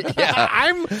child. Yeah.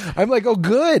 I'm like, oh,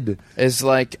 good. Is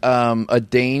like a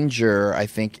danger, I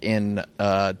think, in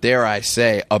dare I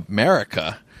say,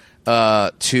 America,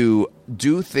 to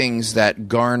do things that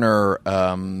garner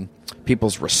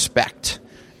people's respect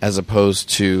as opposed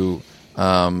to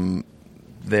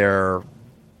their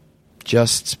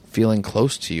just feeling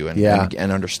close to you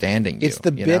and understanding you. It's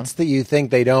the bits that you think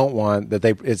they don't want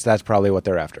that's probably what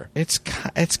they're after. It's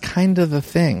kind of the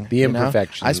thing. The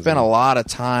imperfections. I spent a lot of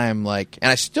time and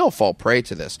I still fall prey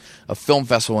to this. A film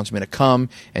festival wants me to come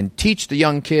and teach the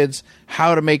young kids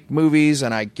how to make movies,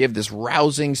 and I give this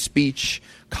rousing speech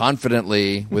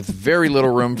confidently with very little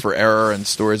room for error and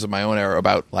stories of my own error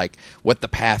about what the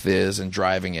path is and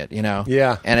driving it,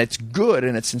 Yeah. And it's good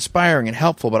and it's inspiring and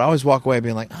helpful, but I always walk away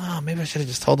being like, oh, maybe I should have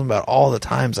just told them about all the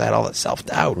times I had all that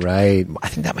self-doubt. Right. I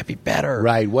think that might be better.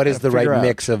 Right. What is the right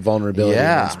mix of vulnerability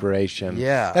and inspiration?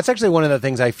 Yeah. That's actually one of the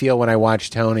things I feel when I watch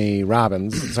Tony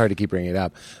Robbins. Sorry to keep bringing it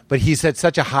up, but he's at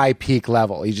such a high peak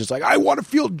level. He's just like, I want to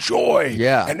feel joy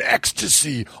and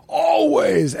ecstasy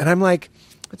always. And I'm like,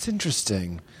 it's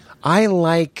interesting.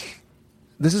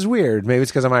 This is weird. Maybe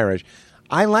it's because I'm Irish.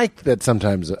 I like that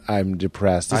sometimes I'm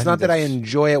depressed. It's not that I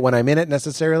enjoy it when I'm in it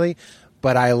necessarily,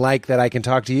 but I like that I can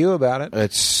talk to you about it.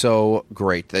 It's so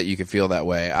great that you can feel that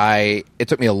way. It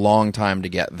took me a long time to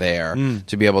get there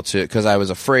to be able to, because I was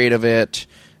afraid of it.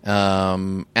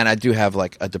 And I do have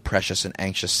a depressious and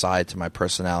anxious side to my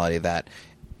personality that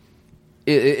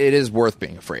it is worth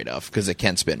being afraid of because it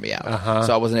can spin me out.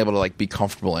 So I wasn't able to be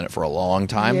comfortable in it for a long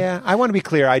time. Yeah, I want to be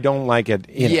clear. I don't like it.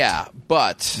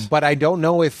 But I don't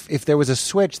know if there was a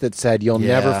switch that said you'll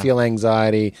never feel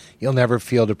anxiety, you'll never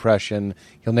feel depression,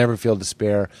 you'll never feel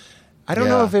despair. I don't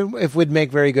know if it would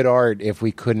make very good art if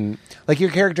we couldn't,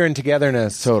 your character in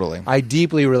Togetherness. Totally, I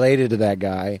deeply related to that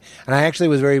guy, and I actually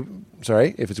was very.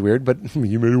 Sorry if it's weird, but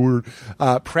you made a word.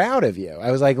 Proud of you. I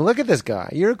was like, look at this guy.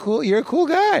 You're a cool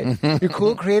guy. You're a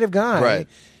cool, creative guy. Right.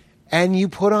 And you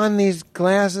put on these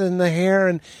glasses and the hair,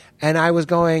 and I was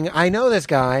going, I know this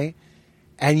guy,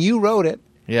 and you wrote it.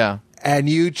 Yeah. And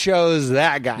you chose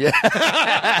that guy. Yeah.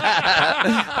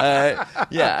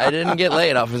 I didn't get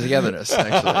laid off of Togetherness,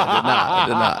 actually. I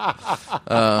did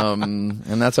not.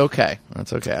 And that's okay.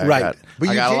 That's okay. I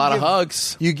got a lot of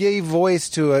hugs. You gave voice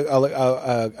to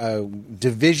a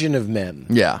division of men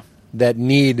that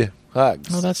need hugs.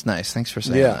 Oh, that's nice. Thanks for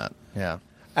saying that. Yeah.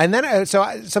 And then,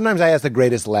 sometimes I ask the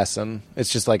greatest lesson. It's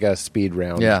just like a speed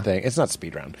round thing. It's not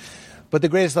speed round. But the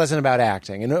greatest lesson about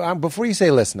acting, and before you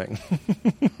say listening,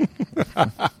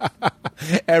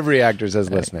 every actor says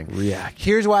listening. React.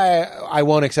 Here's why I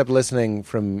won't accept listening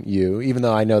from you, even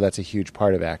though I know that's a huge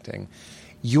part of acting.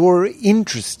 You're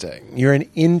interesting. You're an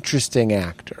interesting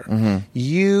actor. Mm-hmm.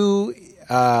 You,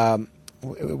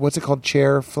 what's it called?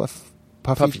 Chair?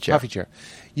 Puffy chair. Puffy chair.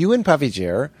 You in Puffy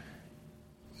chair,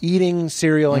 eating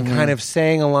cereal and kind of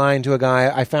saying a line to a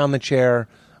guy, I found the chair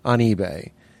on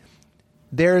eBay.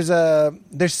 There's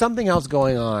something else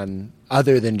going on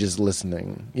other than just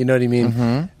listening. You know what I mean?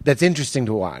 Mm-hmm. That's interesting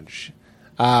to watch.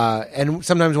 And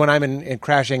sometimes when I'm in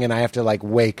crashing and I have to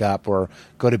wake up or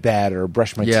go to bed or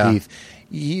brush my teeth,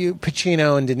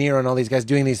 Pacino and De Niro and all these guys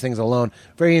doing these things alone,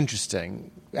 very interesting.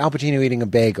 Al Pacino eating a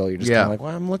bagel, you're just kind of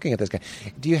well, I'm looking at this guy.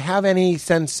 Do you have any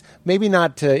sense, maybe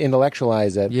not to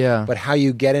intellectualize it, but how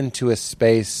you get into a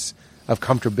space of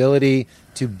comfortability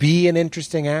to be an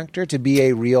interesting actor, to be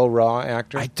a real raw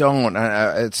actor? I don't.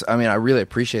 I really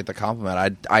appreciate the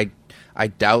compliment. I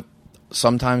doubt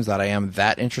sometimes that I am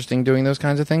that interesting doing those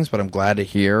kinds of things, but I'm glad to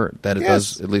hear that it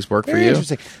does at least work for you.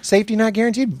 Interesting. Safety Not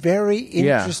Guaranteed, very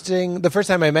interesting. The first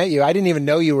time I met you, I didn't even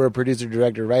know you were a producer,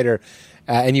 director, writer.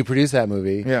 And you produced that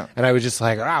movie. Yeah. And I was just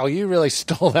like, wow, you really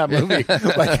stole that movie.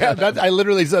 I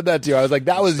literally said that to you. I was like,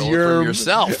 that was your...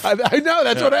 yourself. I know,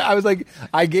 that's what I was like,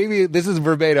 I gave you... This is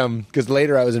verbatim, because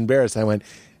later I was embarrassed. I went,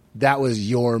 that was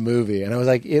your movie. And I was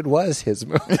like, it was his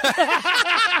movie.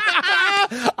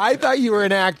 I thought you were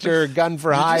an actor, gun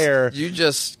for hire. You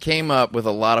just came up with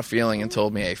a lot of feeling and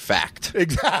told me a fact.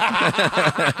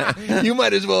 Exactly. You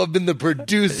might as well have been the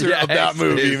producer of that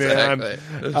movie, man.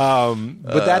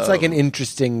 But that's an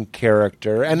interesting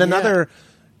character. And another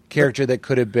character that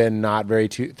could have been not very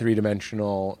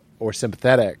three-dimensional or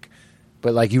sympathetic.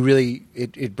 But you really,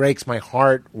 it breaks my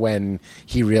heart when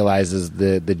he realizes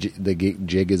the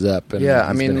jig is up.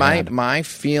 And my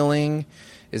feeling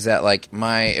is that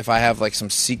if I have some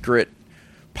secret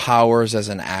powers as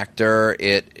an actor,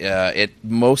 it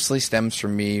mostly stems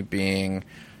from me being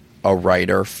a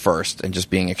writer first and just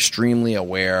being extremely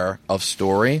aware of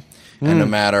story. And no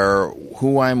matter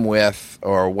who I'm with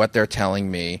or what they're telling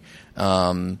me,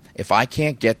 if I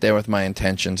can't get there with my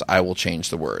intentions, I will change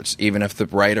the words. Even if the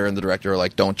writer and the director are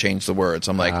like, don't change the words.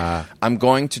 I'm like, I'm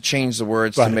going to change the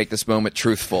words to make this moment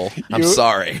truthful. I'm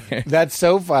sorry. That's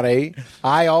so funny.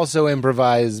 I also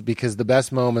improvise because the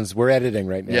best moments, we're editing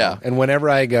right now. Yeah. And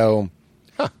whenever I go,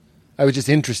 I was just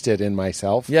interested in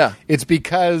myself. Yeah. It's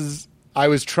because I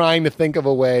was trying to think of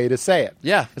a way to say it.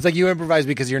 Yeah. It's like you improvise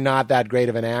because you're not that great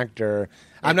of an actor.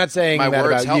 I'm not saying My that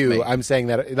words about help you. me. I'm saying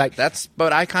that like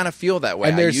but I kind of feel that way.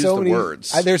 and there's I use so the many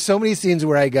words. There's so many scenes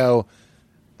where I go,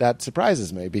 that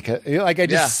surprises me because like I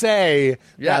just say that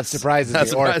Yes. surprises That me.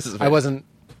 surprises me.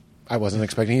 I wasn't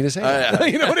expecting you to say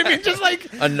that. You know what I mean? Just like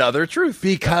Another truth.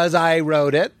 because I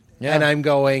wrote it. Yeah. And I'm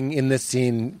going in this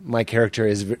scene. My character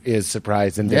is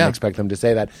surprised and didn't expect them to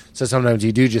say that. So sometimes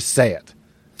you do just say it,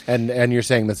 and you're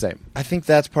saying the same. I think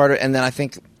that's part of it. And then I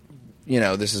think,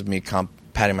 this is me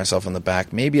patting myself on the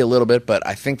back, maybe a little bit, but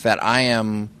I think that I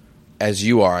am, as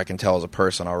you are, I can tell as a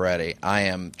person already, I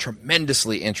am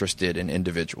tremendously interested in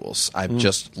individuals. I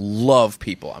just love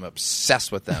people. I'm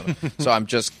obsessed with them. So I'm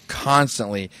just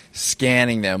constantly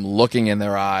scanning them, looking in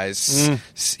their eyes,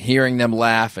 hearing them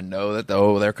laugh and know that,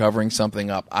 they're covering something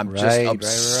up. I'm just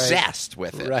obsessed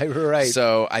with it. Right.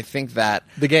 So I think that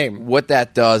The game. what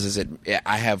that does is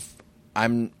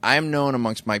I'm known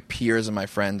amongst my peers and my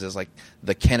friends as like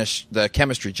the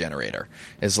chemistry generator.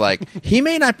 Is like he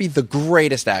may not be the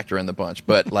greatest actor in the bunch,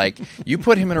 but like you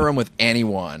put him in a room with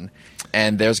anyone,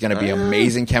 and there's going to be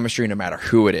amazing chemistry no matter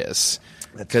who it is.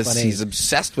 Because he's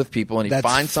obsessed with people, and he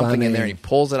finds something in there, and he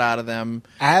pulls it out of them.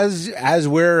 As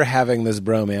we're having this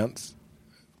bromance,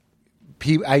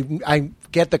 I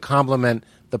get the compliment.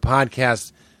 The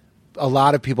podcast, a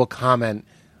lot of people comment,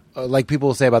 like people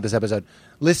will say about this episode.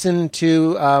 Listen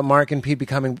to Mark and Pete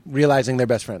realizing they're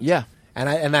best friends. Yeah.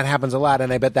 And that happens a lot,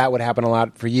 and I bet that would happen a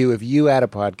lot for you if you had a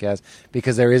podcast,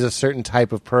 because there is a certain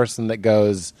type of person that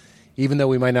goes, even though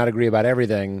we might not agree about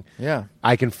everything,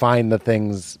 I can find the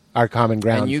things, our common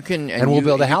ground, and we'll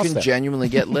build a house You can there. genuinely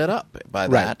get lit up by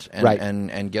that,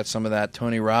 and get some of that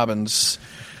Tony Robbins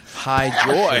high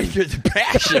joy,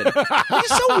 passion.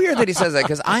 It's so weird that he says that,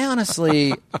 because I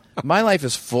honestly, my life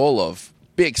is full of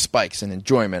big spikes and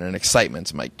enjoyment and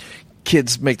excitement. My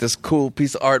kids make this cool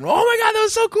piece of art, and oh my god, that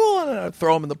was so cool! And I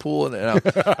throw them in the pool, and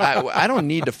I don't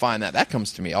need to find that. That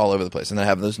comes to me all over the place, and I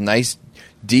have those nice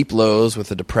deep lows with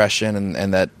the depression,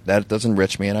 and that does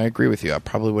enrich me. And I agree with you. I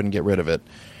probably wouldn't get rid of it.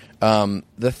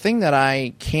 The thing that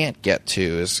I can't get to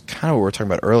is kind of what we were talking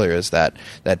about earlier. Is that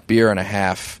beer and a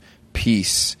half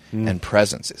peace and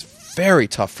presence is very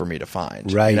tough for me to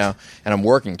find, right? And I'm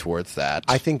working towards that.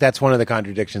 I think that's one of the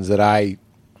contradictions that I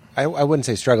wouldn't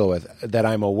say struggle with, that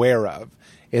I'm aware of,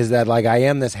 is that like I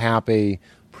am this happy,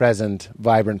 present,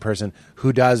 vibrant person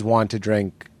who does want to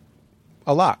drink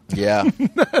a lot. Yeah.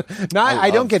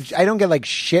 I don't get like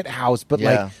shit house, but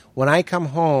like when I come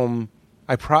home,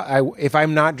 if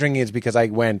I'm not drinking, it's because I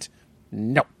went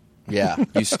no. Yeah,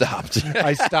 you stopped.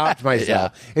 I stopped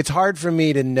myself. Yeah. It's hard for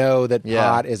me to know that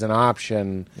pot is an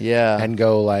option. Yeah, and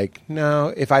go like,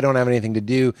 no, if I don't have anything to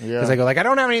do, because I go like, I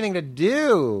don't have anything to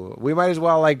do. We might as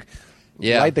well like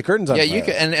light the curtains on fire. You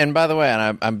can. And by the way,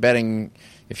 and I'm betting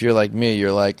if you're like me,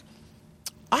 you're like,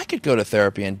 I could go to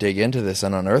therapy and dig into this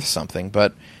and unearth something,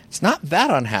 but it's not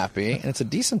that unhappy, and it's a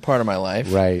decent part of my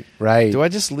life. Right. Do I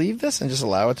just leave this and just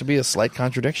allow it to be a slight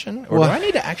contradiction, or do I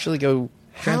need to actually go?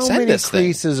 How many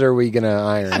creases are we going to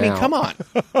iron out? I mean, come on.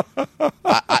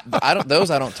 I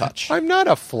don't touch. I'm not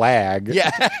a flag.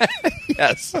 Yeah.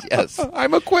 Yes.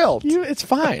 I'm a quilt. It's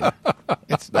fine.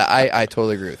 I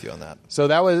totally agree with you on that. So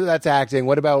that's acting.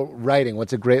 What about writing?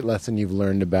 What's a great lesson you've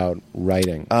learned about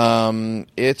writing?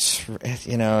 It's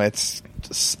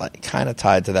kind of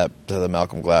tied to the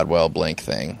Malcolm Gladwell Blink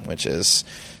thing, which is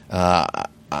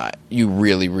you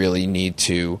really, really need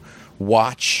to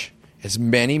watch as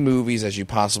many movies as you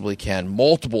possibly can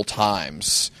multiple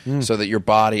times so that your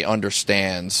body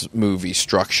understands movie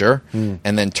structure,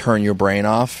 and then turn your brain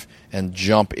off and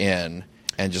jump in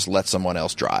and just let someone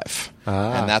else drive.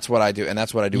 And that's what I do. And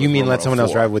that's what I do. You with mean let someone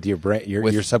else 4. drive with your brain,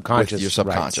 your subconscious, with your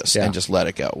subconscious, right. and just let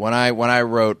it go. When I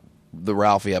wrote the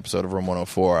Ralphie episode of Room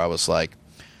 104, I was like,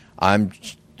 I'm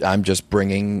just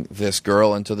bringing this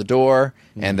girl into the door,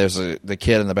 and the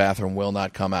kid in the bathroom will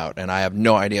not come out, and I have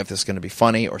no idea if this is going to be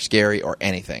funny or scary or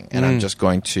anything, and I'm just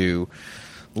going to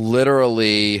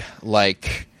literally,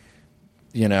 like,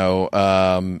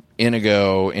 Inigo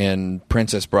in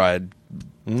Princess Bride,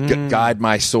 guide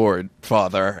my sword,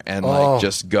 father, and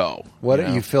just go.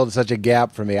 You filled such a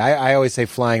gap for me. I always say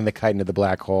flying the kite into the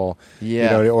black hole,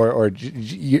 or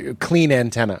clean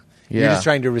antenna. You're just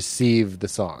trying to receive the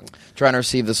song.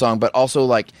 But also,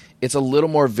 like, it's a little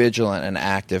more vigilant and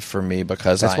active for me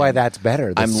because that's why that's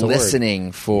better. I'm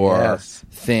listening for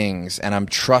things, and I'm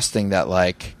trusting that,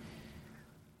 like,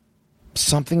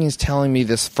 something is telling me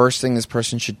this first thing this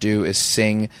person should do is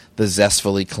sing the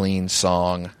Zestfully Clean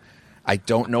song. I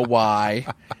don't know why,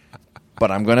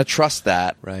 but I'm going to trust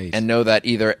that and know that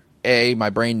either my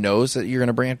brain knows that you're going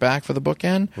to bring it back for the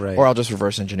bookend, Right. or I'll just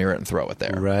reverse engineer it and throw it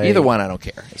there. Right. Either one, I don't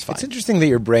care. It's fine. It's interesting that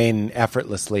your brain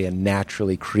effortlessly and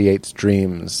naturally creates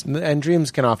dreams, and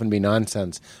dreams can often be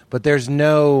nonsense. But there's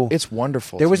no. It's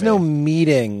wonderful. There to was me. no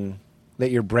meeting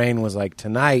that your brain was like,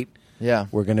 tonight. Yeah.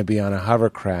 We're going to be on a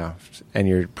hovercraft, and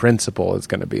your principal is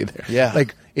going to be there. Yeah.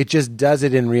 Like it just does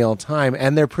it in real time,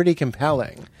 and they're pretty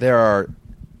compelling. There are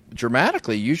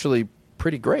dramatically usually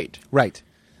pretty great. Right.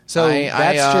 So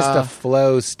that's just a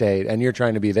flow state, and you're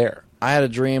trying to be there. I had a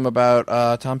dream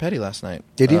about Tom Petty last night.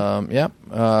 Did you?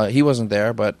 Yeah. He wasn't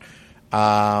there, but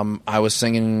I was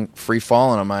singing Free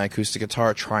Fallin' on my acoustic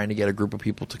guitar, trying to get a group of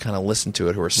people to kind of listen to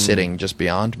it who were sitting just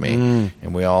beyond me.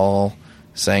 And we all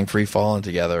sang Free Fallin'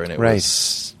 together, and it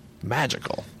was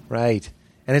magical. Right.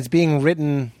 And it's being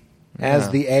written as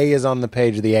the A is on the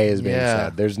page, the A is being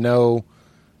said.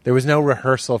 There was no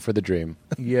rehearsal for the dream.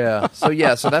 Yeah. So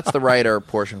that's the writer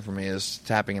portion for me, is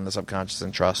tapping in the subconscious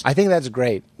and trust. I think that's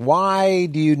great. Why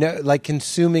do you know, like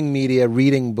consuming media,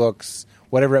 reading books,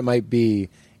 whatever it might be,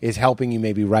 is helping you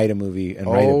maybe write a movie and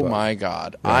write a book? Oh my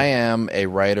God. Right. I am a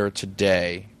writer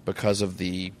today because of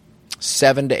the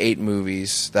 7 to 8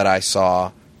 movies that I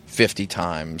saw 50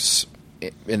 times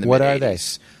in the What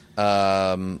mid-80s.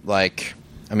 are they?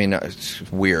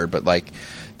 It's weird, but like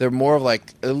they're more of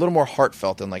like a little more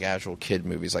heartfelt than like actual kid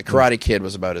movies. Like Karate Kid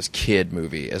was about as kid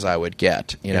movie as I would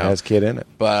get, you know. It has kid in it.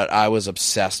 But I was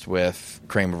obsessed with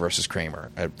Kramer versus Kramer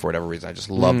for whatever reason. I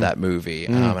just loved that movie,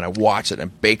 and I watched it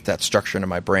and baked that structure into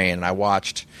my brain. And I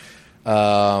watched,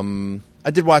 I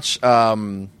did watch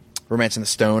Romancing the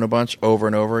Stone a bunch over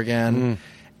and over again,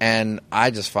 and I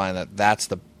just find that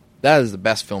is the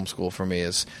best film school for me,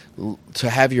 is to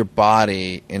have your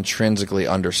body intrinsically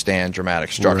understand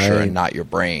dramatic structure Right. and not your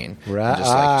brain. Right.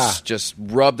 And just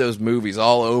rub those movies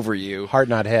all over you. Heart,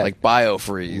 not head. Like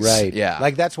biofreeze. Right. Yeah.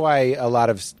 Like that's why a lot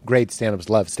of great stand-ups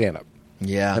love stand-up.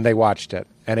 Yeah. And they watched it.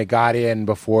 And it got in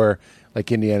before,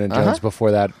 like Indiana Jones,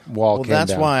 before that wall came down.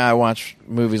 That's why I watch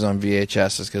movies on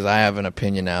VHS, is because I have an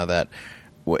opinion now that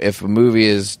if a movie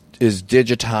is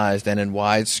digitized and in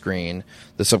widescreen,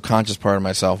 the subconscious part of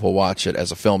myself will watch it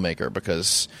as a filmmaker,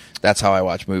 because that's how I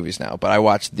watch movies now. But I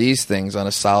watched these things on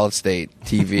a solid state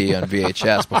TV on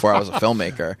VHS before I was a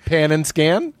filmmaker. Pan and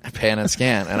scan? Pan and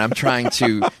scan. And I'm trying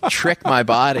to trick my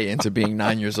body into being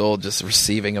 9 years old, just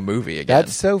receiving a movie again.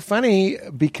 That's so funny,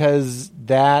 because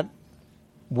that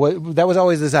was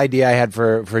always this idea I had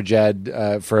for Jed.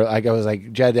 I was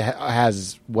like, Jed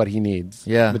has what he needs,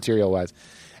 material wise,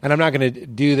 and I'm not going to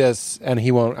do this, and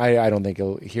he won't. I don't think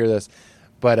he'll hear this,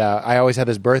 but I always had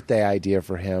this birthday idea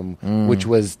for him, which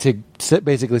was to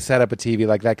basically set up a TV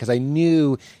like that, because I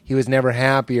knew he was never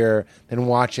happier than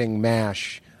watching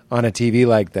MASH on a TV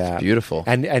like that. It's beautiful,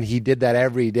 and he did that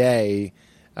every day.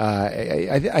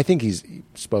 I think he's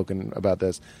spoken about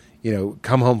this. You know,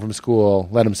 come home from school,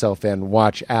 let himself in,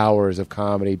 watch hours of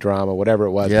comedy, drama, whatever it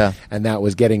was. Yeah. And that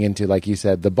was getting into, like you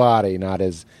said, the body, not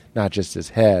just his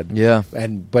head. Yeah.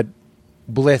 But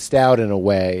blissed out in a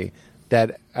way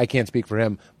that I can't speak for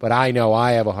him, but I know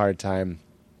I have a hard time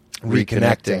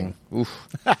reconnecting. Oof.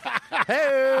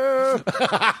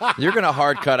 You're going to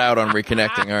hard cut out on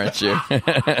reconnecting, aren't you?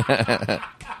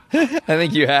 I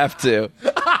think you have to.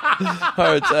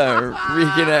 Hard time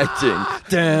reconnecting.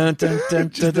 Dun, dun, dun,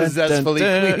 dun, dun, Zestfully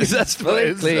dun, Clean.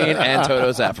 Zestfully Clean and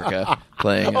Toto's Africa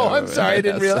playing. Oh, I'm sorry. I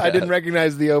didn't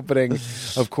recognize the opening.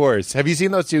 Of course. Have you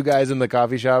seen those two guys in the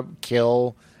coffee shop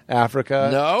kill Africa?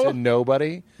 No. To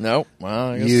nobody? No.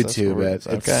 Well, I guess YouTube that's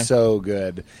it. okay. It's so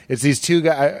good. It's these two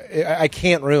guys. I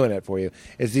can't ruin it for you.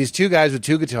 It's these two guys with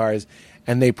two guitars,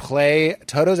 and they play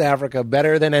Toto's Africa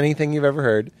better than anything you've ever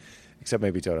heard, except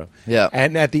maybe Toto. Yeah.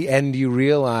 And at the end, you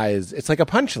realize it's like a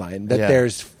punchline that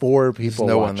there's four people.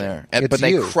 There's no watching. one there, It's but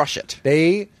they you. crush it.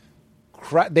 They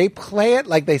play it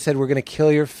like they said, we're going to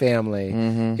kill your family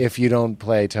if you don't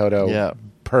play Toto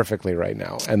perfectly right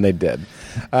now. And they did.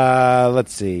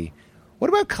 Let's see. What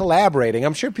about collaborating?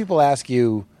 I'm sure people ask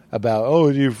you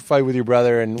about, do you fight with your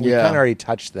brother? And we kind of already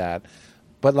touched that.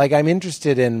 But like, I'm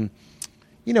interested in,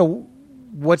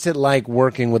 what's it like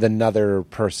working with another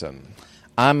person?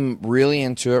 I'm really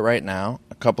into it right now.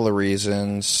 A couple of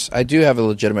reasons. I do have a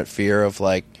legitimate fear of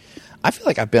I feel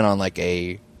like I've been on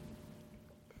a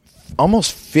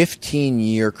almost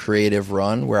 15-year creative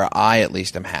run where I at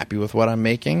least am happy with what I'm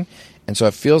making. And so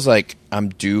it feels like I'm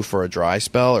due for a dry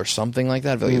spell or something like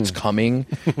that. I feel like it's coming.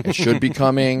 It should be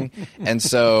coming. And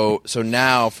so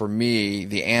now for me,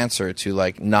 the answer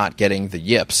to not getting the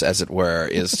yips, as it were,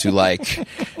 is to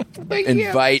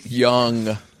invite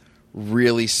young,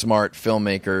 really smart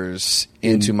filmmakers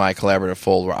into my collaborative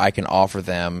fold where I can offer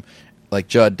them like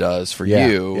Judd does for Yeah,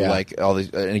 you, yeah. like all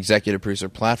these an executive producer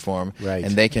platform, Right.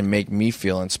 and they can make me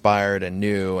feel inspired and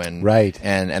new, and Right.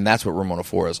 and that's what Room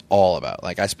 104 is all about.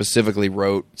 Like I specifically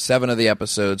wrote 7 of the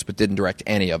episodes, but didn't direct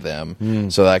any of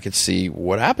them, so that I could see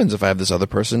what happens if I have this other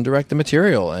person direct the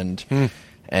material, and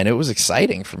it was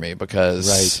exciting for me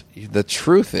because the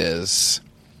truth is,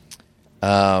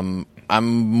 I'm a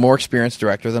more experienced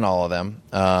director than all of them,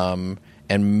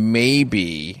 and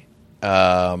maybe.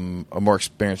 A more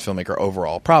experienced filmmaker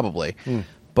overall, probably.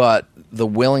 But the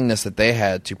willingness that they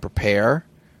had to prepare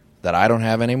that I don't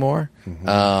have anymore,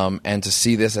 and to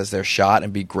see this as their shot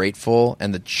and be grateful,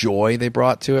 and the joy they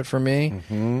brought to it for me,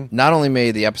 not only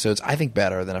made the episodes, I think,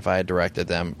 better than if I had directed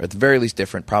them, at the very least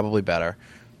different, probably better,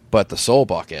 but the soul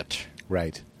bucket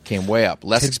came way up.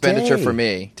 Less expenditure for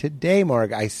me. Today,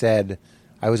 Mark, I said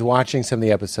I was watching some of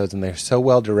the episodes, and they're so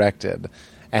well directed.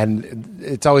 And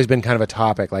it's always been kind of a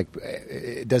topic, like,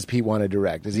 does Pete want to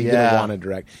direct? Is he going to want to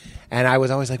direct? And I was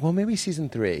always like, well, maybe season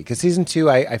 3. Because season 2,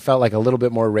 I felt like a little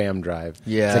bit more Ram Drive.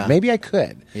 Yeah. It's like, maybe I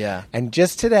could. Yeah. And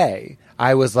just today,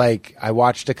 I was like, I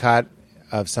watched a cut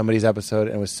of somebody's episode,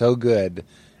 and it was so good.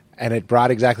 And it brought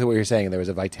exactly what you're saying. There was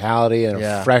a vitality and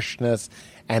a freshness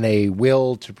and a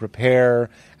will to prepare.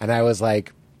 And I was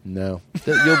like, no.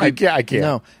 I can't.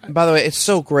 No. And by the way, it's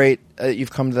so great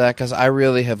you've come to that, because I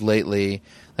really have lately...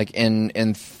 Like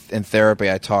in therapy,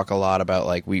 I talk a lot about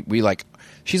like we like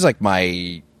she's like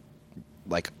my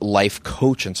like life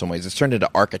coach in some ways. It's turned into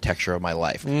architecture of my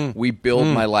life. We build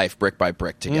my life brick by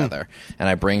brick together, and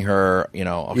I bring her. You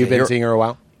know, okay, you've been seeing her a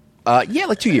while. Yeah,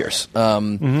 like 2 years.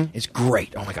 It's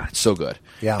great. Oh my god, it's so good.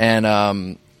 Yeah,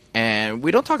 and we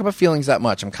don't talk about feelings that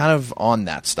much. I'm kind of on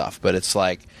that stuff, but it's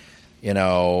like, you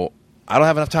know. I don't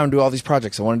have enough time to do all these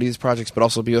projects. I want to do these projects, but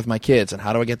also be with my kids. And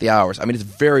how do I get the hours? I mean, it's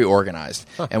very organized.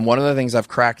 And one of the things I've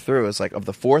cracked through is like, of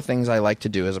the 4 things I like to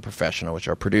do as a professional, which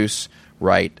are produce,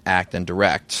 write, act, and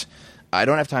direct, I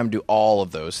don't have time to do all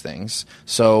of those things.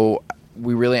 So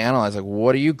we really analyze, like,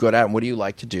 what are you good at and what do you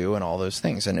like to do and all those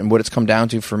things. And what it's come down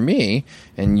to for me,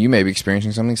 and you may be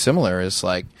experiencing something similar, is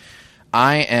like,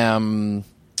 I am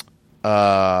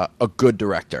a good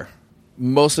director.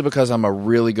 Mostly because I'm a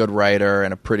really good writer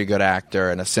and a pretty good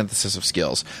actor and a synthesis of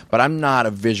skills. But I'm not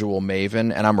a visual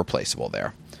maven, and I'm replaceable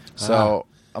there. So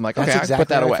I'm like, okay, I can put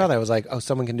that away. I thought I was like, oh,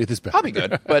 someone can do this better. I'll be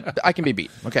good, but I can be beat.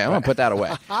 Okay, I'm going to put that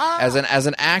away. As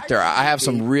an actor, I have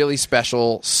some really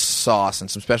special sauce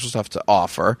and some special stuff to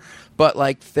offer. But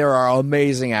like, there are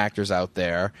amazing actors out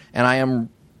there, and I am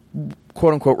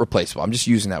quote unquote replaceable. I'm just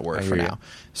using that word for now.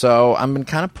 So I'm been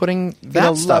kind of putting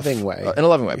that stuff in a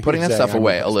loving way, putting that stuff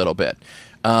away a little bit.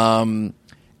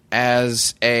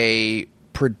 As a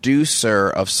producer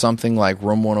of something like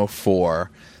Room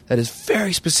 104, that is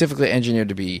very specifically engineered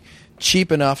to be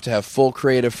cheap enough to have full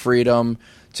creative freedom,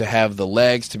 to have the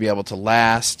legs to be able to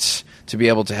last, to be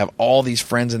able to have all these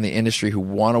friends in the industry who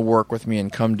want to work with me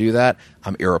and come do that,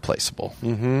 I'm irreplaceable.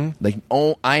 Like,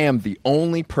 I am the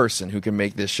only person who can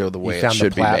make this show the way it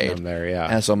should be made. There, yeah.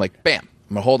 And so I'm like, bam,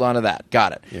 I'm going to hold on to that.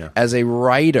 Got it. Yeah. As a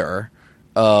writer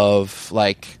of,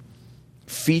 like,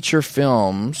 feature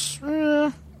films,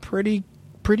 pretty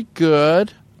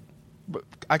good.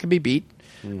 I can be beat.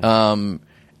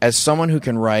 As someone who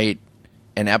can write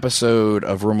an episode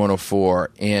of Room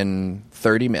 104 in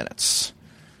 30 minutes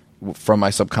from my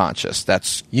subconscious,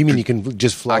 that's... You mean you can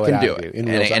just flow I it can out do of it, you in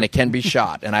and it can be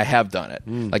shot, and I have done it.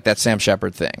 Like that Sam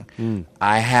Shepard thing.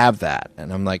 I have that,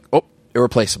 and I'm like, oh,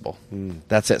 irreplaceable.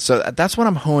 That's it. So that's what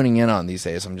I'm honing in on these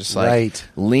days. I'm just like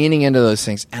leaning into those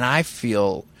things, and I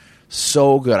feel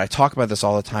so good. I talk about this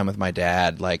all the time with my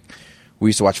dad. Like, we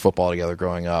used to watch football together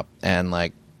growing up, and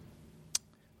like,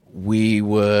 we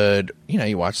would,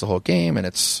 you watch the whole game, and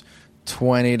it's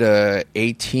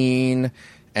 20-18,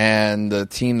 and the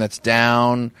team that's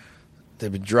down,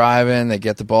 they've been driving, they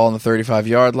get the ball on the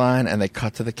 35-yard line, and they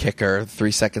cut to the kicker,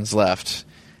 3 seconds left,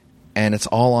 and it's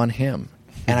all on him.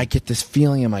 And I get this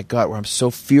feeling in my gut where I'm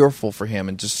so fearful for him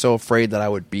and just so afraid that I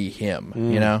would be him,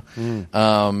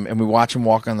 And we watch him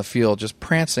walk on the field just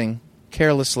prancing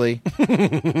carelessly.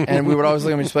 And we would always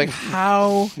look at him and just be like,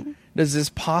 how is this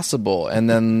possible?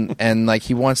 And like,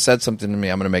 he once said something to me,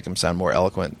 I'm going to make him sound more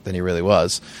eloquent than he really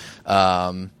was.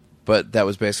 But that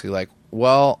was basically like,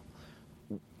 well,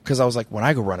 because I was like, when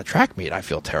I go run a track meet, I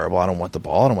feel terrible. I don't want the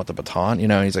ball. I don't want the baton.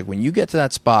 And he's like, when you get to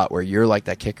that spot where you're like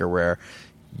that kicker where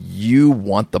you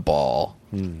want the ball,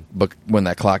 but when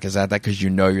that clock is at that because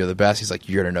you're the best, he's like,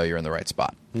 you're going to know you're in the right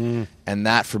spot. And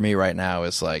that for me right now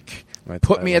is like,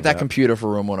 put me at that computer for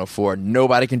Room 104.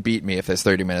 Nobody can beat me if there's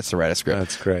 30 minutes to write a script.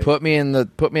 That's great. Put me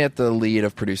at the lead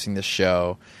of producing this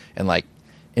show, and like,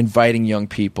 inviting young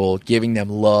people, giving them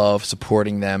love,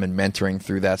 supporting them, and mentoring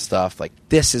through that stuff. Like,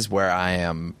 this is where I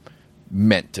am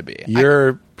meant to be.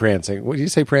 You're prancing. What did you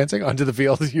say? Prancing onto the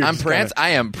field? I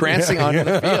am prancing onto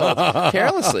the field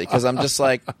carelessly because I'm just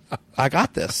like, I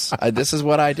got this. This is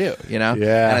what I do.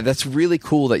 Yeah. And that's really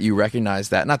cool that you recognize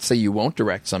that. Not to say you won't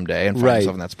direct someday and find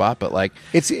yourself in that spot, but like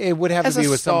it would have to be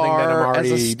with something that I'm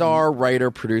already as a star,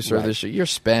 writer, producer of this show. You're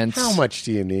spent. How much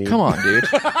do you need? Come on, dude.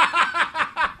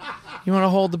 You want to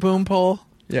hold the boom pole?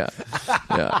 Yeah.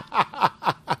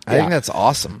 I think that's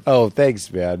awesome. Oh,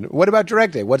 thanks, man. What about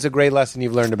directing? What's a great lesson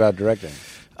you've learned about directing?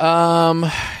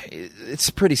 It's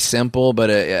pretty simple, but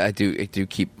I do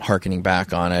keep harkening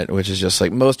back on it, which is just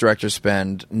like most directors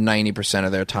spend 90%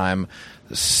 of their time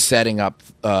setting up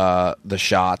the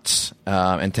shots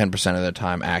and 10% of their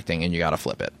time acting, and you got to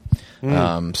flip it.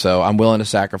 So I'm willing to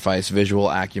sacrifice visual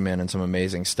acumen and some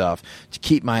amazing stuff to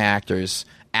keep my actors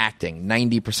acting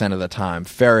 90% of the time,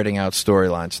 ferreting out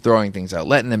storylines, throwing things out,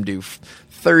 letting them do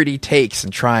 30 takes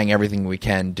and trying everything we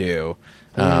can do.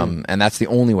 And that's the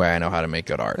only way I know how to make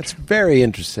good art. That's very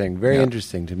interesting. Very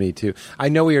interesting to me, too. I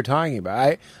know what you're talking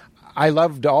about. I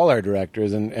loved all our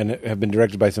directors and have been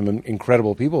directed by some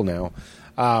incredible people now.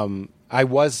 I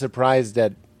was surprised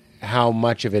at how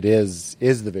much of it is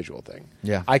the visual thing.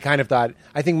 Yeah. I kind of thought,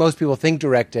 I think most people think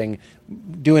directing,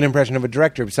 do an impression of a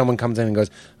director. If someone comes in and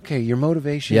goes, okay, your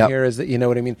motivation here is that, you know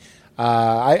what I mean?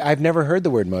 I've never heard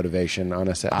the word motivation on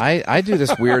a set. I do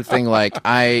this weird thing, like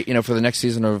for the next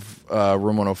season of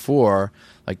Room 104,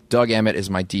 like Doug Emmett is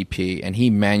my DP, and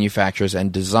he manufactures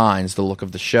and designs the look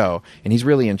of the show, and he's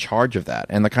really in charge of that.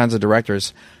 And the kinds of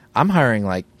directors, I'm hiring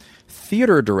like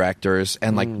theater directors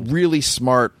and like really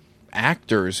smart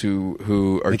actors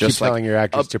who are just keep telling your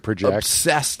actors to project.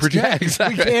 Obsessed. Yeah,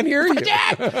 exactly. We can't hear you.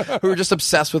 Who are just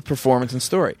obsessed with performance and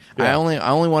story. Yeah. I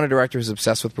only want a director who's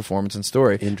obsessed with performance and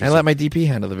story. And I let my DP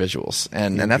handle the visuals.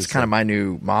 And that's kind of my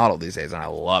new model these days, and I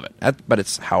love it. But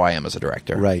it's how I am as a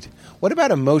director. Right. What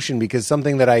about emotion? Because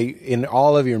something that in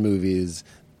all of your movies,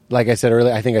 like I said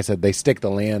earlier, I think I said they stick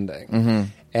the landing. Mm-hmm.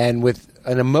 And with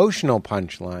an emotional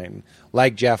punchline,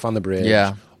 like Jeff on the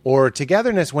Bridge, or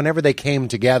togetherness whenever they came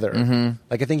together. Mm-hmm.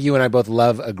 Like, I think you and I both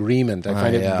love agreement. I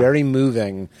find it very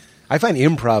moving. I find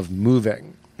improv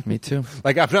moving. Me too.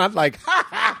 Like, I'm not like, ha,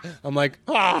 ha. I'm like,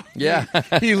 ah. Yeah.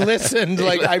 He listened.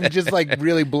 Like, I'm just like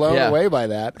really blown away by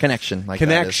that. Connection. Like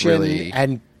Connection that is really...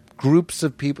 and groups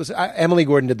of people. So, Emily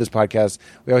Gordon did this podcast.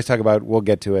 We always talk about, we'll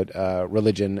get to it,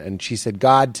 religion. And she said,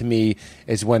 God to me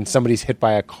is when somebody's hit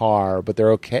by a car, but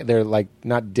they're okay. They're like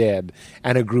not dead.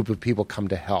 And a group of people come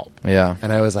to help. Yeah.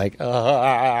 And I was like, you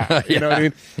know what I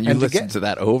mean? And you listen to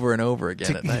that over and over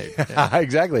again at night. Yeah.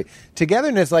 Exactly.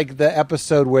 Togetherness, like the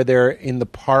episode where they're in the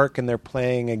park and they're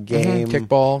playing a game.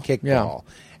 Kickball. Yeah.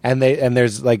 And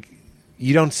there's like,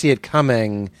 you don't see it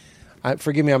coming.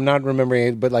 Forgive me, I'm not remembering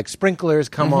it, but like sprinklers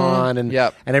come on and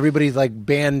everybody's like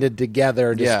banded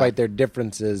together despite their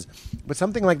differences. But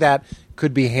something like that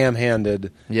could be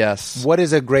ham-handed. Yes. What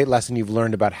is a great lesson you've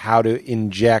learned about how to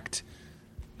inject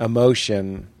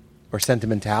emotion or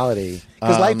sentimentality?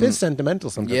 Because life is sentimental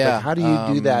sometimes. Yeah. Like, how do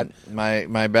you do that?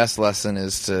 My best lesson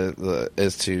is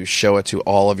to show it to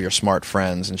all of your smart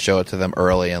friends and show it to them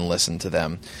early and listen to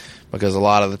them. Because a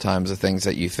lot of the times the things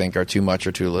that you think are too much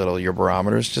or too little, your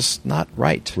barometer is just not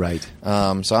right. Right.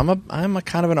 So I'm a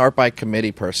kind of an art by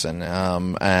committee person,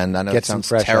 and I know it sounds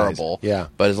terrible. Yeah.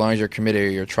 But as long as you're committed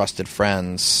to your trusted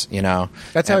friends,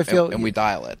 that's how I feel. And we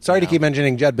dial it. Sorry to keep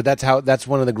mentioning Judd, but that's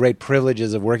one of the great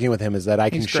privileges of working with him is that I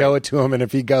can show it to him, and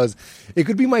if he goes, it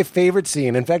could be my favorite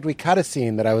scene. In fact, we cut a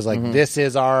scene that I was like, this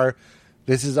is our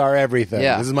everything.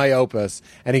 Yeah. This is my opus.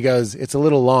 And he goes, it's a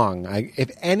little long.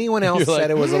 If anyone else said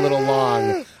it was a little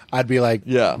long, I'd be like,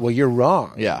 well, you're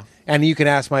wrong. Yeah. And you can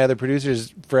ask my other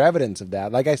producers for evidence of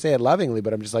that. Like, I say it lovingly,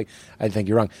 but I'm just like, I think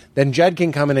you're wrong. Then Judd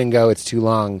can come in and go, it's too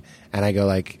long. And I go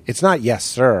like, it's not yes,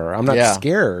 sir. I'm not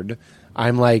scared.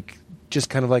 I'm like, just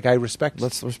kind of like, I respect.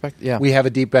 Let's respect. Yeah. We have a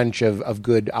deep bench of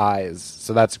good eyes.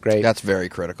 So that's great. That's very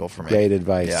critical for me. Great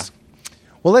advice. Yeah.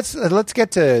 Well, let's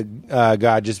get to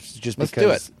God just because. Let's do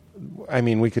it. I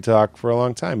mean, we could talk for a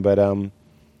long time, but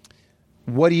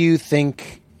what do you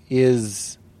think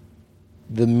is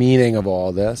the meaning of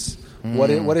all this?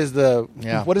 What is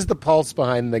the pulse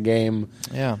behind the game?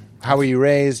 Yeah. How were you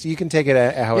raised? You can take it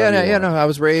however you want. I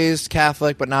was raised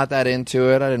Catholic, but not that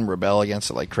into it. I didn't rebel against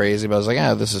it like crazy, but I was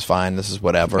like, this is fine. This is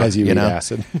whatever. As you eat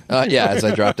acid. As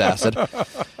I dropped acid.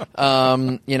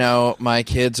 You know, my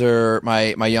kids are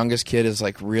my youngest kid is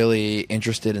like really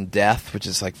interested in death, which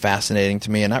is like fascinating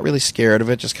to me, and not really scared of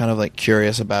it, just kind of like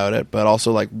curious about it, but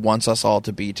also like wants us all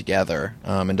to be together,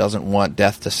 and doesn't want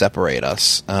death to separate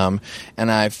us. And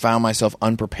I found myself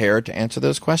unprepared to answer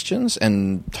those questions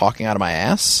and talking out of my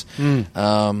ass.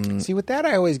 See, with that,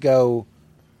 I always go.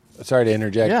 Sorry to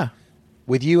interject. Yeah.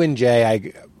 With you and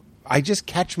Jay, I just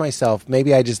catch myself.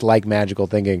 Maybe I just like magical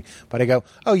thinking, but I go,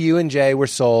 "Oh, you and Jay were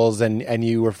souls, and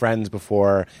you were friends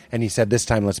before, and he said this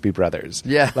time let's be brothers."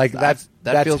 Yeah, like that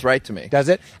feels right to me. Does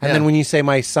it? And Yeah. then when you say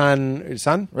my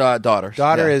daughter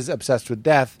Yeah. is obsessed with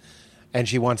death, and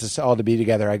she wants us all to be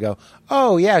together, I go,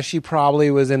 "Oh yeah, she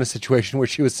probably was in a situation where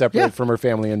she was separated Yeah. from her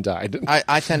family and died."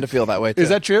 I tend to feel that way too. Is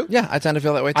that true? Yeah, I tend to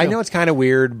feel that way too. I know it's kind of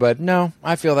weird, but No,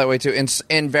 I feel that way too.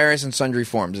 In various and sundry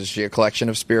forms. Is she a collection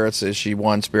of spirits? Is she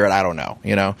one spirit? I don't know.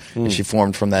 You know, is she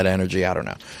formed from that energy? I don't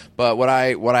know. But what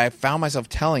I found myself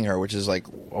telling her, which is like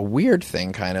a weird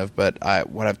thing, kind of, but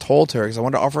what I've told her, because I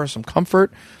wanted to offer her some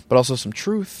comfort, but also some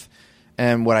truth.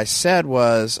 And what I said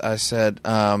was,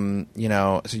 you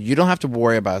know, so you don't have to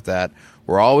worry about that.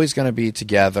 We're always going to be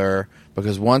together,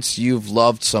 because once you've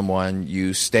loved someone,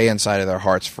 you stay inside of their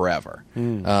hearts forever.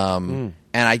 And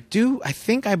I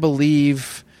think I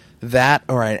believe that,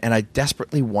 and I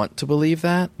desperately want to believe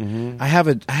that. I have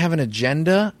an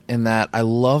agenda in that I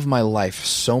love my life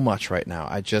so much right now.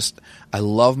 I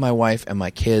love my wife and my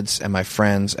kids and my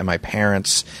friends and my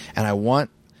parents, and I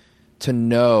want to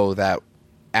know that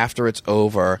after it's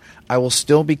over, I will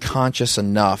still be conscious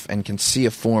enough and can see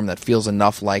a form that feels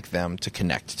enough like them to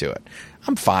connect to it.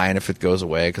 I'm fine if it goes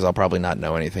away, because I'll probably not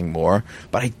know anything more,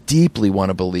 but I deeply want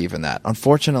to believe in that.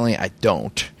 Unfortunately, I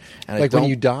don't. And like when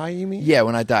you die, you mean? Yeah,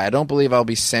 when I die. I don't believe I'll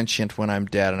be sentient when I'm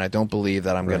dead, and I don't believe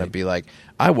that I'm going to be like,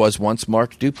 I was once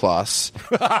Mark Duplass,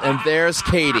 and there's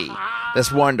Katie.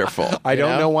 That's wonderful. I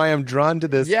don't know why I'm drawn to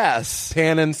this. Yes.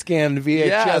 Pan and scanned VHS.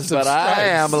 Yes, but I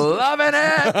am loving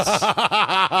it.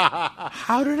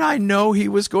 How did I know he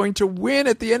was going to win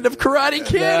at the end of Karate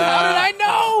Kid? How did I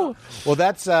know? Well,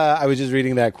 that's. I was just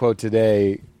reading that quote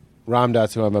today. Ram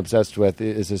Dass, who I'm obsessed with,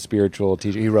 is a spiritual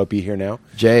teacher. He wrote "Be Here Now."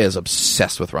 Jay is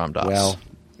obsessed with Ram Dass. Well,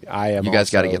 I am. You guys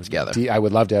got to also get together. I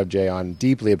would love to have Jay on.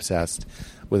 Deeply obsessed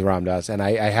with Ram Dass, and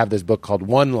I have this book called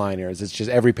One-Liners. It's just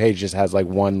every page just has like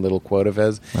one little quote of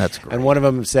his. That's great. And one of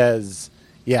them says,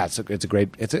 "Yeah, it's a great.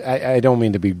 I don't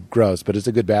mean to be gross, but it's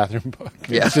a good bathroom book.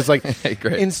 Yeah. It's just like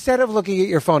Great. Instead of looking at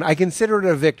your phone, I consider it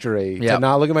a victory to Yep.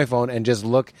 not look at my phone and just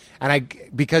look. And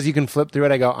because you can flip through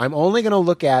it, I go, I'm only going to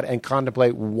look at and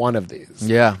contemplate one of these.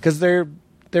 Yeah. because they're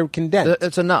condensed.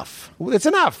 It's enough. It's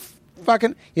enough.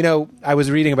 Fucking, I was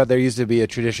reading about there used to be a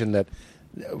tradition that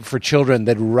for children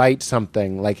that write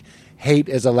something like hate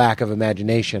is a lack of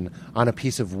imagination on a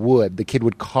piece of wood. The kid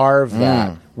would carve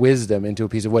that wisdom into a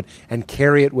piece of wood and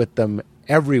carry it with them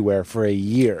everywhere for a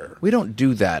year. We don't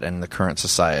do that in the current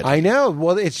society. I know.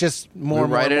 Well, it's just more.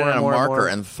 We write it in a more, marker more.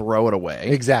 and throw it away.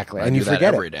 Exactly, I and do you that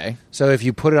forget every it day. So if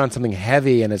you put it on something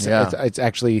heavy and it's Yeah. it's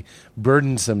actually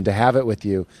burdensome to have it with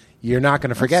you, you're not going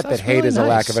to forget That's that hate really is a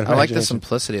lack of nice. imagination. I like the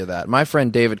simplicity of that. My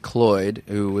friend David Cloyd,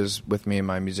 who was with me in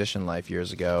my musician life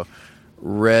years ago,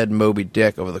 read Moby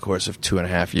Dick over the course of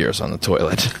 2.5 years on the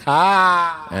toilet.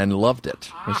 And loved it.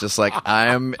 It's just like,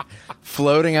 I'm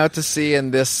floating out to sea,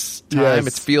 and this time Yes.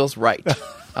 it feels right.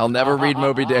 I'll never read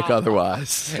Moby Dick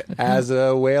otherwise. As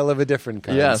a whale of a different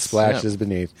kind Yes, splashes yeah.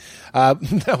 beneath.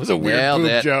 That was a weird Nailed poop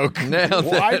it. joke. Nailed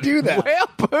Why it. do that? Whale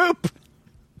poop.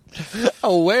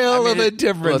 A whale I mean, of a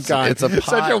different listen, kind. it's a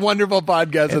Such a wonderful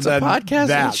podcast. It's and a then podcast, and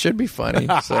that. it should be funny.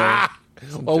 So,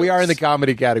 Well, we are in the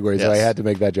comedy category, so I Yes. had to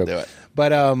make that joke. Do it.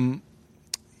 But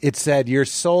it said, your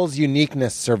soul's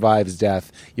uniqueness survives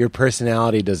death. Your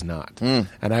personality does not. And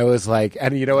I was like,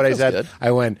 and you know what I feels said? good.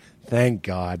 I went, thank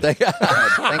God. Thank God.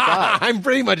 I'm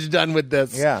pretty much done with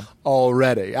this Yeah.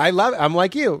 already. I'm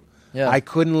like you. Yeah. I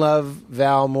couldn't love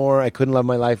Val more. I couldn't love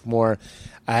my life more.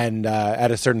 And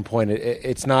at a certain point,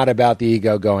 it's not about the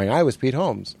ego going, I was Pete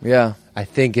Holmes. Yeah. I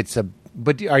think it's a...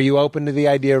 But are you open to the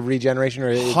idea of regeneration?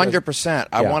 Or 100%.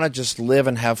 I Yeah. want to just live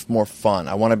and have more fun.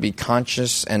 I want to be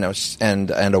conscious and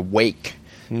awake.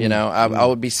 You know, I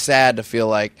would be sad to feel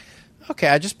like, okay,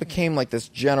 I just became like this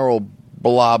general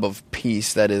blob of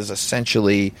peace that is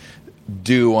essentially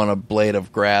dew on a blade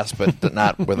of grass, but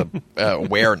not with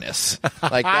awareness.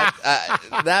 Like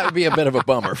that would be a bit of a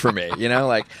bummer for me. You know,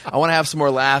 like I want to have some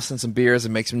more laughs and some beers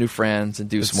and make some new friends and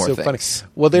do some more things.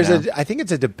 Funny. Well, there's You know?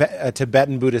 a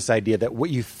Tibetan Buddhist idea that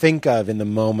what you think of in the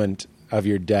moment of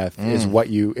your death is what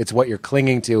you're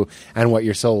clinging to and what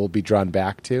your soul will be drawn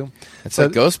back to. It's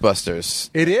like Ghostbusters.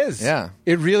 It is. Yeah.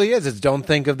 It really is. It's don't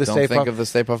think of the Stay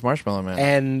Puft Marshmallow Man.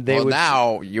 And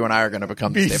now you and I are going to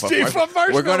become the Stay Puft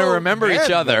Marshmallow. We're going to remember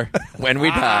each other when we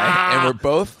die, and we're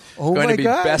both going to be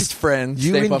best friends.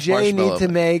 You Stay and Puft Jay Marshmallow need to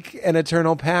Man. make an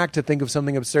eternal pact to think of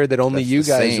something absurd that only you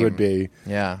guys would be.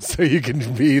 Yeah. So you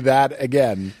can be that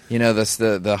again. You know,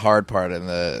 the hard part and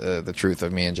the truth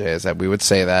of me and Jay is that we would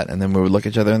say that, and then we would look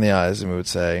each other in the eyes and we would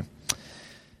say,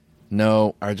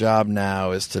 no, our job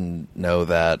now is to know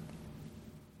that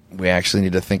we actually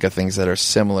need to think of things that are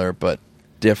similar but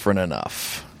different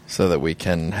enough so that we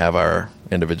can have our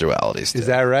individualities. Is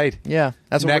that right? Yeah.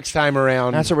 That's next time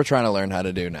around. That's what we're trying to learn how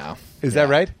to do now. Is that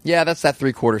right? Yeah, that's that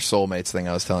 3/4 soulmates thing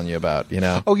I was telling you about, you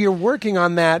know. Oh, you're working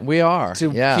on that. We are.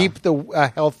 To keep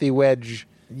the healthy wedge.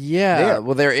 Yeah. There.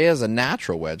 Well, there is a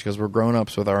natural wedge because we're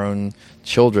grown-ups with our own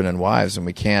children and wives, and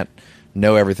we can't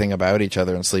know everything about each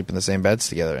other and sleep in the same beds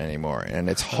together anymore. And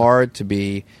it's hard to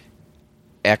be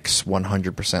 100%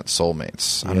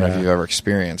 soulmates. I don't know if you've ever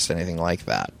experienced anything like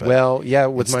that. But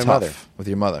with my tough. mother. With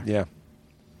your mother. Yeah.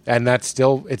 And that's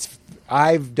still,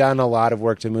 I've done a lot of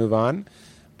work to move on,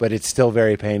 but it's still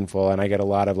very painful. And I get a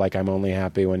lot of I'm only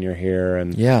happy when you're here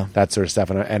and that sort of stuff.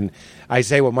 And I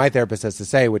say what my therapist has to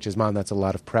say, which is, Mom, that's a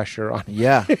lot of pressure on me.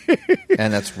 Yeah.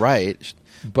 And that's right.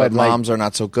 But moms are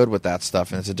not so good with that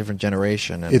stuff, and it's a different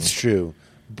generation. And it's true.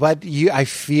 But I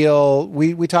feel,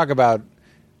 we talk about,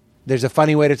 there's a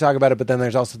funny way to talk about it, but then there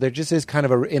just is kind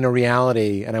of in a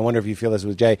reality, and I wonder if you feel this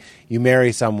with Jay, you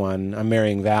marry someone, I'm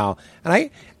marrying Val, and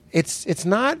it's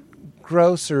not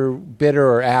gross or bitter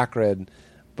or acrid,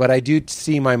 but I do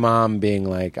see my mom being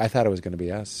like, I thought it was going to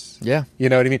be us. Yeah. You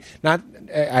know what I mean?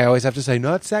 I always have to say,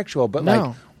 not sexual,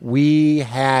 but we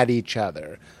had each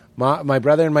other. My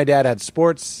brother and my dad had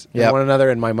sports and one another,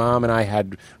 and my mom and I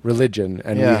had religion,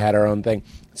 and we had our own thing.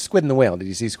 Squid and the Whale. Did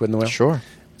you see Squid and the Whale? Sure.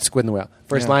 Squid and the Whale.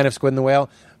 First line of Squid and the Whale,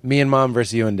 me and Mom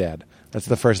versus you and Dad. That's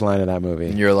the first line of that movie.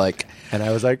 And you're like... And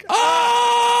I was like,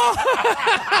 oh!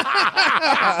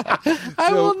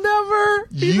 I will never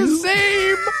be the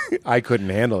same. I couldn't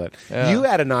handle it. Yeah. You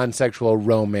had a non-sexual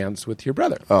romance with your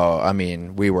brother. Oh, I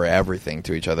mean, we were everything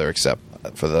to each other except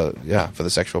for the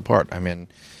sexual part. I mean...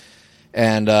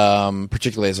 And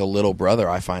particularly as a little brother,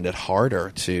 I find it harder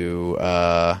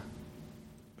to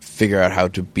figure out how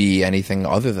to be anything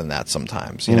other than that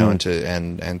sometimes, you know, and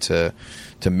to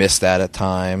miss that at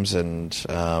times,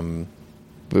 and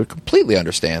we completely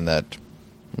understand that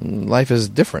life is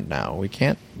different now. We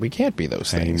can't be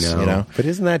those things, you know. But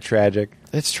isn't that tragic?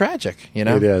 It's tragic, you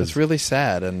know. It is. It's really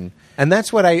sad, and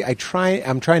that's what I'm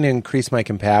trying to increase my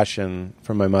compassion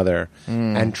for my mother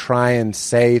and try and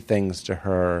say things to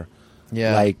her.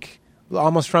 Yeah. Like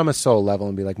almost from a soul level,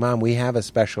 and be like, Mom, we have a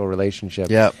special relationship.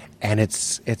 Yep. And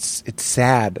it's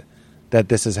sad that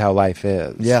this is how life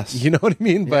is. Yes. You know what I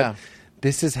mean? But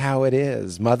this is how it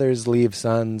is. Mothers leave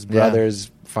sons,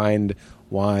 brothers find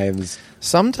wives.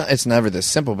 Sometimes it's never this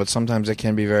simple, but sometimes it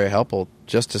can be very helpful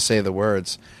just to say the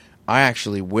words, I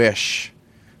actually wish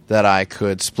that I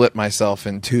could split myself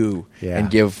in two and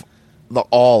give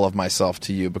all of myself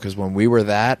to you, because when we were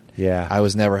that, I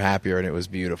was never happier, and it was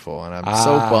beautiful, and I'm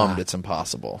so bummed it's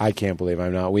impossible. I can't believe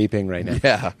I'm not weeping right now.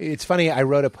 Yeah. It's funny, I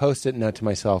wrote a Post-it note to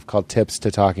myself called Tips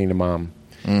to Talking to Mom.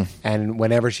 And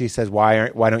whenever she says, why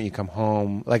don't you come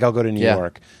home? Like, I'll go to New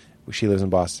York. She lives in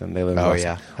Boston. They live in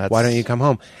Boston. Why don't you come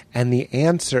home? And the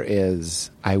answer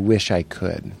is, I wish I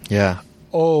could. Yeah.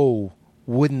 Oh,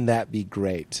 wouldn't that be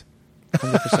great?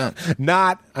 100%.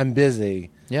 Not, I'm busy.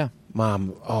 Yeah.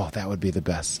 Mom, oh, that would be the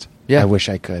best. Yeah. I wish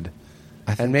I could.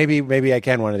 And maybe I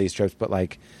can one of these trips, but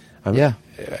wouldn't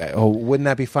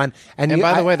that be fun? And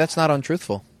by the way, that's not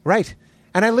untruthful. Right.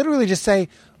 And I literally just say,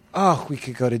 oh, we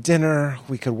could go to dinner,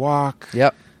 we could walk.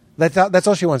 Yep. That's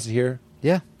all she wants to hear.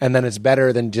 Yeah. And then it's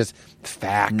better than just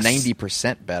facts.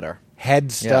 90% better.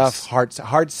 Head stuff. Yes.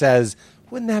 Heart says,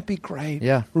 wouldn't that be great?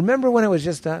 Yeah. Remember when it was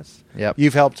just us? Yep.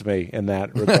 You've helped me in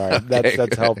that regard.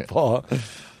 That's helpful.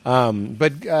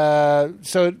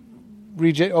 So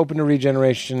open to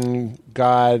regeneration,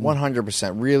 God.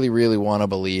 100%. Really, really want to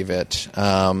believe it.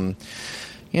 Still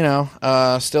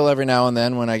every now and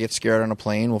then when I get scared on a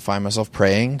plane, will find myself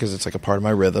praying because it's like a part of my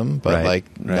rhythm, but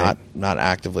not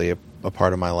actively a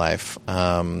part of my life.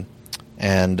 I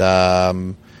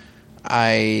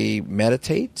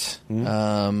meditate.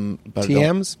 But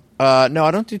TMs? No,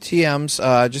 I don't do TMs.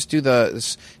 I just do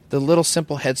the little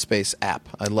simple Headspace app.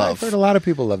 I love. I've heard a lot of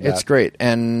people love that. It's great,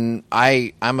 and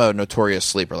I'm a notorious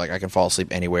sleeper. Like, I can fall asleep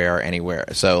anywhere.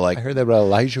 So, like, I heard that about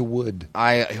Elijah Wood.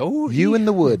 You in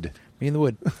the Wood. Me in the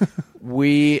wood.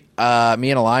 Me and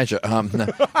Elijah.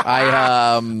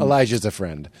 Elijah's a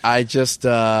friend. I just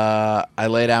I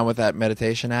lay down with that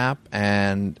meditation app,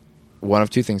 and one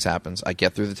of two things happens. I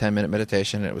get through the 10-minute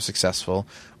meditation, and it was successful,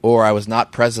 or I was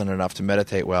not present enough to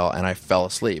meditate well, and I fell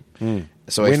asleep.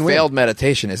 So a failed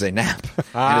meditation is a nap,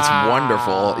 and it's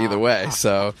wonderful either way.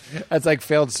 So that's like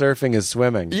failed surfing is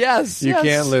swimming. Yes, you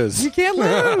can't lose. You can't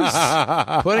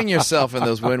lose. Putting yourself in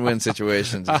those win-win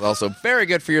situations is also very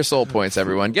good for your soul points.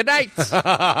 Everyone, good night.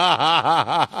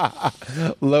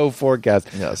 Low forecast.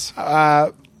 Yes.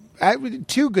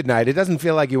 Too good night. It doesn't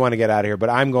feel like you want to get out of here, but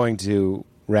I'm going to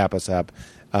wrap us up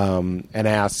and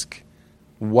ask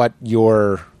what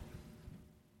the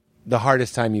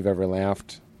hardest time you've ever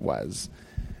laughed was.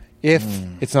 If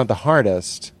it's not the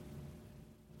hardest,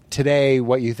 today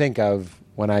what you think of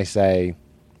when I say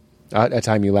a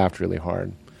time you laughed really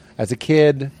hard. As a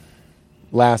kid,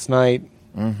 last night,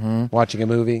 watching a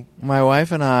movie. My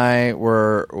wife and I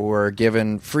were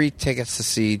given free tickets to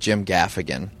see Jim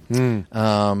Gaffigan.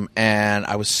 And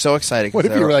I was so excited. What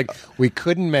if you were like, we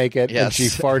couldn't make it, yes. and she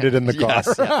farted in the car?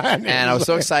 Yes, yeah. And I was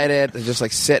so excited to just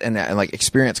like sit and like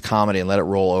experience comedy and let it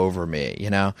roll over me,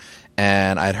 you know?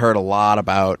 And I'd heard a lot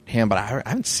about him, but I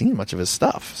haven't seen much of his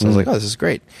stuff. So I was like, oh, this is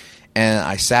great. And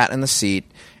I sat in the seat,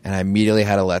 and I immediately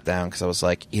had a letdown because I was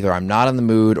like, either I'm not in the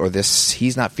mood or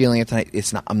he's not feeling it tonight.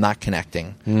 I'm not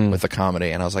connecting with the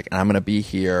comedy. And I was like, and I'm going to be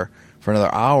here for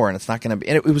another hour, and it's not going to be.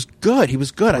 And it was good. He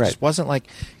was good. Right. I just wasn't like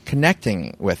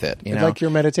connecting with it. You know, like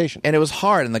your meditation. And it was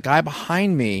hard. And the guy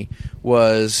behind me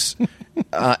was.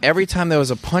 Every time there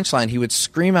was a punchline, he would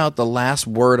scream out the last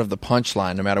word of the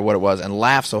punchline, no matter what it was, and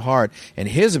laugh so hard. And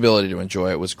his ability to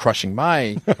enjoy it was crushing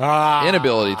my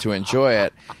inability to enjoy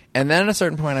it. And then at a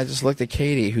certain point, I just looked at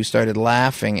Katie, who started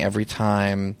laughing every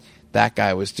time that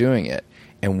guy was doing it.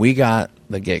 And we got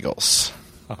the giggles.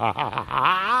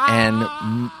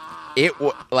 And it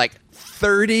was like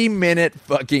 30-minute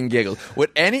fucking giggles.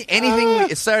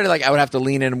 Anything it started like I would have to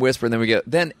lean in and whisper, and then we get.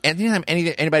 Then anytime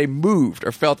anybody moved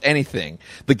or felt anything,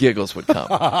 the giggles would come.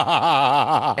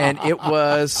 And it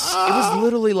was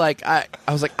literally like I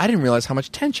was like, I didn't realize how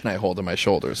much tension I hold in my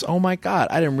shoulders. Oh my God,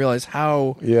 I didn't realize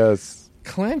how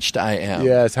clenched I am.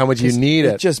 Yes, how much you need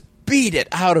it. Just beat it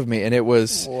out of me, and it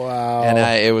was wow. And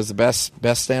it was the best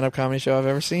stand-up comedy show I've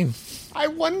ever seen. I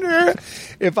wonder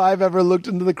if I've ever looked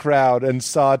into the crowd and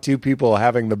saw two people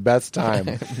having the best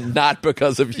time. Not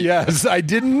because of you. Yes, I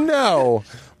didn't know,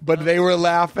 but they were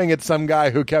laughing at some guy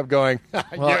who kept going,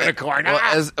 "You're in a corner."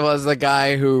 Well, as the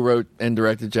guy who wrote and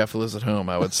directed Jeff Lives at Home,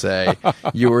 I would say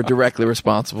you were directly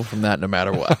responsible from that, no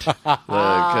matter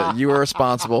what. You were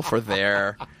responsible for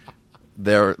their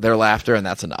laughter, and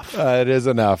that's enough. It is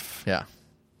enough. Yeah.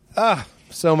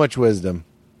 So much wisdom.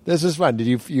 This is fun. Did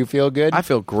you feel good? I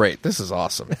feel great. This is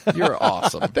awesome. You're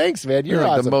awesome. Thanks, man. You're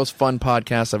like awesome. the most fun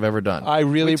podcast I've ever done. I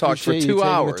really talked for appreciate 2 you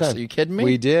taking hours. the time. Are you kidding me?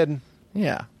 We did.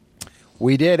 Yeah.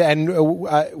 We did, and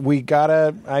we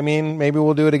gotta. I mean, maybe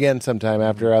we'll do it again sometime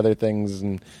after other things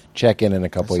and check in a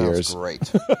couple years. Sounds great.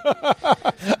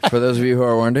 For those of you who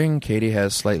are wondering, Katie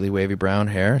has slightly wavy brown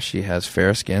hair. She has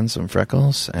fair skin, some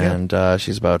freckles, and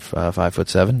she's about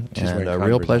 5'7", and a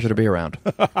real pleasure to be around.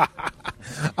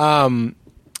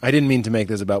 I didn't mean to make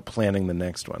this about planning the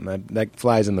next one. That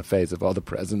flies in the face of all the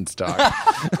presents talk.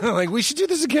 Like, we should do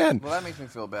this again. Well, that makes me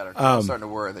feel better. I'm starting to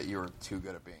worry that you were too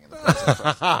good at being in the present.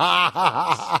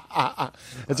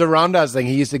 It's a Ram Dass thing.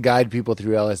 He used to guide people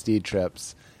through LSD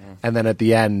trips, and then at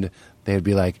the end, they'd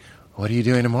be like, "What are you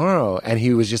doing tomorrow?" And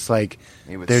he was just like,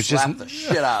 he would slap the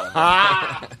shit out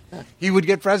of him. He would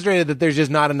get frustrated that there's just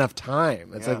not enough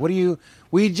time. It's like, we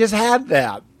just had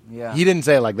that. Yeah. He didn't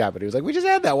say it like that, but he was like, we just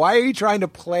had that. Why are you trying to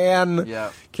plan?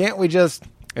 Yeah. Can't we just...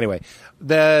 Anyway,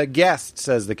 the guest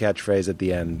says the catchphrase at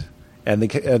the end, and the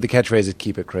catchphrase is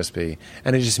keep it crispy.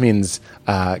 And it just means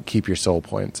keep your soul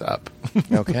points up.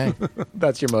 Okay.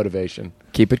 That's your motivation.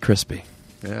 Keep it crispy.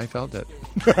 Yeah, I felt it.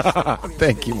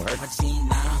 Thank you, Mark. I've seen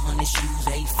 900 shoes,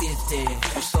 850.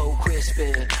 I'm so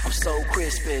crispy. I'm so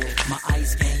crispy. My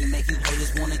ice game make you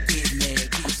haters want to get me.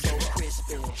 I'm so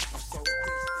crispy. I'm so crispy.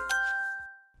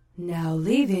 Now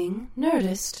leaving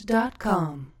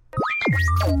Nerdist.com.